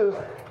devout Jew,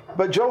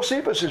 but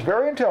Josephus is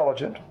very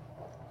intelligent,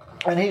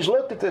 and he's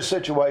looked at this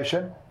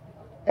situation,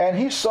 and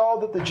he saw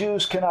that the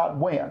Jews cannot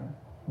win,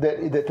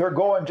 that they're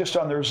going just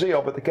on their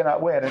zeal, but they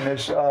cannot win. And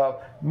as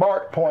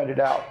Mark pointed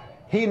out,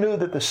 he knew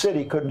that the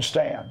city couldn't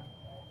stand.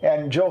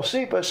 And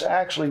Josephus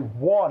actually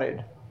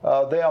wanted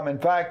them. In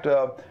fact,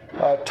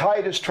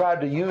 Titus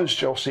tried to use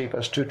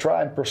Josephus to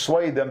try and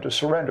persuade them to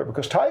surrender,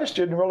 because Titus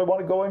didn't really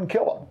want to go in and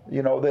kill them.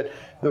 You know, that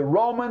the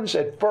Romans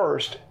at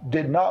first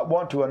did not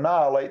want to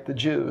annihilate the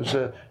Jews.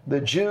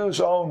 The Jews'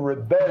 own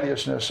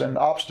rebelliousness and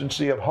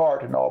obstinacy of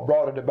heart and all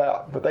brought it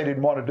about, but they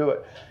didn't want to do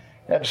it.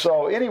 And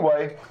so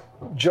anyway,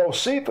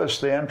 Josephus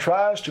then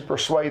tries to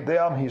persuade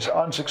them. He's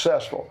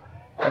unsuccessful.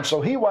 And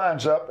so he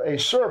winds up a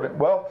servant.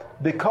 Well,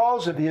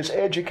 because of his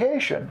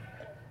education,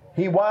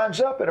 he winds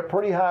up at a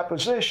pretty high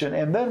position.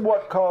 And then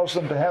what caused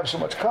them to have so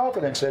much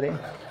confidence in him?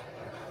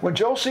 When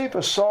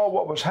Josephus saw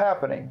what was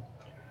happening,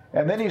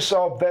 and then he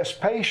saw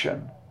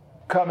Vespasian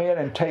come in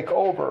and take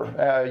over.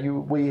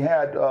 We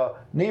had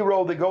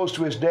Nero that goes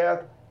to his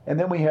death, and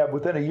then we have,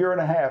 within a year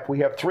and a half, we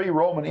have 3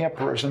 Roman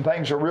emperors, and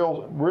things are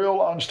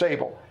real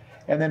unstable.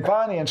 And then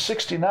finally in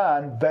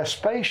 69,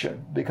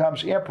 Vespasian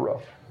becomes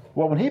emperor.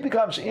 Well, when he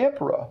becomes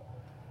emperor,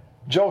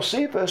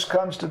 Josephus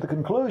comes to the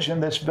conclusion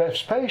that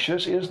Vespasian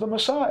is the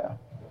Messiah,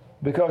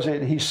 because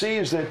he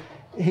sees that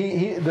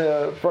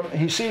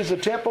he sees the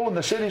temple and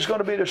the city is going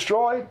to be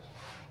destroyed.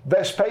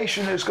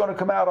 Vespasian is going to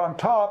come out on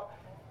top,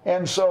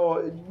 and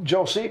so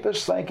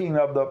Josephus, thinking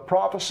of the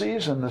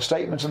prophecies and the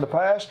statements in the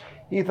past,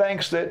 he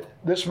thinks that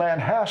this man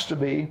has to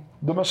be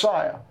the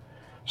Messiah.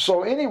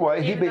 So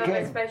anyway, he became.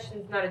 Even though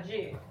Vespasian's not a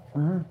Jew.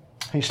 Mm-hmm.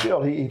 He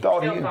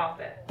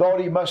thought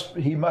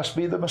he must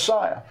be the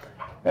Messiah.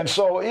 And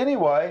so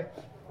anyway,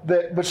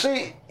 but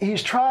see,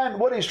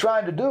 what he's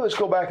trying to do is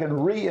go back and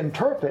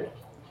reinterpret,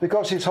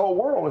 because his whole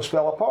world has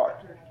fell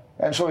apart.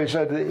 And so he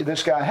said,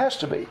 this guy has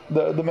to be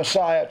the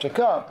Messiah to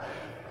come.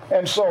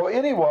 And so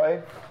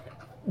anyway,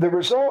 the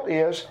result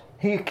is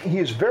he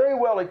is very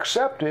well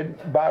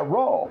accepted by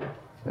Rome,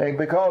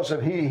 because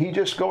of he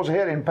just goes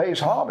ahead and pays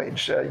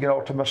homage,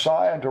 to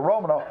Messiah and to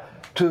Rome, and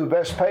to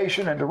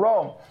Vespasian and to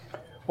Rome.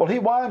 Well, he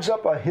winds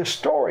up a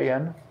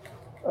historian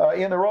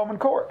in the Roman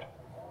court.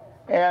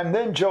 And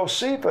then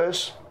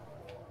Josephus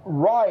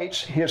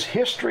writes his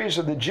histories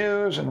of the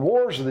Jews and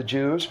wars of the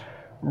Jews.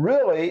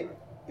 Really,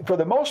 for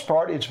the most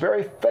part, it's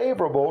very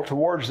favorable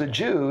towards the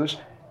Jews.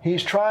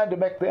 He's trying to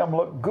make them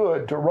look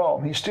good to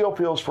Rome. He still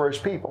feels for his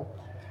people.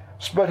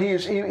 But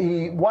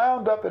he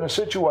wound up in a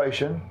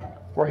situation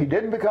where he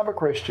didn't become a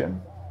Christian.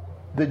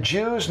 The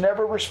Jews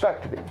never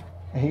respected him.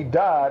 He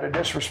died a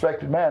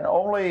disrespected man.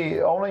 Only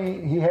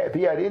if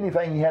he had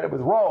anything, he had it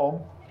with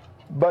Rome,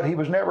 but he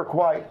was never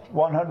quite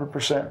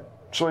 100%.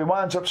 So he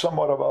winds up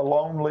somewhat of a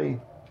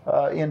lonely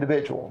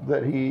individual.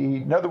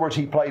 In other words,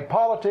 he played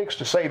politics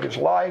to save his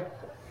life,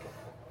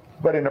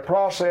 but in the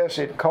process,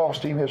 it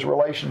cost him his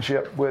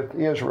relationship with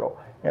Israel.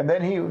 And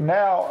then he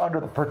now, under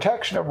the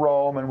protection of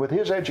Rome and with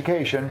his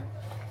education,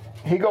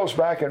 he goes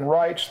back and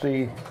writes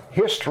the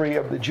history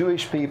of the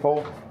Jewish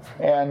people.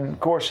 And of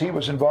course, he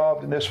was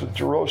involved in this with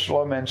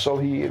Jerusalem, and so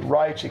he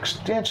writes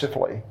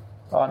extensively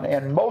on,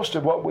 and most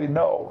of what we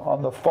know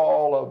on the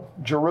fall of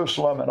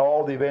Jerusalem and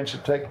all the events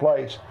that take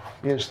place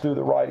is through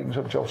the writings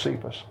of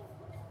Josephus.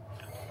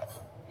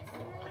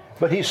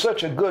 But he's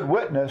such a good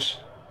witness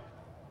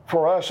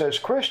for us as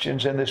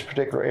Christians in this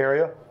particular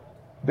area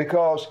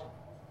because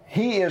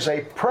he is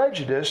a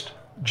prejudiced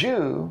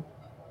Jew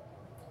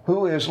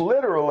who is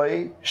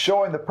literally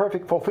showing the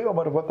perfect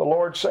fulfillment of what the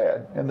Lord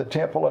said in the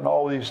temple and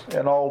all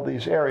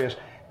these areas.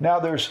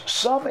 Now there's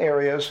some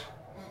areas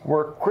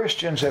where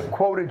Christians have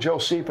quoted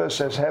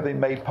Josephus as having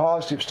made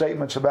positive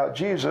statements about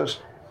Jesus,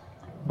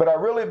 but I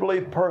really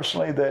believe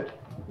personally that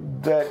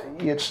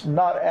it's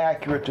not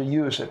accurate to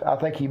use it. I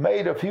think he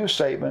made a few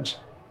statements,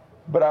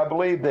 but I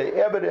believe the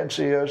evidence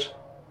is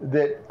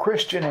that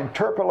Christian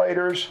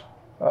interpolators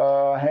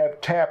have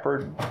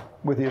tampered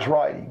with his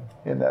writing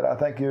in that. I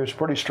think there's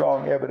pretty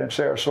strong evidence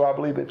there, so I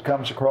believe it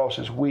comes across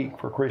as weak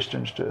for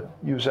Christians to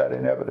use that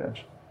in evidence.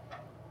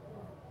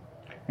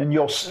 And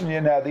you'll see,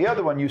 now the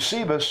other one,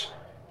 Eusebius,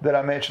 that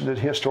I mentioned, the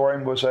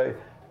historian, was a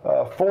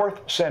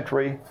 4th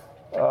century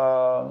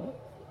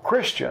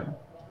Christian,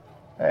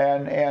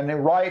 and he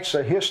writes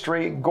a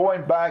history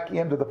going back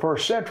into the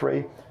 1st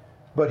century,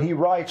 but he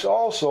writes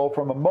also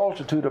from a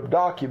multitude of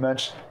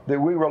documents that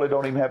we really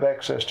don't even have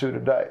access to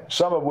today,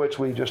 some of which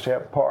we just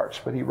have parts,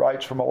 but he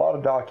writes from a lot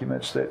of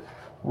documents that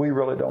we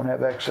really don't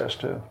have access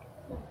to.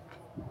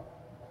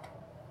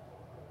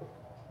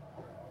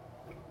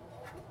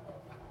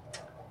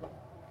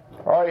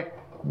 All right,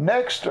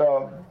 next,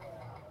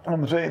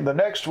 the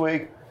next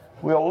week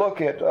we'll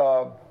look at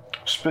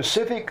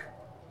specific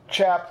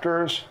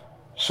chapters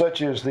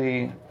such as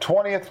the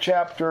 20th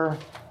chapter.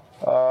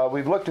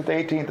 We've looked at the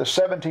 18th, the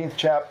 17th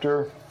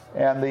chapter,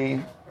 and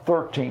the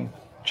 13th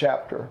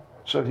chapter.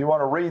 So if you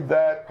want to read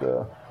that,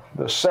 the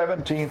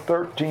 17th,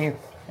 13th,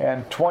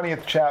 and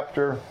 20th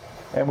chapter,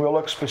 and we'll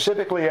look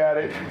specifically at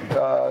it,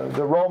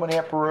 the Roman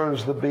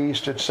emperors, the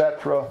beast,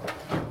 etc.,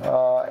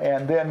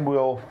 and then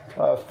we'll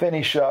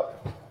finish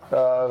up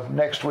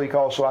next week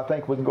also. I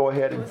think we can go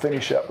ahead and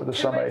finish up with the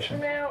summation.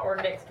 2 weeks from now or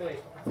next week?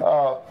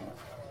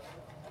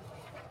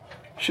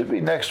 Should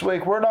be next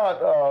week. We're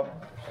not...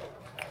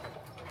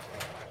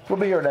 We'll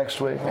be here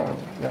next week.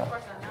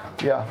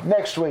 Yeah,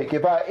 next week.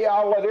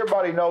 I'll let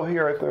everybody know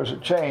here if there's a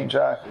change.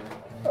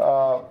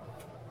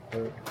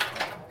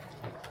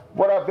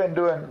 What I've been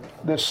doing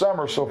this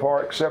summer so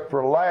far, except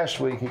for last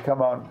week, he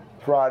come on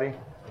Friday,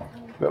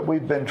 but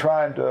we've been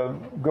trying to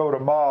go to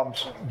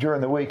Mom's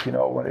during the week,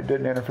 when it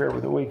didn't interfere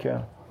with the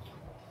weekend.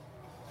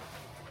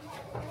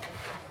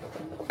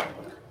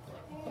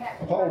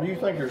 Paul, do you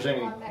think there's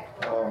any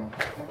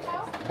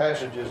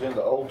passages in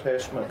the Old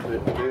Testament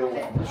that deal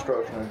with the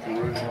destruction of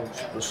Jerusalem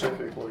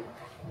specifically?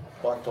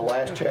 Like the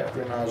last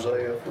chapter in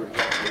Isaiah, for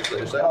example.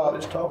 Is that what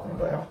it's talking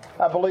about?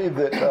 I believe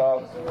that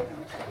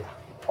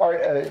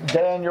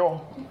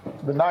Daniel,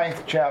 the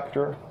 9th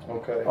chapter.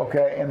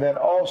 Okay, and then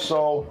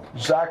also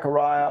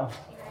Zechariah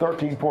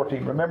 13,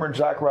 14. Remember in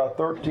Zechariah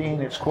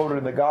 13, it's quoted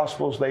in the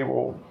Gospels,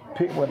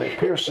 when they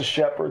pierce the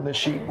shepherd, the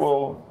sheep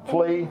will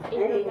flee.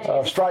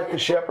 Strike the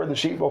shepherd, the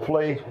sheep will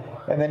flee.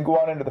 And then go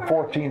on into the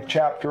 14th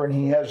chapter, and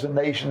he has the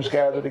nations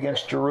gathered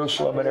against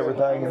Jerusalem and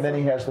everything, and then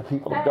he has the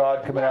people of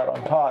God coming out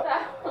on top.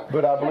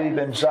 But I believe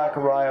in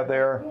Zechariah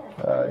there,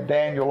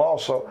 Daniel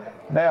also.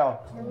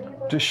 Now,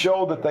 to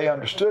show that they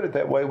understood it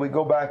that way, we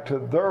go back to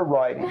their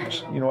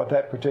writings, at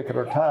that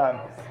particular time.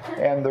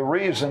 And the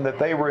reason that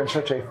they were in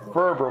such a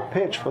fervor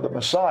pitch for the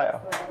Messiah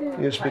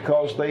is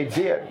because they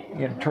did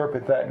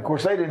interpret that. And of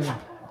course, they didn't,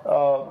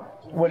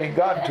 when it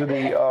got to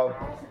the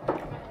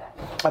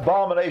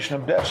abomination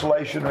of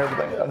desolation and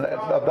everything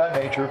of that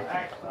nature,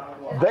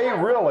 they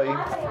really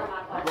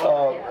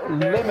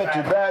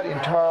limited that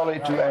entirely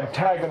to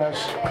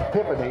Antigonus,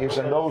 Epiphanes,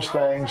 and those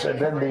things, and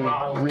then the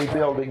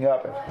rebuilding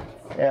of it.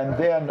 And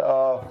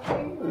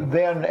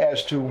then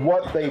as to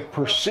what they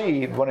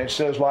perceived when it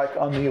says like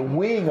on the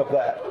wing of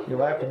that,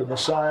 after the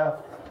Messiah,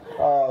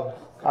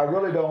 I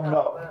really don't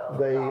know.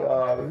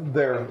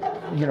 They're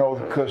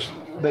because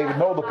they would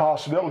know the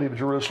possibility of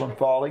Jerusalem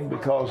falling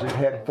because it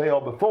had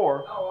failed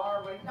before.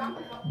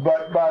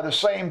 But by the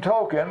same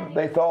token,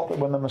 they thought that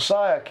when the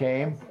Messiah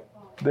came,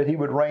 that he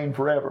would reign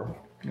forever,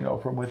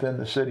 from within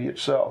the city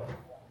itself.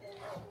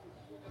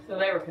 So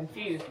they were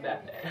confused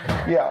about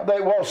that. Yeah,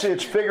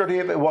 it's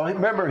figurative. Well,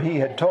 remember he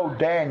had told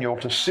Daniel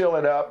to seal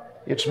it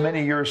up. It's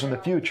many years in the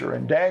future,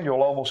 and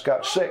Daniel almost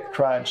got sick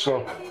trying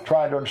to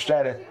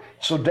understand it.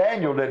 So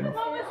Daniel didn't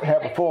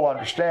have a full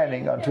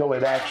understanding until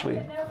it actually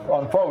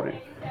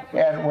unfolded.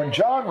 And when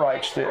John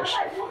writes this,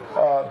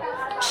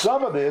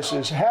 some of this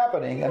is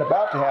happening and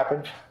about to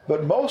happen,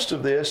 but most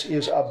of this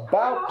is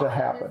about to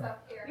happen.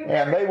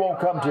 And they won't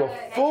come to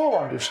a full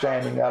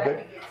understanding of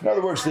it. In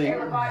other words, they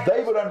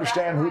would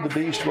understand who the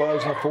beast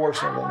was and the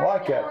force and everything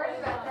like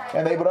that.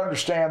 And they would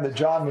understand that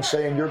John was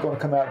saying, you're going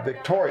to come out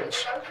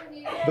victorious.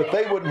 but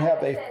they wouldn't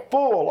have a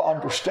full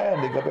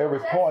understanding of every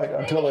point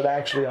until it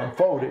actually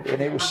unfolded.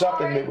 And it was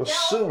something that was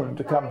soon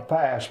to come to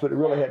pass, but it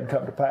really hadn't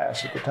come to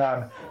pass at the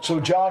time. So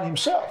John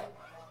himself,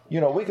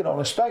 we can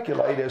only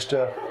speculate as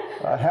to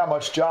how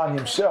much John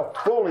himself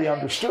fully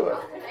understood.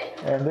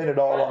 And then it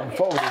all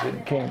unfolded and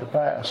it came to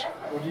pass.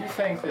 Well, do you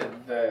think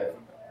that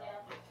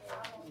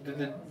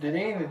did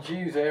any of the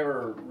Jews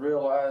ever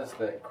realize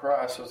that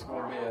Christ was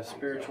going to be a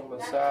spiritual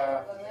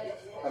Messiah?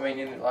 I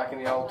mean, like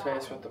in the Old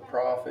Testament, the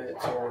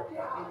prophets, or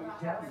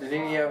did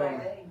any of them?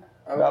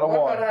 Not a one.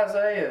 What about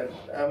Isaiah?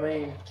 I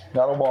mean,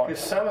 not a one.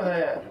 Because some of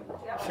that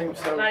seems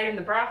so. Not even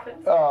the prophets.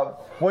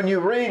 When you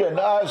read in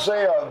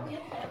Isaiah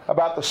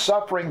about the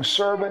suffering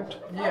servant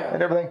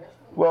and everything,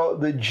 well,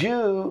 the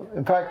Jew,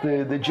 in fact,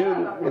 the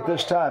Jew at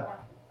this time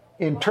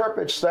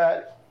interprets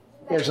that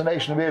as a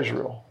nation of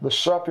Israel. The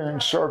suffering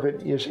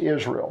servant is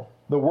Israel.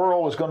 The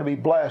world is going to be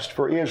blessed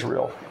for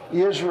Israel.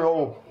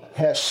 Israel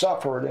has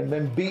suffered and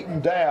been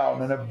beaten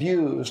down and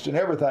abused and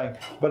everything,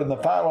 but in the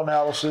final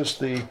analysis,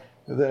 the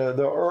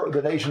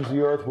nations of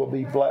the earth will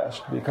be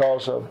blessed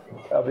because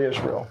of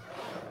Israel.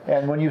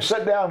 And when you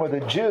sit down with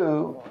a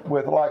Jew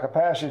with like a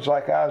passage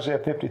like Isaiah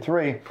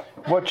 53,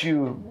 what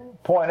you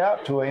point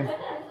out to him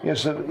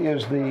is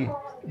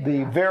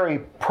the very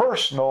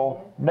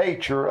personal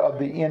nature of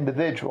the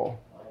individual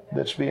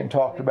that's being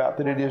talked about,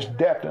 that it is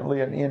definitely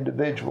an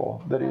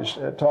individual that is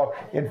talked.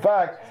 In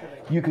fact,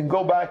 you can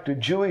go back to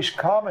Jewish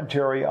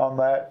commentary on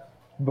that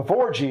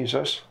before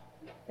Jesus,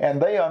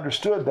 and they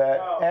understood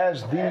that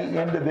as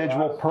the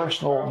individual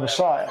personal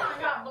Messiah.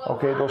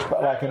 Okay, those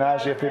like in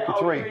Isaiah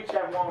 53.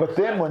 But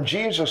then when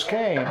Jesus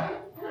came,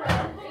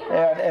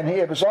 and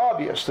it was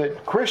obvious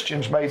that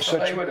Christians made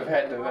such... They would have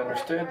had to have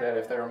understood that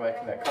if they were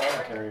making that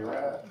commentary,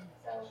 right?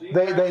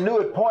 They knew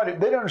it pointed,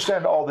 they didn't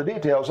understand all the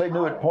details, they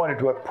knew it pointed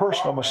to a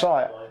personal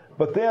Messiah.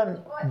 But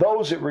then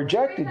those that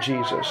rejected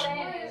Jesus,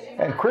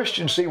 and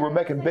Christians were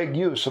making big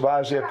use of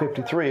Isaiah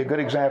 53. A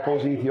good example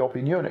is the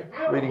Ethiopian eunuch,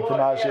 reading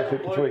from Isaiah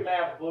 53.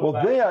 Well,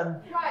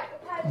 then,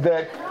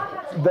 that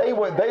they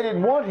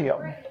didn't want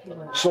him,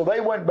 so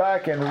they went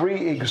back and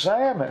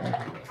re-examined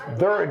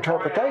their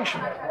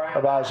interpretation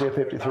of Isaiah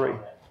 53.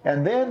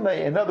 And then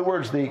in other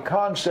words, the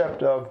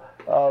concept of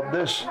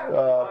this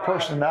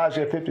person in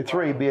Isaiah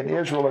 53 being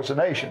Israel as a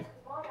nation,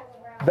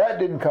 that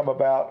didn't come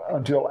about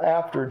until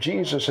after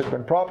Jesus had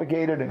been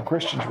propagated and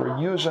Christians were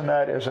using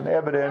that as an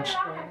evidence,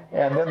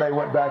 and then they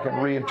went back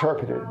and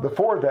reinterpreted it.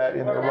 Before that,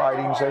 in their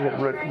writings, they had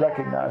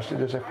recognized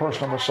it as a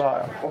personal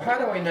Messiah. Well, how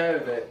do we know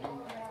that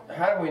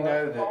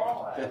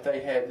they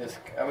had this?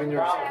 I mean,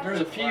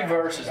 there's a few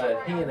verses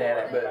that hint at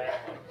it, but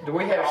do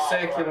we have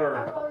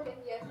secular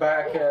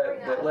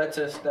backup that lets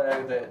us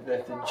know that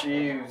the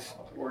Jews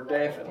were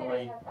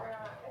definitely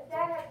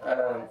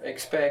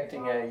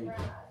expecting a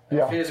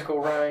physical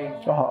rain?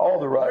 All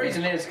the right. The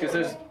reason is because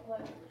there's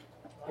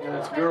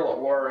this girl at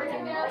work,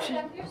 and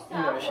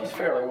she's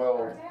fairly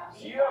well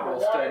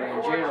studied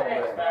in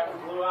general, but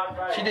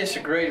she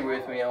disagreed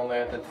with me on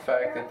that the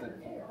fact that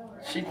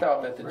she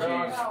thought that the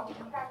Jews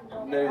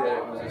knew that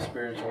it was a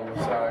spiritual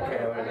Messiah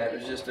coming, and that it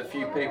was just a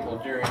few people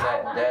during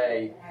that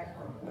day.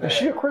 Is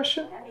she a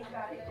Christian?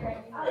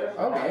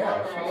 Oh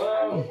yeah.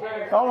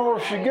 I don't know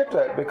if she get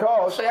that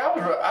because. See,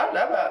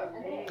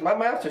 my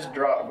mouth just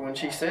dropped when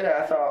she said it.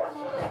 I thought.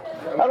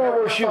 I don't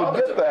know if she would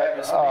get that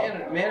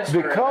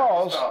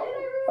because.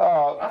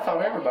 I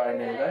thought everybody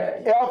knew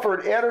that.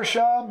 Alfred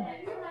Edersheim,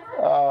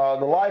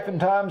 The Life and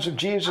Times of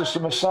Jesus the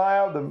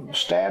Messiah, the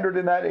standard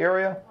in that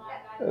area,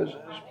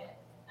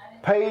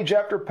 page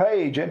after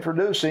page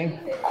introducing,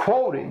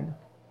 quoting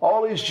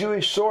all these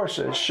Jewish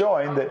sources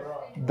showing that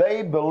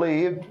they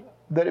believed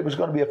that it was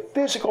going to be a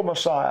physical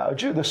Messiah, a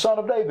Jew, the son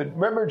of David.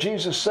 Remember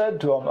Jesus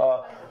said to them,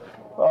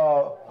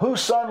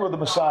 whose son will the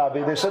Messiah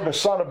be? They said the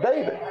son of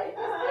David.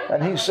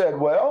 And he said,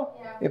 well,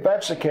 if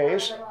that's the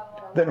case,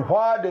 then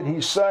why did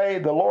he say,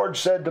 the Lord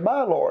said to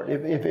my Lord?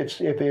 If it's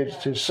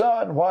his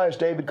son, why is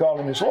David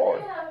calling him his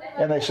Lord?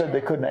 And they said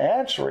they couldn't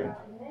answer him,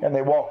 and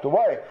they walked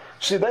away.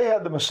 See, they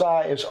had the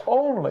Messiah as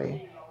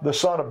only the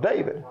son of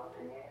David.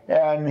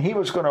 And he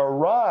was going to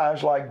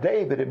arise like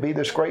David and be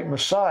this great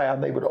Messiah,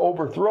 and they would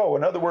overthrow.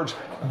 In other words,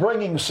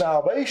 bringing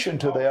salvation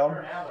to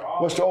them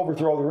was to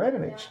overthrow their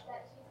enemies.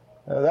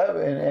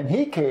 And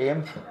he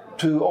came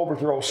to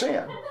overthrow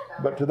sin.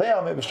 But to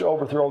them, it was to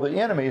overthrow the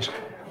enemies.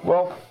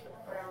 Well,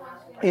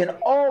 in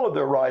all of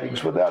their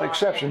writings, without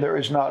exception, there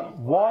is not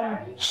one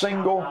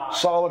single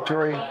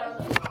solitary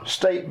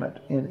statement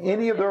in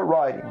any of their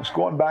writings,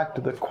 going back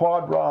to the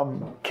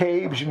Qumran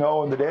caves,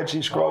 and the Dead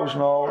Sea Scrolls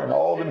and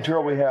all the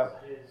material we have,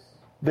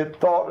 that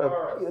thought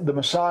of the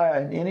Messiah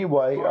in any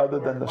way other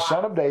than the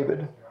son of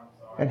David,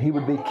 and he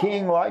would be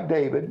king like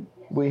David.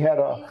 We had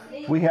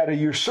a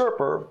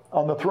usurper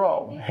on the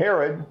throne.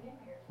 Herod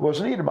was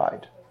an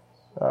Edomite,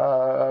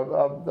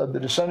 of the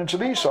descendants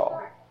of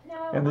Esau,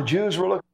 and the Jews were looking